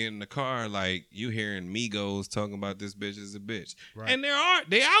 you get in the car like you hearing Migos talking about this bitch is a bitch. Right. And they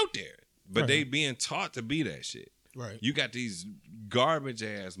out there. But they being taught to be that shit. Right. You got these garbage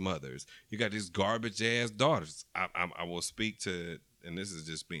ass mothers. You got these garbage ass daughters. I will speak to, and this is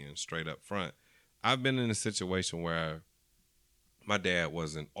just being straight up front. I've been in a situation where my dad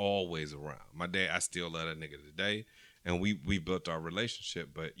wasn't always around. My dad, I still love that nigga today, and we built our relationship.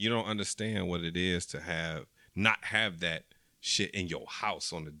 But you don't understand what it is to not have that shit in your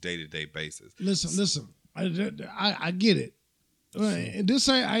house on a day-to-day basis. Listen. I get it. And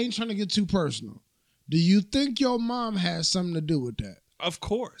I ain't trying to get too personal. Do you think your mom has something to do with that? Of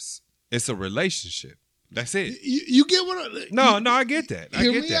course, it's a relationship. That's it. You get what? No, I get that. I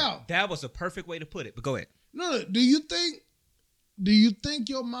Hear get me that. out. That was a perfect way to put it. But go ahead. No. Do you think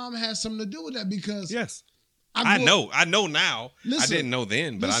your mom has something to do with that? Because Yes, I know now. Listen, I didn't know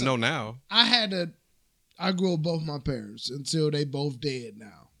then, but I know now. I grew up with both my parents until they both dead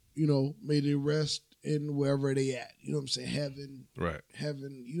now. You know, may they rest in wherever they at. You know what I'm saying?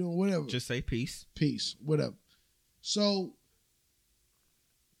 Heaven, you know, whatever. Just say peace. Peace, whatever. So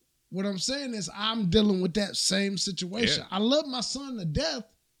what I'm saying is I'm dealing with that same situation. Yeah. I love my son to death,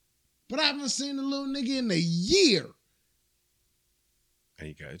 but I haven't seen the little nigga in a year. And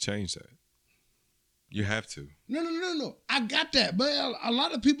you got to change that. You have to. No. I got that. But a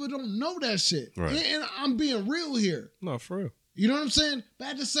lot of people don't know that shit. Right. And I'm being real here. No, for real. You know what I'm saying? But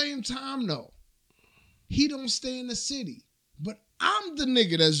at the same time, though, he don't stay in the city. But I'm the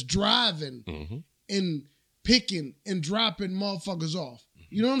nigga that's driving and picking and dropping motherfuckers off.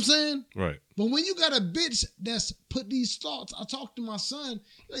 You know what I'm saying? Right. But when you got a bitch that's put these thoughts, I talked to my son,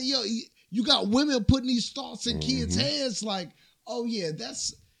 like, yo, you got women putting these thoughts in kids' heads like, oh yeah,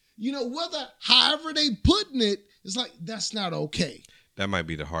 that's, you know, however they putting it, it's like, that's not okay. That might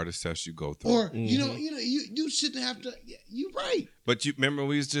be the hardest test you go through. Or, you shouldn't have to, you're right. But you remember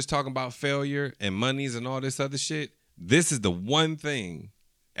we was just talking about failure and monies and all this other shit? This is the one thing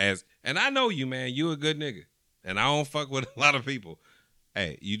and I know you, man, you a good nigga. And I don't fuck with a lot of people.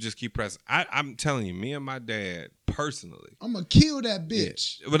 Hey, you just keep pressing. I'm telling you, me and my dad, personally. I'm going to kill that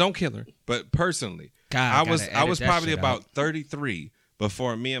bitch. Yeah, but don't kill her. But personally, God, I was probably about 33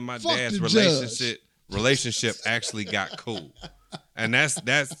 before me and my dad's relationship actually got cool. And that's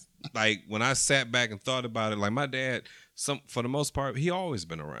like when I sat back and thought about it, like my dad, for the most part, he always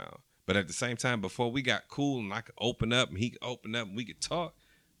been around. But at the same time, before we got cool and I could open up and he could open up and we could talk,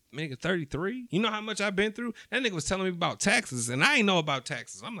 nigga, 33. You know how much I've been through? That nigga was telling me about taxes, and I ain't know about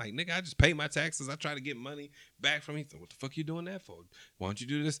taxes. I'm like, nigga, I just pay my taxes. I try to get money back from him. What the fuck you doing that for? Why don't you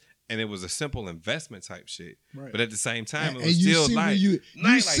do this? And it was a simple investment type shit. Right. But at the same time, it was still like,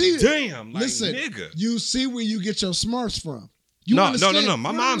 damn, like, listen, nigga. You see where you get your smarts from. No.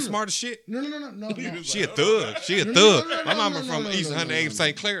 My mom's smart as shit. No. She a thug. My mama from East 108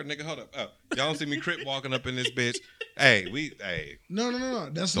 St. Clair. Nigga, hold up. Y'all don't see me Crip walking up in this bitch. Hey. No.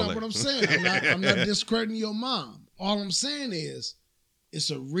 That's not what I'm saying. I'm not discrediting your mom. All I'm saying is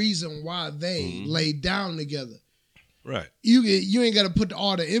it's a reason why they laid down together. Right. You ain't got to put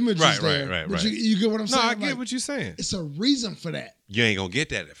all the images there. Right. But you get what I'm saying? No, I get what you're saying. It's a reason for that. You ain't going to get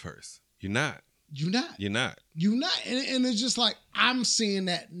that at first. You're not. And it's just like, I'm seeing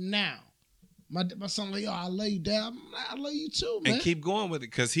that now. My son like, yo, I love you, Dad. I love you too, man. And keep going with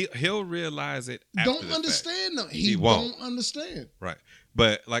it because he'll realize it after Don't the understand fact. though. He won't understand. Right.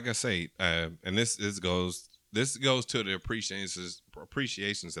 But like I say, and this goes to the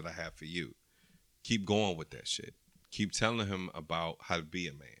appreciations that I have for you. Keep going with that shit. Keep telling him about how to be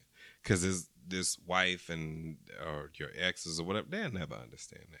a man. Because this wife or your exes or whatever, they'll never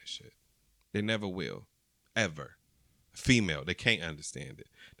understand that shit. They never will. Ever. Female, they can't understand it.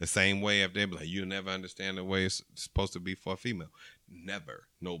 The same way if they be like, you'll never understand the way it's supposed to be for a female. Never.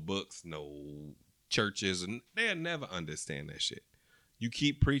 No books, no churches, and they'll never understand that shit. You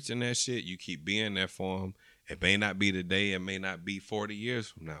keep preaching that shit, you keep being there for them. It may not be today, it may not be 40 years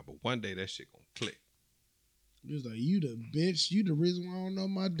from now, but one day that shit gonna click. It's like, you the bitch, you the reason why I don't know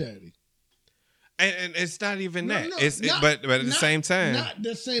my daddy. And it's not even that. No, but at the same time, not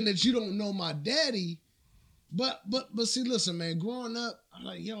just saying that you don't know my daddy, but see, listen, man. Growing up, I'm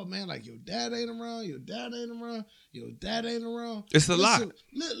like, yo, man, like your dad ain't around, your dad ain't around, your dad ain't around. It's a lot.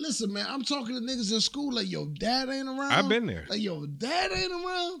 Listen, man, I'm talking to niggas in school like your dad ain't around. I've been there. Like your dad ain't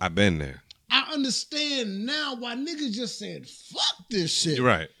around. I've been there. I understand now why niggas just said fuck this shit. You're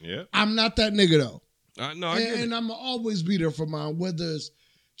right. Yeah. I'm not that nigga though. No, I get it. And I'm going to always be there for mine, whether it's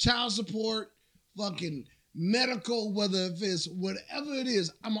child support, fucking medical, whether if it's whatever it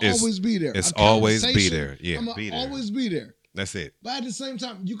is, I'm going to always be there. It's always be there. Yeah, I'm going to always be there. That's it. But at the same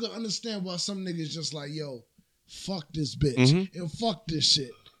time, you can understand why some niggas just like, yo, fuck this bitch and fuck this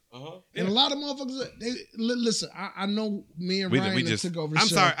shit. And a lot of motherfuckers, listen. I know me and Ryan took over the show. I'm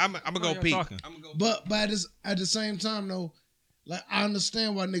sorry. I'm gonna go pee. But at the same time, though, like I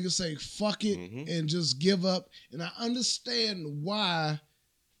understand why niggas say fuck it and just give up, and I understand why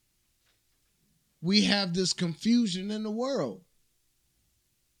we have this confusion in the world,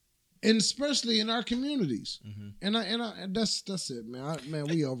 and especially in our communities. And that's it, man. Man,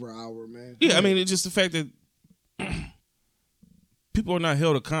 we over an hour, man. Yeah, I mean, it's just the fact that people are not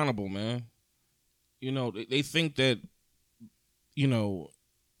held accountable, man. You know, they think that, you know,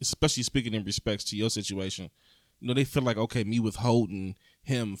 especially speaking in respects to your situation, you know, they feel like, okay, me withholding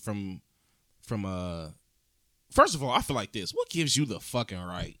him from first of all, I feel like this. What gives you the fucking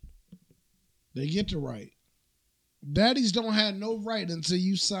right? They get the right. Daddies don't have no right until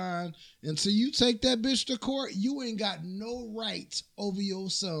you take that bitch to court. You ain't got no rights over your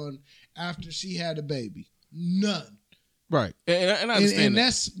son after she had a baby. None. Right. And I understand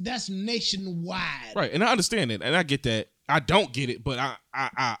and that's nationwide. Right. And I understand it. And I get that. I don't get it, but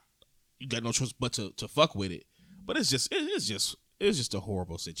I you got no choice but to fuck with it. But it's just a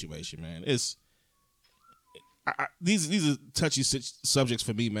horrible situation, man. These are touchy subjects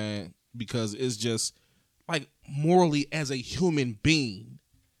for me, man, because it's just like morally as a human being,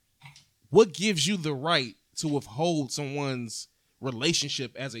 what gives you the right to withhold someone's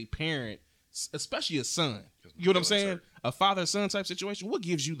relationship as a parent, especially a son? You know what I'm saying? A father-son type situation. What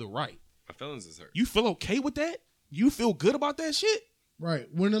gives you the right? My feelings is hurt. You feel okay with that? You feel good about that shit? Right.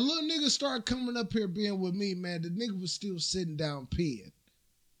 When the little nigga started coming up here being with me, man, the nigga was still sitting down peeing.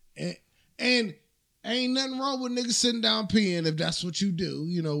 And ain't nothing wrong with niggas sitting down peeing if that's what you do.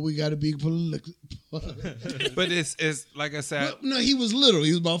 You know, we got to be political. But it's like I said. No, he was little.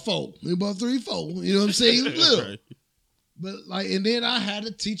 He was about 4. He was about 3, 4. You know what I'm saying? He was little. Right. But and then I had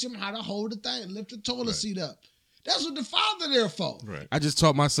to teach him how to hold the thing, lift the toilet seat up. That's what the father there for. Right. I just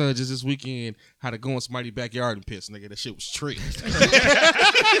taught my son just this weekend how to go in somebody's backyard and piss, nigga. That shit was tricked.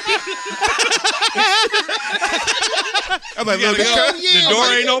 I'm like, look, the door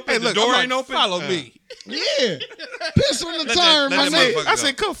ain't open. Hey, look, the door ain't open. Follow me. Yeah. Piss on the tire, my nigga. I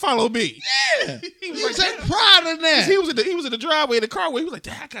said, come follow me. Yeah. He was take pride in that. He was in the driveway in the car where he was like,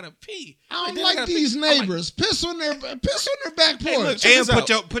 Dad, I gotta pee. I don't like these neighbors. Like, piss on their back porch. Hey, look,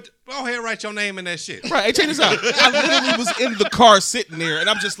 and go ahead, write your name in that shit. Right, hey, check this out. I literally was in the car sitting there, and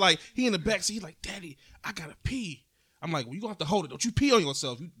I'm just like, he in the back seat, he's like, Daddy, I gotta pee. I'm like, well, you gonna have to hold it. Don't you pee on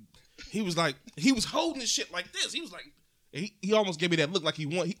yourself. He was like, he was holding the shit like this. He was like, he almost gave me that look like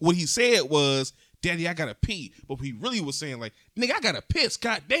what he said was, Daddy, I gotta pee. But he really was saying like, nigga, I gotta piss,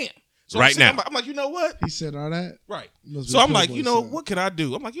 goddamn. So right now. I'm like, you know what? He said all that? Right. So I'm like, you know, what could I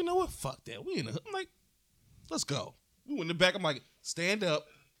do? I'm like, you know what? Fuck that. We in the hood. I'm like, let's go. We went in the back. I'm like, stand up,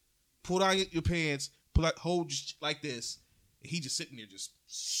 pull down your pants, hold like this. And he just sitting there just.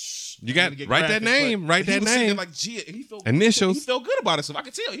 You got write that name. Write that name. Like, G, and he felt initials. He felt good about himself. I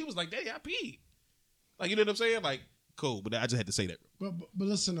could tell. He was like, Daddy, I peed. Like, you know what I'm saying? Like, cool. But I just had to say that. But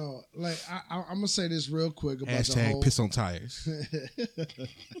listen, like I'm gonna say this real quick about Hashtag the whole piss on tires.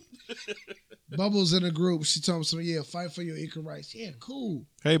 Bubbles in the group. She told me, so yeah, fight for your equal rights. Yeah, cool.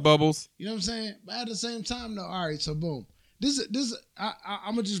 Hey, Bubbles. You know what I'm saying? But at the same time, though, all right. So boom,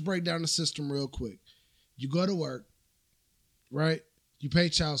 I'm gonna just break down the system real quick. You go to work, right? You pay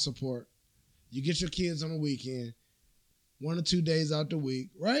child support. You get your kids on the weekend, 1 or 2 days out the week,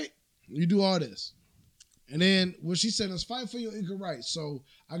 right? You do all this. And then what she said is fight for your equal rights. So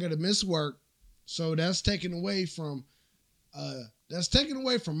I got to miss work. So that's taken away from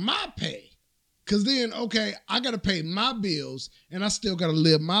my pay. Cause then, okay, I got to pay my bills and I still got to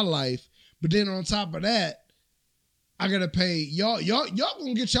live my life. But then on top of that, I got to pay y'all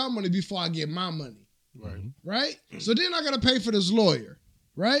gonna get y'all money before I get my money. Right. Right? So then I got to pay for this lawyer.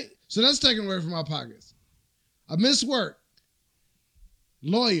 Right? So that's taken away from my pockets. I miss work.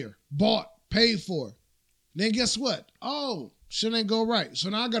 Lawyer, bought, paid for. Then guess what? Oh, shit ain't go right. So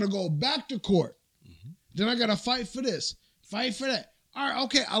now I got to go back to court. Mm-hmm. Then I got to fight for this, fight for that. All right,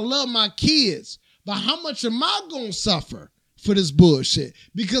 okay, I love my kids, but how much am I going to suffer for this bullshit?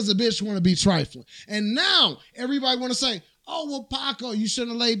 Because the bitch want to be trifling. And now everybody want to say, oh, well, Paco, you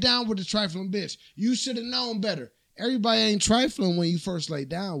shouldn't have laid down with the trifling bitch. You should have known better. Everybody ain't trifling when you first lay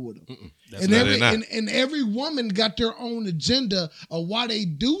down with them. And every woman got their own agenda of why they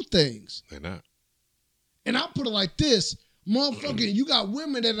do things. They're not. And I'll put it like this. Motherfucking, you got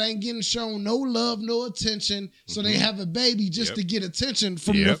women that ain't getting shown no love, no attention, so they have a baby just to get attention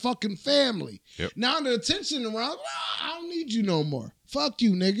from the fucking family. Yep. Now the attention around, I don't need you no more. Fuck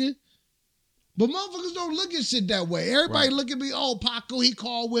you, nigga. But motherfuckers don't look at shit that way. Everybody look at me, oh, Paco, he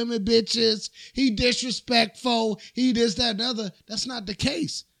called women bitches. He disrespectful. He this, that, and the other. That's not the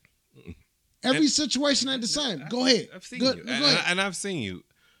case. Every situation ain't the same. Go ahead. I've seen Good. you, Go ahead. and I've seen you.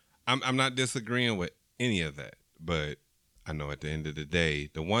 I'm not disagreeing with any of that, but I know at the end of the day,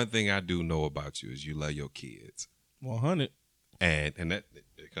 the one thing I do know about you is you love your kids. 100. And that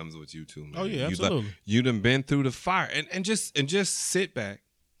it comes with you too, man. Oh, yeah, You absolutely. You done been through the fire, and just sit back,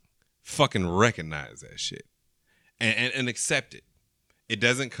 fucking recognize that shit, and accept it. It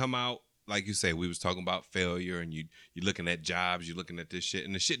doesn't come out like you say. We was talking about failure, and you looking at jobs, you looking at this shit,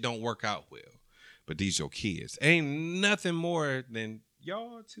 and the shit don't work out well. But these your kids. Ain't nothing more than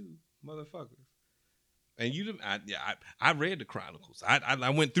y'all two motherfuckers. And I read the Chronicles. I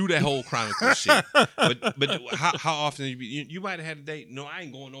went through that whole Chronicles shit. But how often you might have had a date? No, I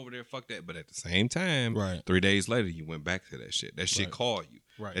ain't going over there. Fuck that. But at the same time, Right. 3 days later, you went back to that shit. That shit called you.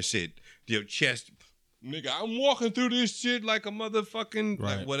 Right. That shit, your chest, nigga. I'm walking through this shit like a motherfucking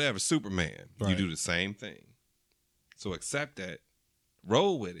like whatever Superman. You Right. do the same thing. So accept that,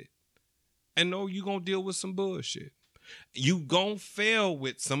 roll with it, and know you gonna deal with some bullshit. You gonna fail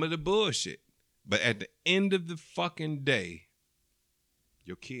with some of the bullshit. But at the end of the fucking day,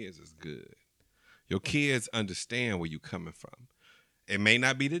 your kids is good. Your kids understand where you coming from. It may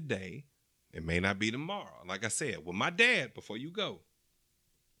not be today. It may not be tomorrow. Like I said, with my dad, before you go,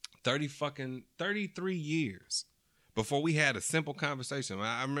 33 years before we had a simple conversation.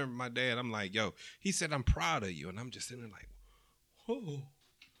 I remember my dad, I'm like, yo, he said, I'm proud of you. And I'm just sitting there like, whoa.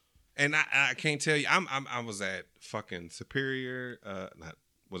 And I can't tell you, I was at fucking Superior,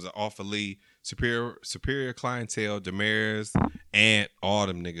 was it Offa Lee, Superior Clientele, Damaris, and all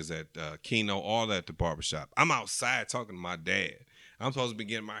them niggas at Keno, all that at the barbershop. I'm outside talking to my dad. I'm supposed to be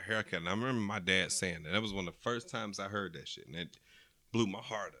getting my haircut, and I remember my dad saying that. That was one of the first times I heard that shit, and it blew my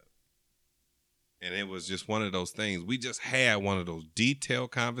heart up. And it was just one of those things. We just had one of those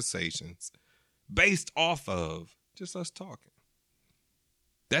detailed conversations based off of just us talking.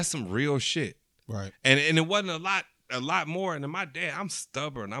 That's some real shit. Right. And it wasn't a lot more. And my dad, I'm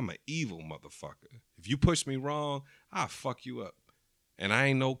stubborn. I'm an evil motherfucker. If you push me wrong, I'll fuck you up. And I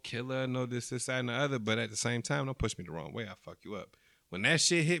ain't no killer, no this, that, and the other. But at the same time, don't push me the wrong way. I'll fuck you up. When that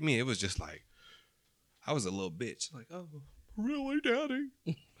shit hit me, it was just like, I was a little bitch. Like, oh, really, daddy?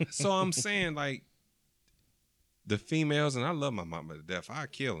 So I'm saying, like, the females, and I love my mama to death.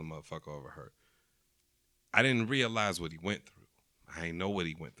 I'd kill a motherfucker over her. I didn't realize what he went through. I ain't know what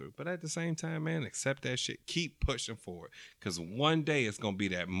he went through. But at the same time, man, accept that shit. Keep pushing forward. Because one day it's going to be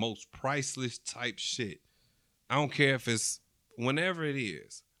that most priceless type shit. I don't care if it's whenever it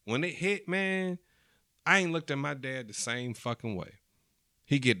is. When it hit, man, I ain't looked at my dad the same fucking way.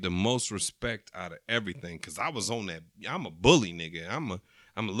 He get the most respect out of everything. Because I was on that. I'm a bully, nigga. I'm a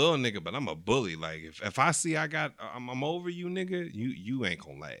little nigga, but I'm a bully. Like, if I see I'm over you, nigga, you ain't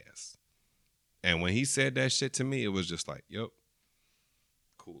going to last. And when he said that shit to me, it was just like, yup.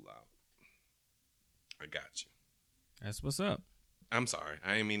 Cool out. I got you. That's what's up. I'm sorry.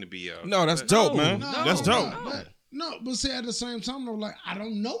 I didn't mean to be. No, that's dope, man. No, That's dope. No, but see, at the same time, though, like, I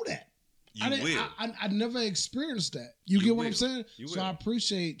don't know that. You will. I never experienced that. You get what I'm saying? You so will. I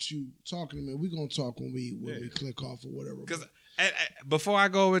appreciate you talking to me. We're going to talk when we click off or whatever. Because before I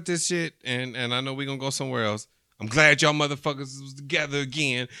go with this shit, and I know we're going to go somewhere else, I'm glad y'all motherfuckers was together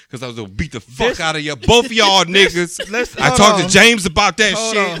again because I was going to beat the fuck out of you. Both of y'all niggas. I talked to James about that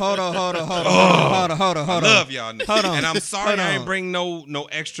shit. Hold on. I love y'all niggas. Hold on. And I'm sorry I Hold ain't on. bring no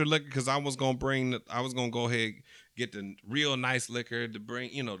extra liquor because I was going to go ahead get the real nice liquor to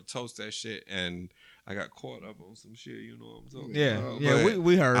bring, to toast that shit. And I got caught up on some shit, you know what I'm talking about. Yeah, But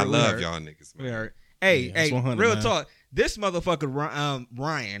we heard. I we love heard. y'all niggas, man. We heard. Hey, Yeah, that's 100, real man. talk. This motherfucker,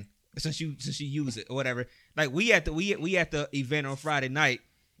 Ryan, since you use it or whatever. Like we at the event on Friday night,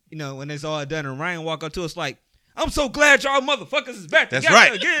 when it's all done, and Ryan walk up to us like, "I'm so glad y'all motherfuckers is back That's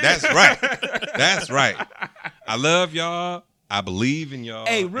together right. again." That's right. That's right. I love y'all. I believe in y'all.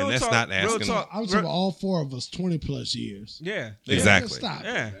 Hey, real and that's talk, not real asking. talk. I'm talking about all four of us, 20 plus years. Yeah. Exactly. Stop.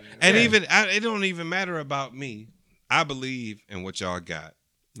 Yeah. And Yeah. even it don't even matter about me. I believe in what y'all got.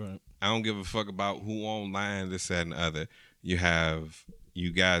 Right. I don't give a fuck about who online, this, that, and the other.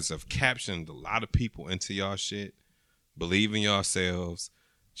 You guys have captioned a lot of people into y'all shit. Believe in yourselves.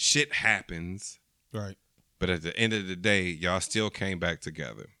 Shit happens. Right. But at the end of the day, y'all still came back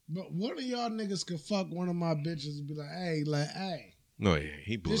together. But one of y'all niggas could fuck one of my bitches and be like, hey, No, yeah,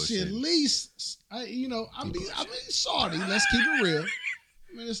 he this shit at bullshit. least, I mean, sorry, let's keep it real.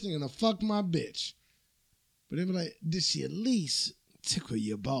 Man, this nigga done fuck my bitch. But they be like, did she at least tickle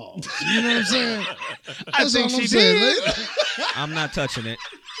your balls? You know what I'm saying? I That's think all I'm she saying. did. I'm not touching it.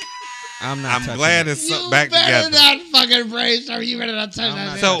 I'm not. I'm touching glad it. it's You back better together. not fucking brainstorm. You better not touch I'm that.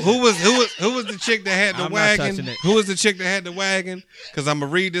 not shit. So who was the chick that had the I'm not wagon? touching it. Who was the chick that had the wagon? Because I'm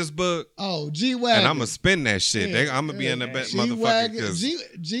gonna read this book Oh, G-Wagon. and I'm gonna spin that shit. I'm gonna be in the best motherfucker. 'Cause-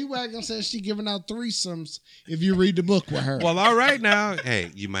 G-Wagon says she giving out threesomes if you read the book with her. Well, all right now.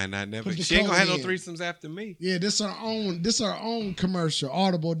 Hey, you might not never. Put the She ain't gonna have no code in. threesomes after me. Yeah, this our own commercial,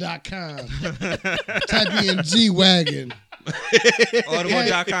 audible.com. Type in G-Wagon.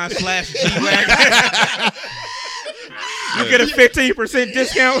 Audible.com/G-Wagon. You get a 15%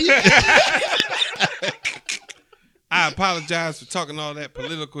 discount. I apologize for talking all that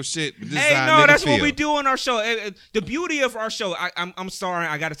political shit. But this is Hey, how no, nigga that's feel. what we do on our show. The beauty of our show, I'm sorry,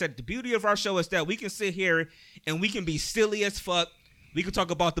 I gotta say, the beauty of our show is that we can sit here and we can be silly as fuck. We can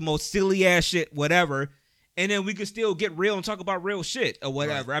talk about the most silly ass shit, whatever, and then we can still get real and talk about real shit or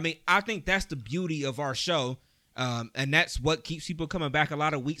whatever. Right. I mean, I think that's the beauty of our show, and that's what keeps people coming back a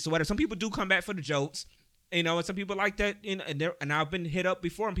lot of weeks or whatever. Some people do come back for the jokes, you know, and some people like that. And I've been hit up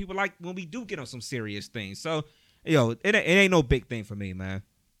before, and people like when we do get on some serious things. So. Yo, it ain't no big thing for me, man.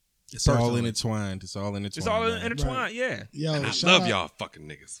 It's all intertwined. It's all intertwined. It's all man. intertwined, Right. yeah. Yo, And I shout love out- y'all fucking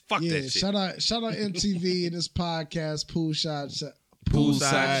niggas. Fuck Yeah, that shit. shout out MTV and this podcast, Poolside Poolside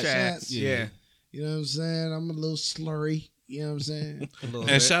Chats. chats, yeah. You know what I'm saying? I'm a little slurry. You know what I'm saying? A little And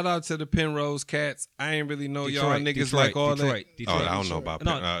bit. shout out to the Penrose Cats. I ain't really know y'all Detroit, niggas Detroit, like all Detroit, that. Detroit. Oh, I don't know about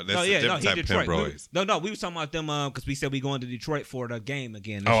No, That's no, a yeah, different he type of Detroit. Penrose. No, we was talking about them because we said we going to Detroit for the game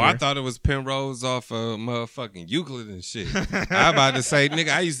again. This Oh, year. I thought it was Penrose off of motherfucking Euclid and shit. I about to say,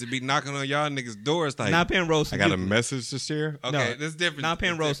 nigga, I used to be knocking on y'all niggas' doors like, Not Penrose. I From got a Euclid. message to share. Okay, No, that's different. Not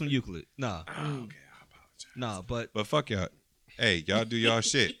That's Penrose from different. Euclid. No, Oh, okay, I apologize. no, but But fuck y'all. Hey, y'all do y'all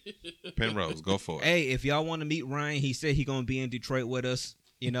shit. Penrose, go for it. hey, if y'all want to meet Ryan, he said he gonna be in Detroit with us.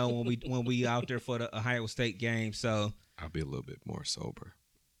 You know, when we out there for the Ohio State game. So I'll be a little bit more sober.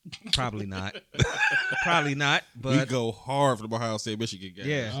 probably not. Probably not. We But go hard for the Ohio State Michigan game.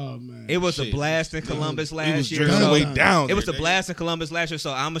 yeah. Oh, man. It was a Shit. blast in Columbus He last was year. drinking So way down. it was a there, blast in Columbus last year.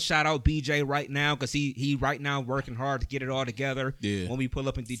 So I'm gonna shout out BJ right now because he right now working hard to get it all together. Yeah. When we pull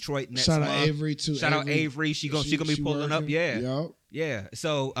up in Detroit next Shout month. out Avery, too. Shout out Avery. She gonna be pulling up. working. Yeah. Yup. Yeah.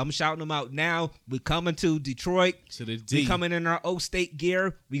 So I'm shouting them out now. We coming to Detroit. To the We D. coming in our O State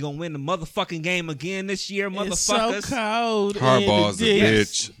gear. We gonna win the motherfucking game again this year, motherfuckers. cold. Harbaugh's a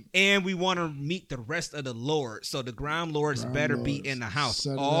bitch. And we want to meet the rest of the lords. So the ground lords Ground better be lords. in the house.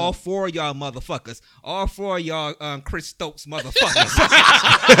 Set it All up. 4 of y'all motherfuckers. All 4 of y'all Chris Stokes motherfuckers.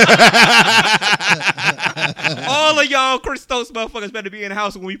 All of y'all Chris Stokes motherfuckers better be in the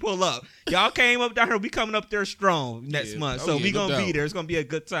house when we pull up. Y'all came up down here. We coming up there strong next Yeah. month. Oh, So yeah, we no gonna be doubt. there. It's gonna be a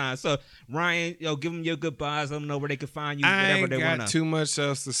good time. So Ryan, give them your goodbyes. Let them know where they can find you. I Whatever ain't they got want too much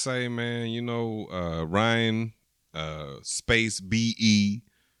else to say, man. You know, Ryan, space BE,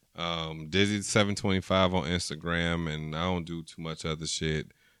 Dizzy 725 on Instagram, and I don't do too much other shit.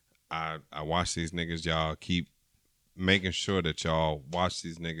 I watch these niggas. Y'all keep making sure that y'all watch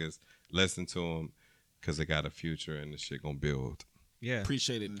these niggas, listen to them, because they got a future and this shit gonna build. Yeah.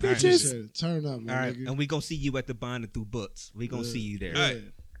 Appreciate it. Appreciate it. Turn up, All man. right. Nigga. And we gonna see you at the Bonding Through Books. We gonna see you there.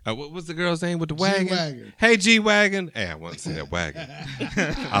 Yeah. What was the girl's name with the wagon? G-Wagon. Hey, G-Wagon. Hey, I want to see that wagon.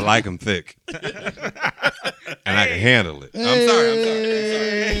 I like him thick. And I can handle it. I'm sorry.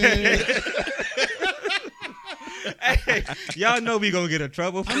 Hey, y'all know we gonna get in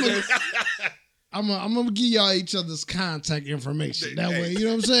trouble for this. I'm gonna give y'all each other's contact information. That way, you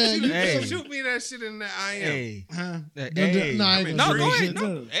know what I'm saying? Hey. Shoot me that shit in the I am. Hey. Huh? Hey. No, I I'm ain't No, gonna go say ahead. shit.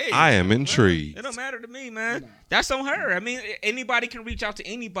 No. Hey. I am intrigued. It don't matter to me, man. That's on her. I mean, anybody can reach out to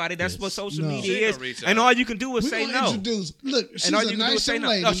anybody. That's what social No. media She is. gonna reach And out. all you can do is We say gonna no. introduce. Look, she's And all a you can do is nice say young no.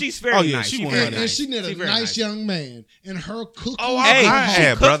 lady. No, she's very Oh, yeah, nice. she She's one very of and nice. she need a She's very nice young man, and her cooking. Oh, Hey,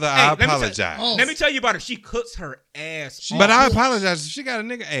 hey, she brother, cooked- I hey, let me tell- apologize. Oh. Let me tell you about her. She cooks her ass off. But I apologize. If she got a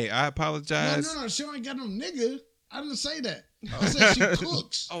nigga, hey, I No, apologize. no, she ain't got no nigga. I didn't say that. I said she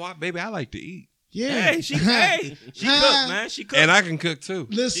cooks. Oh, baby, I like to eat. Yeah. Hey, she cooked, man. She cooked. And I can cook too.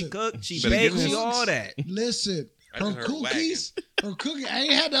 She Listen, cooked. She Better baked. get She this. all that. listen. I Her just heard cookies, her cookie. I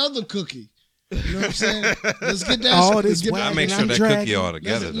ain't had the other cookie. You know what I'm saying? Let's get that. All let's this get wagon I that. make sure I'm that dragging. cookie all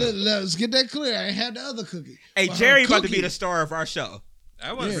together. Let's get that clear. I ain't had the other cookie. Hey, But her Jerry about to be cookie- the star of our show.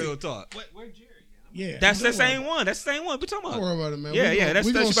 That was- Real talk. Yeah, That's the don't worry same one. That's the same one. We talking Don't about. worry about it, man. Yeah, We yeah, gonna- that's-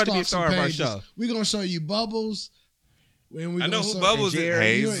 we that's gonna about to be a stock star some of our pages. show. We gonna show you Bubbles. When we I know gonna who start- Bubbles is.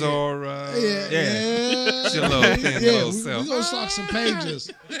 Jerry. Hazora. Yeah, yeah. She a little thin yeah, little we self. gonna stock some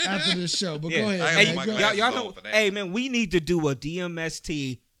pages after this show. But Yeah. go ahead. I Hey, got man, my go glasses y'all ahead. know. on for that. Hey, man, we need to do a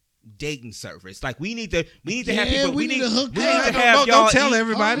DMST dating service. Like we need to have Yeah, people. we need to hook we up. need to have y'all. Don't tell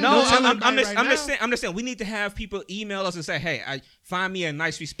everybody. No, Don't tell I'm everybody just, right now. saying. I'm just saying. We need to have people email us and say, "Hey, find me a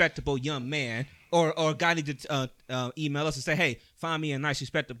nice, respectable young man," or a guy need to email us and say, "Hey, find me a nice,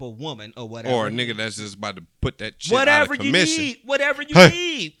 respectable woman," or whatever. Or a nigga that's just about to put that shit whatever out of you commission. need. Whatever you Hey.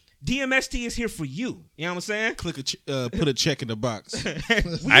 need. DMST is here for you. You know what I'm saying? Click put a check in the box. I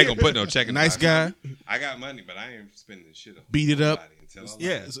ain't gonna put no check in the Nice box. guy. I got money, but I ain't spending shit on Beat it up. nobody until I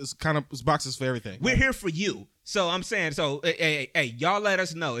Yeah. It's kind of boxes for everything. We're here for you. So I'm saying, hey, y'all let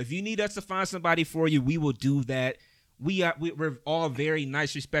us know. If you need us to find somebody for you, we will do that. We're all very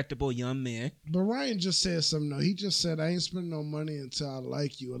nice, respectable young men. But Ryan just said something. though. He just said, I ain't spending no money until I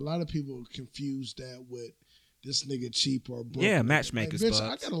like you. A lot of people confuse that with this nigga cheap or broke. Yeah, matchmakers, Like, bitch,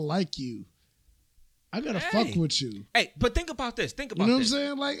 bugs. I gotta like you. I gotta Hey. fuck with you. Hey, but think about this. Think You about know what I'm this.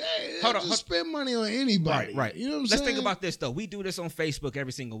 saying? Like, hey, Hold on, just hold- spend money on anybody. Right. You know what I'm Let's saying? think about this, though. We do this on Facebook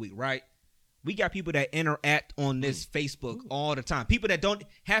every single week, right? We got people that interact on this Facebook all the time. People that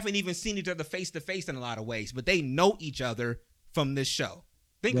haven't even seen each other face to face in a lot of ways, but they know each other from this show.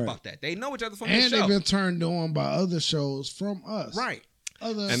 Think Right. about that. They know each other from And this they've show. been turned on by other shows from us. Right.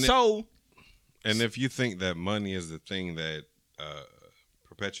 Other And So And if you think that money is the thing that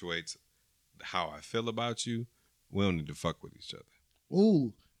perpetuates how I feel about you, we don't need to fuck with each other.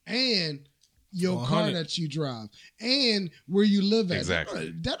 Ooh, and your car 100. that you drive, and where you live at.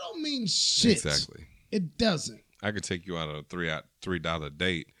 Exactly. That don't mean shit. Exactly. It doesn't. I could take you out on a $3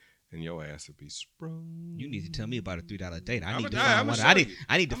 date, and your ass would be sprung. you need to tell me about a $3 date. I I'ma- need to I'ma find one. show I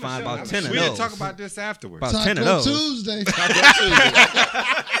you. need to find about 10 of We those. can talk about this afterwards. About 10 of Taco those. Tuesday.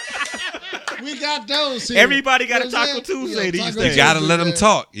 We got those here. Everybody got a You know what I'm Taco saying? Tuesday Yeah, these Taco days. You gotta Tuesday, let them man.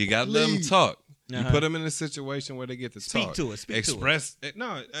 talk. You gotta let them Please. talk. You Uh-huh. put them in a situation where they get to Speak talk. to it. Speak to it. Express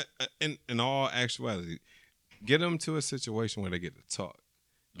no. In all actuality, get them to a situation where they get to talk.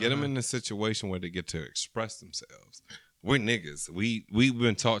 Get them in a situation where they get to express themselves. We're niggas. We've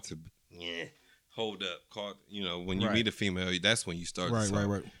been taught to hold up. Call, when you Right. meet a female, that's when you start. to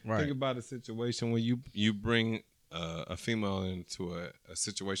talk. Right. Think about a situation where you bring a female into a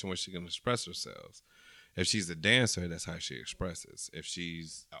situation where she can express herself. If she's a dancer, that's how she expresses. If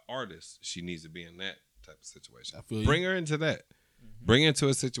she's an artist, she needs to be in that type of situation. I feel you. Bring her into that. Bring her into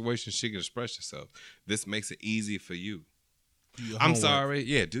a situation she can express herself. This makes it easy for you. Do your I'm homework. sorry.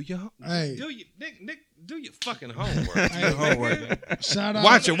 Yeah, do your Hey. do your fucking homework. Do your homework. Shout out.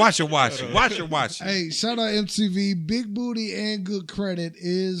 Watch it. Hey, shout out MTV. Big booty and good credit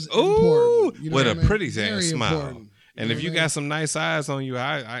is Ooh, important. You know with what a I mean? pretty ass Very smile. important. And know if what you I got mean? some nice eyes on you,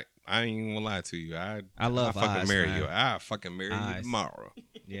 I ain't even gonna lie to you. I love fucking eyes, marry man. you. I fucking marry Eyes. you tomorrow.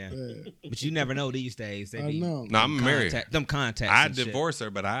 Yeah. Yeah. But you never know these days. They I be know. No, I'm married. them contacts. I and shit. divorce her,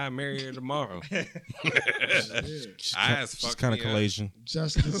 but I marry her tomorrow. Eyes Just fuck kind me of up. collation.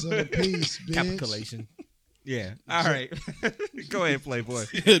 Justice of the peace, bitch. Calculation. Yeah. All right. Go ahead, Playboy.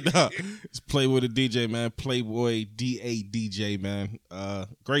 Nah, it's Playboy the DJ, man. Playboy DJ, man.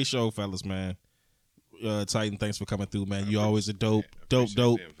 Great show, fellas, man. Titan, thanks for coming through, man. You always a dope.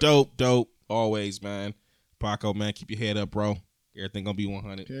 Always, man. Paco, man, keep your head up, bro. Everything gonna be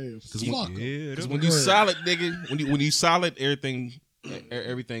 100. Okay, Cause fuck when, 'em. 'cause when you solid, nigga, when you solid, everything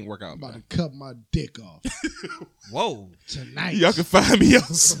work out. I'm about Man. to cut my dick off Whoa. tonight. Y'all can find me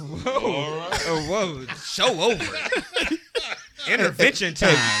else. Whoa. Whoa. Show over. Intervention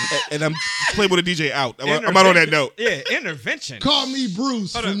time. And I'm Playboy the DJ out. I'm out on that note. Yeah, intervention. Call me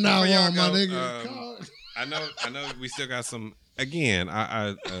Bruce Hold from up, now before y'all on, my go, nigga. I know we still got some. Again,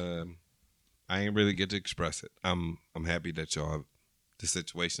 I ain't really get to express it. I'm happy that y'all. The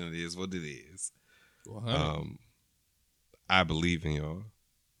situation it is what it is. I believe in y'all.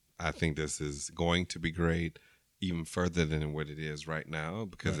 I think this is going to be great, even further than what it is right now,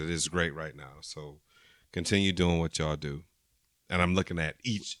 because it is great right now. So continue doing what y'all do. And I'm looking at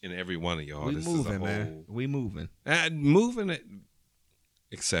each and every one of y'all. We This moving, is a whole, man. We moving. Moving it.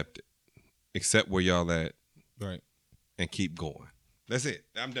 Accept it. Accept where y'all at Right. and keep going. That's it.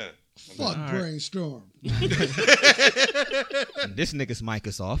 I'm done. Fuck All right. brainstorm. This nigga's mic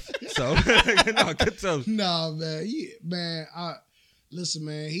is off. So, no, good so. Nah, man. Listen,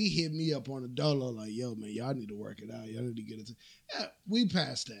 man. He hit me up on the dollar like, yo, man, y'all need to work it out. Y'all need to get it. Yeah, we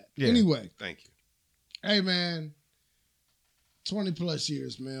passed that. Yeah. Anyway, Thank you. hey, man. 20 plus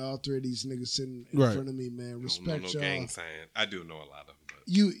years, man. All three of these niggas sitting in Right. front of me, man. I don't know Respect no y'all. gang sign. I do know a lot of them.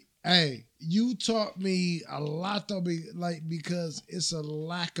 But You taught me a lot though, because it's a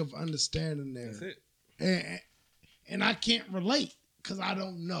lack of understanding there. that's it. And I can't relate because I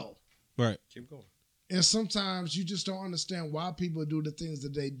don't know. Right. Keep going. And sometimes you just don't understand why people do the things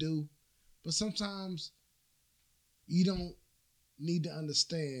that they do. But sometimes you don't need to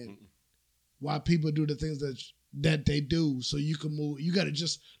understand why people do the things that they do, so you can move. You got to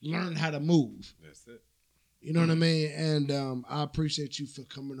just learn how to move. That's it. You know what I mean? And I appreciate you for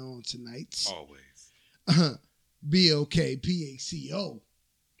coming on tonight. Always. BOKPACO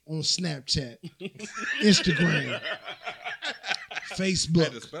on Snapchat, Instagram, Facebook.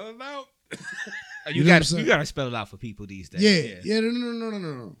 Had to spell it out. You know what I'm got you got to spell it out for people these days. Yeah.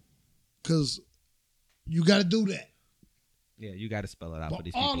 No. Because you got to do that. Yeah, you got to spell it out for But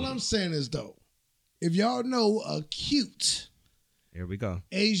these all people. I'm saying is, though, if y'all know a cute Here we go.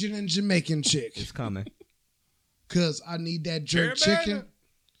 Asian and Jamaican chick, It's coming. because I need that jerk chicken,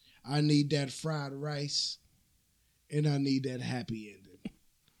 I need that fried rice, and I need that happy ending.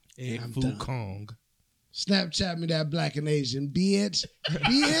 Egg I'm Foo done. Kong. Snapchat me that black and Asian, bitch.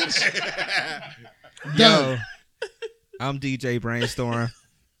 Yo, Done. I'm DJ Brainstorm.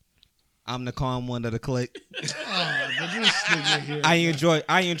 I'm the calm one of the clique. Oh, but this nigga here.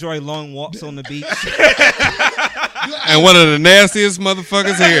 I enjoy long walks on the beach. And one of the nastiest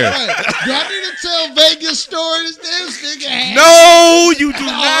motherfuckers here. Right. Do I need to tell Vegas stories? This nigga had. No, you do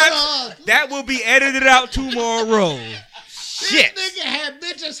not. Hold on. That will be edited out tomorrow. Shit. This nigga had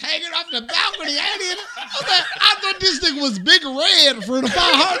bitches hanging off the balcony. I thought this nigga was Big Red for the 5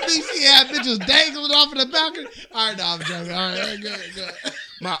 heartbeats. He had bitches dangling off of the balcony. All right, no, I'm joking. All right, good.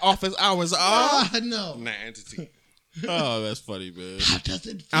 My office hours are. No. Nah, entity. Oh, that's funny, man. How does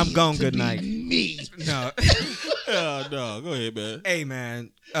it feel I'm gone. to Good be night. Me. No. Oh, no, go ahead, man. Hey,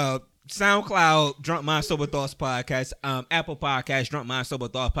 man. SoundCloud, Drunk Mind Sober Thoughts Podcast. Apple Podcast, Drunk Mind Sober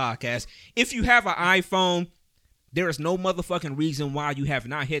Thoughts Podcast. If you have an iPhone, there is no motherfucking reason why you have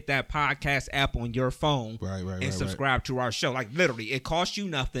not hit that podcast app on your phone and subscribe to our show. Like, literally, it costs you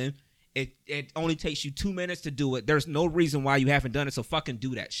nothing. It only takes you 2 minutes to do it. There's no reason why you haven't done it, so fucking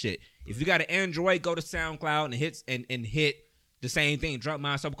do that shit. If you got an Android, go to SoundCloud and hit the same thing. Drunk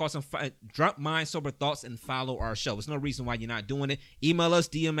Mind Sober Thoughts and follow our show. There's no reason why you're not doing it. Email us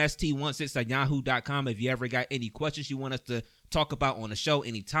dmst16@yahoo.com if you ever got any questions you want us to talk about on the show,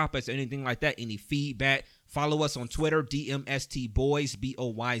 any topics or anything like that, any feedback. Follow us on Twitter, DMSTBoys,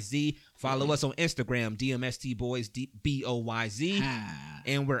 BOYZ. Follow us on Instagram, DMSTBoys, BOYZ.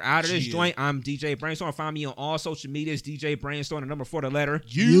 And we're out of this joint. I'm DJ Brainstorm. Find me on all social medias, DJ Brainstorm, the number 4, the letter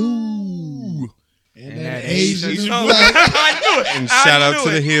You. And that Asian Asian song. black. I knew it. And shout out to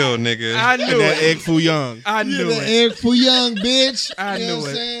it. the hill, nigga. I knew That it. Egg Foo Young. I You knew the it. egg for young bitch. I you know knew what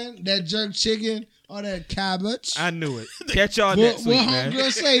I'm it. saying? That jerk chicken or that cabbage. I knew it. Catch y'all What next week, man.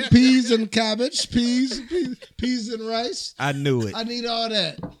 homegirl say? Peas and cabbage. Peas and rice. I knew it. I need all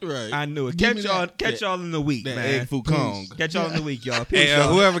that. Right. I knew it. Give me Catch y'all in the week, That man. Egg Foo Kong. Catch y'all in the week, y'all. Peace, Hey,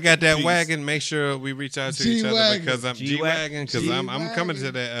 y'all. whoever got that Peace. wagon, make sure we reach out to each other G-Wagon. because I'm G-Wagon because I'm coming to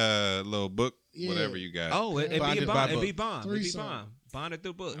that little book, Yeah. whatever you got. Oh, it'd be Bonded a by bomb. It'd book. be bomb. It'd be Threesome. bomb. Bonded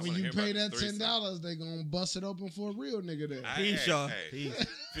through books. I When wanna you hear pay about that the threesome. $10, they gonna bust it open for a real nigga there. Peace, y'all. Hey. Peace.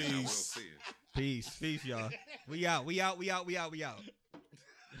 I will see it. Peace, y'all. We out.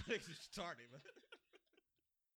 Started.